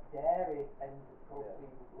 about dairy and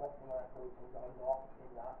proteins, lectin-like proteins are not in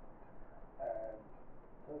that.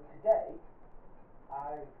 So today,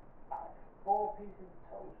 I've had 4 pieces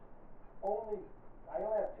of toast. I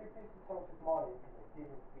only had 2 pieces of toast this morning because I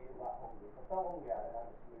didn't feel that hungry. If I felt hungry, I'd have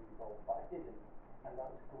a smoothie bowl, but I didn't, and that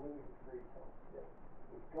was gluten-free toast.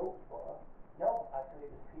 With goat butter. No, actually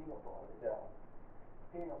it was peanut butter this morning.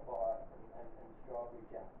 Peanut butter and strawberry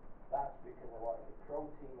jam. That's because I wanted the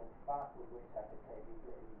protein and fat with which I could take the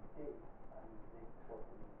vitamin D and zinc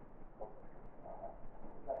supplements.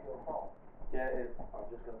 Is that your fault? Yeah, it is. I'm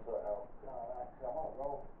just going to sort it out. Alright, so I'm on a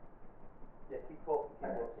roll. Yeah, keep talking.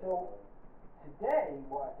 So, today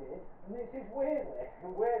what I did, and this is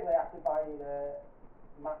weirdly after buying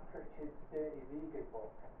Matt Pritchard's Dirty Vegan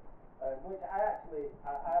book, which I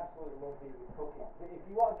absolutely love vegan cooking. But if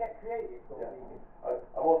you want to get creative, go vegan.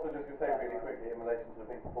 I'm also just going to say really quickly in relation to the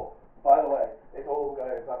thing before. By the way, it's all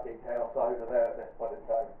going fucking chaos over there at this point in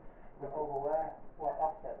time. Over where? What,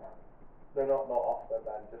 Ofsted man? They're not Ofsted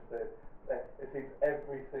man, just it seems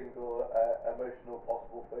every single emotional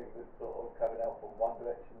possible thing that's sort of coming out from one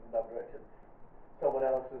direction to another direction. Someone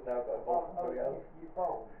else has now got involved in something else. You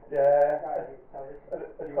phone? Yeah. Right, so it's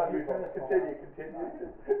Continue.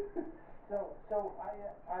 So I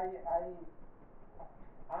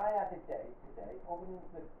had a day today, other than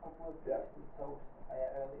the couple of pieces of toast I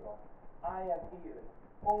ate earlier on, I have eaten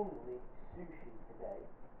only sushi today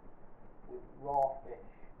with raw fish,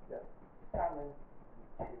 salmon,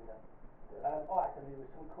 and tuna. Actually there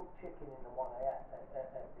was some cooked chicken in the one I ate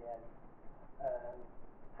at the end.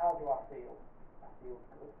 How do I feel? I feel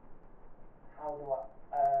good. How do I?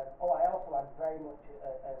 I also had very much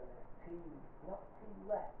not tea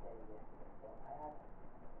left day yesterday, but I had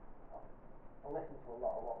I listen to a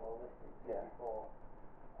lot of what we're listening to Yeah. before.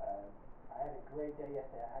 I had a great day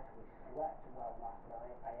yesterday. I actually slept well last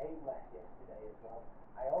night. I ate less yesterday as well.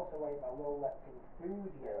 I also ate my low leptin food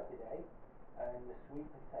yesterday, and the sweet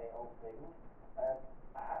potato thing.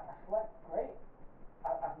 I slept great.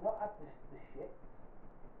 I've not had the shit.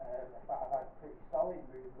 I've had pretty solid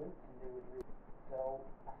movements and doing really. So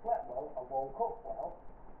I slept well. I woke up well.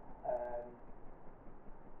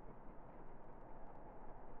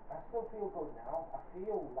 I still feel good now. I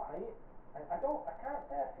feel light. I can't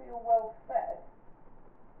say I feel well fed.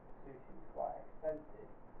 Sushi is quite expensive.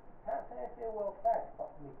 Can't say I feel well fed,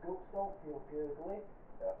 but my guts don't feel gurgly.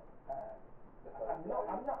 Yeah. I'm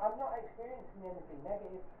not experiencing anything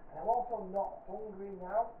negative, and I'm also not hungry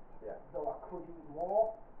now. Yeah. Though I could eat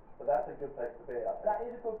more. But that's a good place to be, I think. That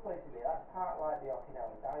is a good place to be. That's part like the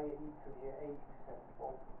Okinawa diet. Eat till you're 80%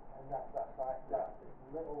 full, and that's like that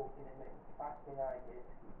little intermittent fasting idea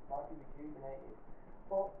to keep your body rejuvenated.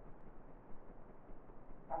 But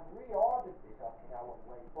I've reordered this Okinawa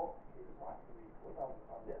whey box. It was like £3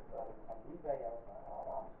 on eBay. I was like, oh,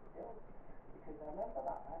 that's good. Because I remember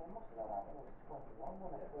that I must have had that when I was 21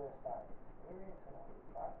 when I first started experiencing all these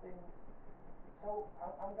bad things. So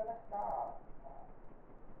I'm going to start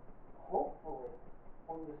hopefully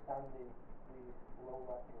understanding these low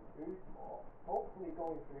leptin foods more, hopefully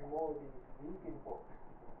going through more of these vegan books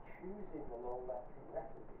and choosing the low leptin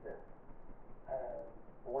recipes. Yeah.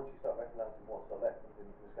 But once you start recognizing what's the leptin, then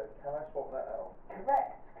you can just go, can I swap that out?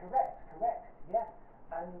 Correct, yeah.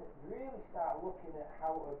 And really start looking at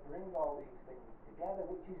how to bring all these things together,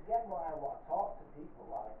 which is again why I want to talk to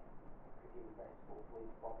people like Green Vegetables,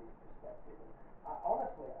 Leaf Bobby's perspective. And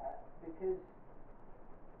honestly, because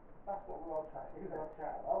that's what we're all trying to do. We're all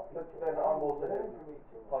trying to help But each then other. I'm also Learn doing from each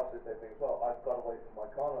other. partially the same thing as well. I've gone away from my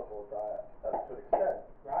carnivore diet to an extent.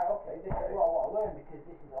 Right, okay, this is what I want to learn, because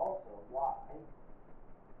this is also why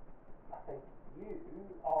I think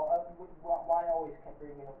why I always kept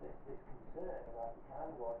bringing up this concern about the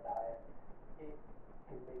carnivore diet. It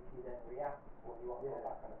can make you then react when you want to go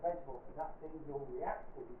back on a vegetable, and that thing you'll react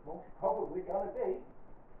to is most probably going to be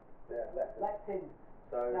leptin.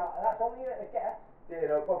 So Now, that's only a guess. yeah,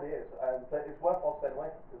 no, it probably is, but it's worth off staying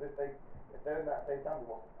away, because if they're in that same family,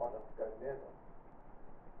 what's the point of going near them?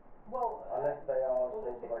 Well, Unless they are well,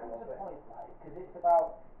 sort of there like comes one a thing. point, like, because it's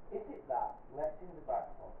about, is it that leptin's are bad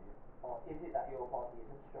for you, or is it that your body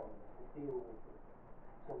isn't strong enough to deal with it?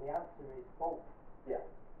 So the answer is both. Yeah.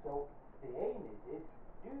 So the aim is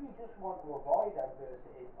do you just want to avoid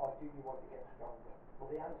adversity, or do you want to get stronger? Well,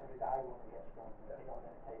 the answer is I want to get stronger in order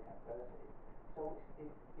to take adversity. So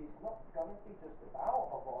it's not going to be just about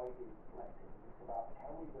avoiding leptin. It's about,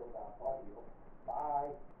 can we build our body up by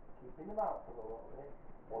keeping them out for a little bit,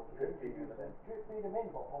 Or drip feeding them in. drip feed them in,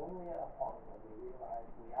 but only at a point when we realise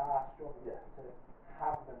we are struggling to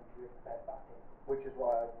have them drip fed back in. Which is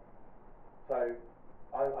why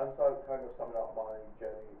I'm so kind of summing up my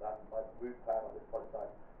journey and my route plan at this point in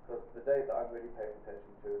time, because the day that I'm really paying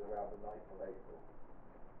attention to is around the 9th of April.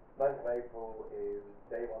 9th of April is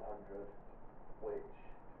day 100, which,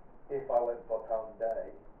 if I went for a pound a day,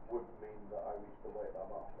 would mean that I reached the weight that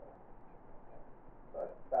I'm after. So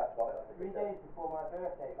that's why I think 3 days before my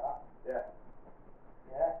birthday, that. Yeah.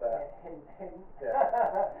 Yeah, But- hint.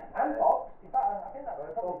 Yeah. And Bob's. In fact, I think that's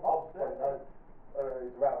No, probably Bob's Bob's birthday.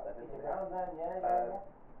 he's around then, He's isn't he? around then, yeah.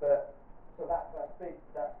 But So that's big.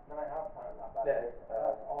 That's night out time. That Yeah, is.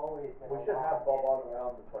 That's always been. we a should lot. have Bob on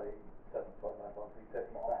around the 27th, 29th once he says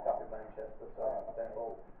he's back up in Manchester, so then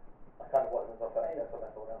I kind of want him as our first guest on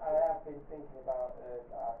everyone else. I have been thinking about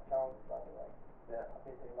our challenge, by the way. Yeah. I've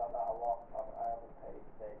been thinking about that a lot. I haven't paid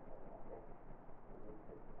dates, and I think we need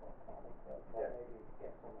to plan it. So Yeah. maybe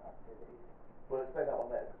get some activities. We'll explain that one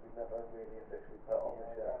later because we've never really officially put on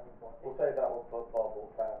this Yeah, yet. We'll save that one for Bob or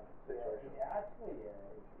fan situation. Yeah, actually,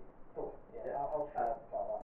 it's cool. Yeah, Yeah. I'll show about that.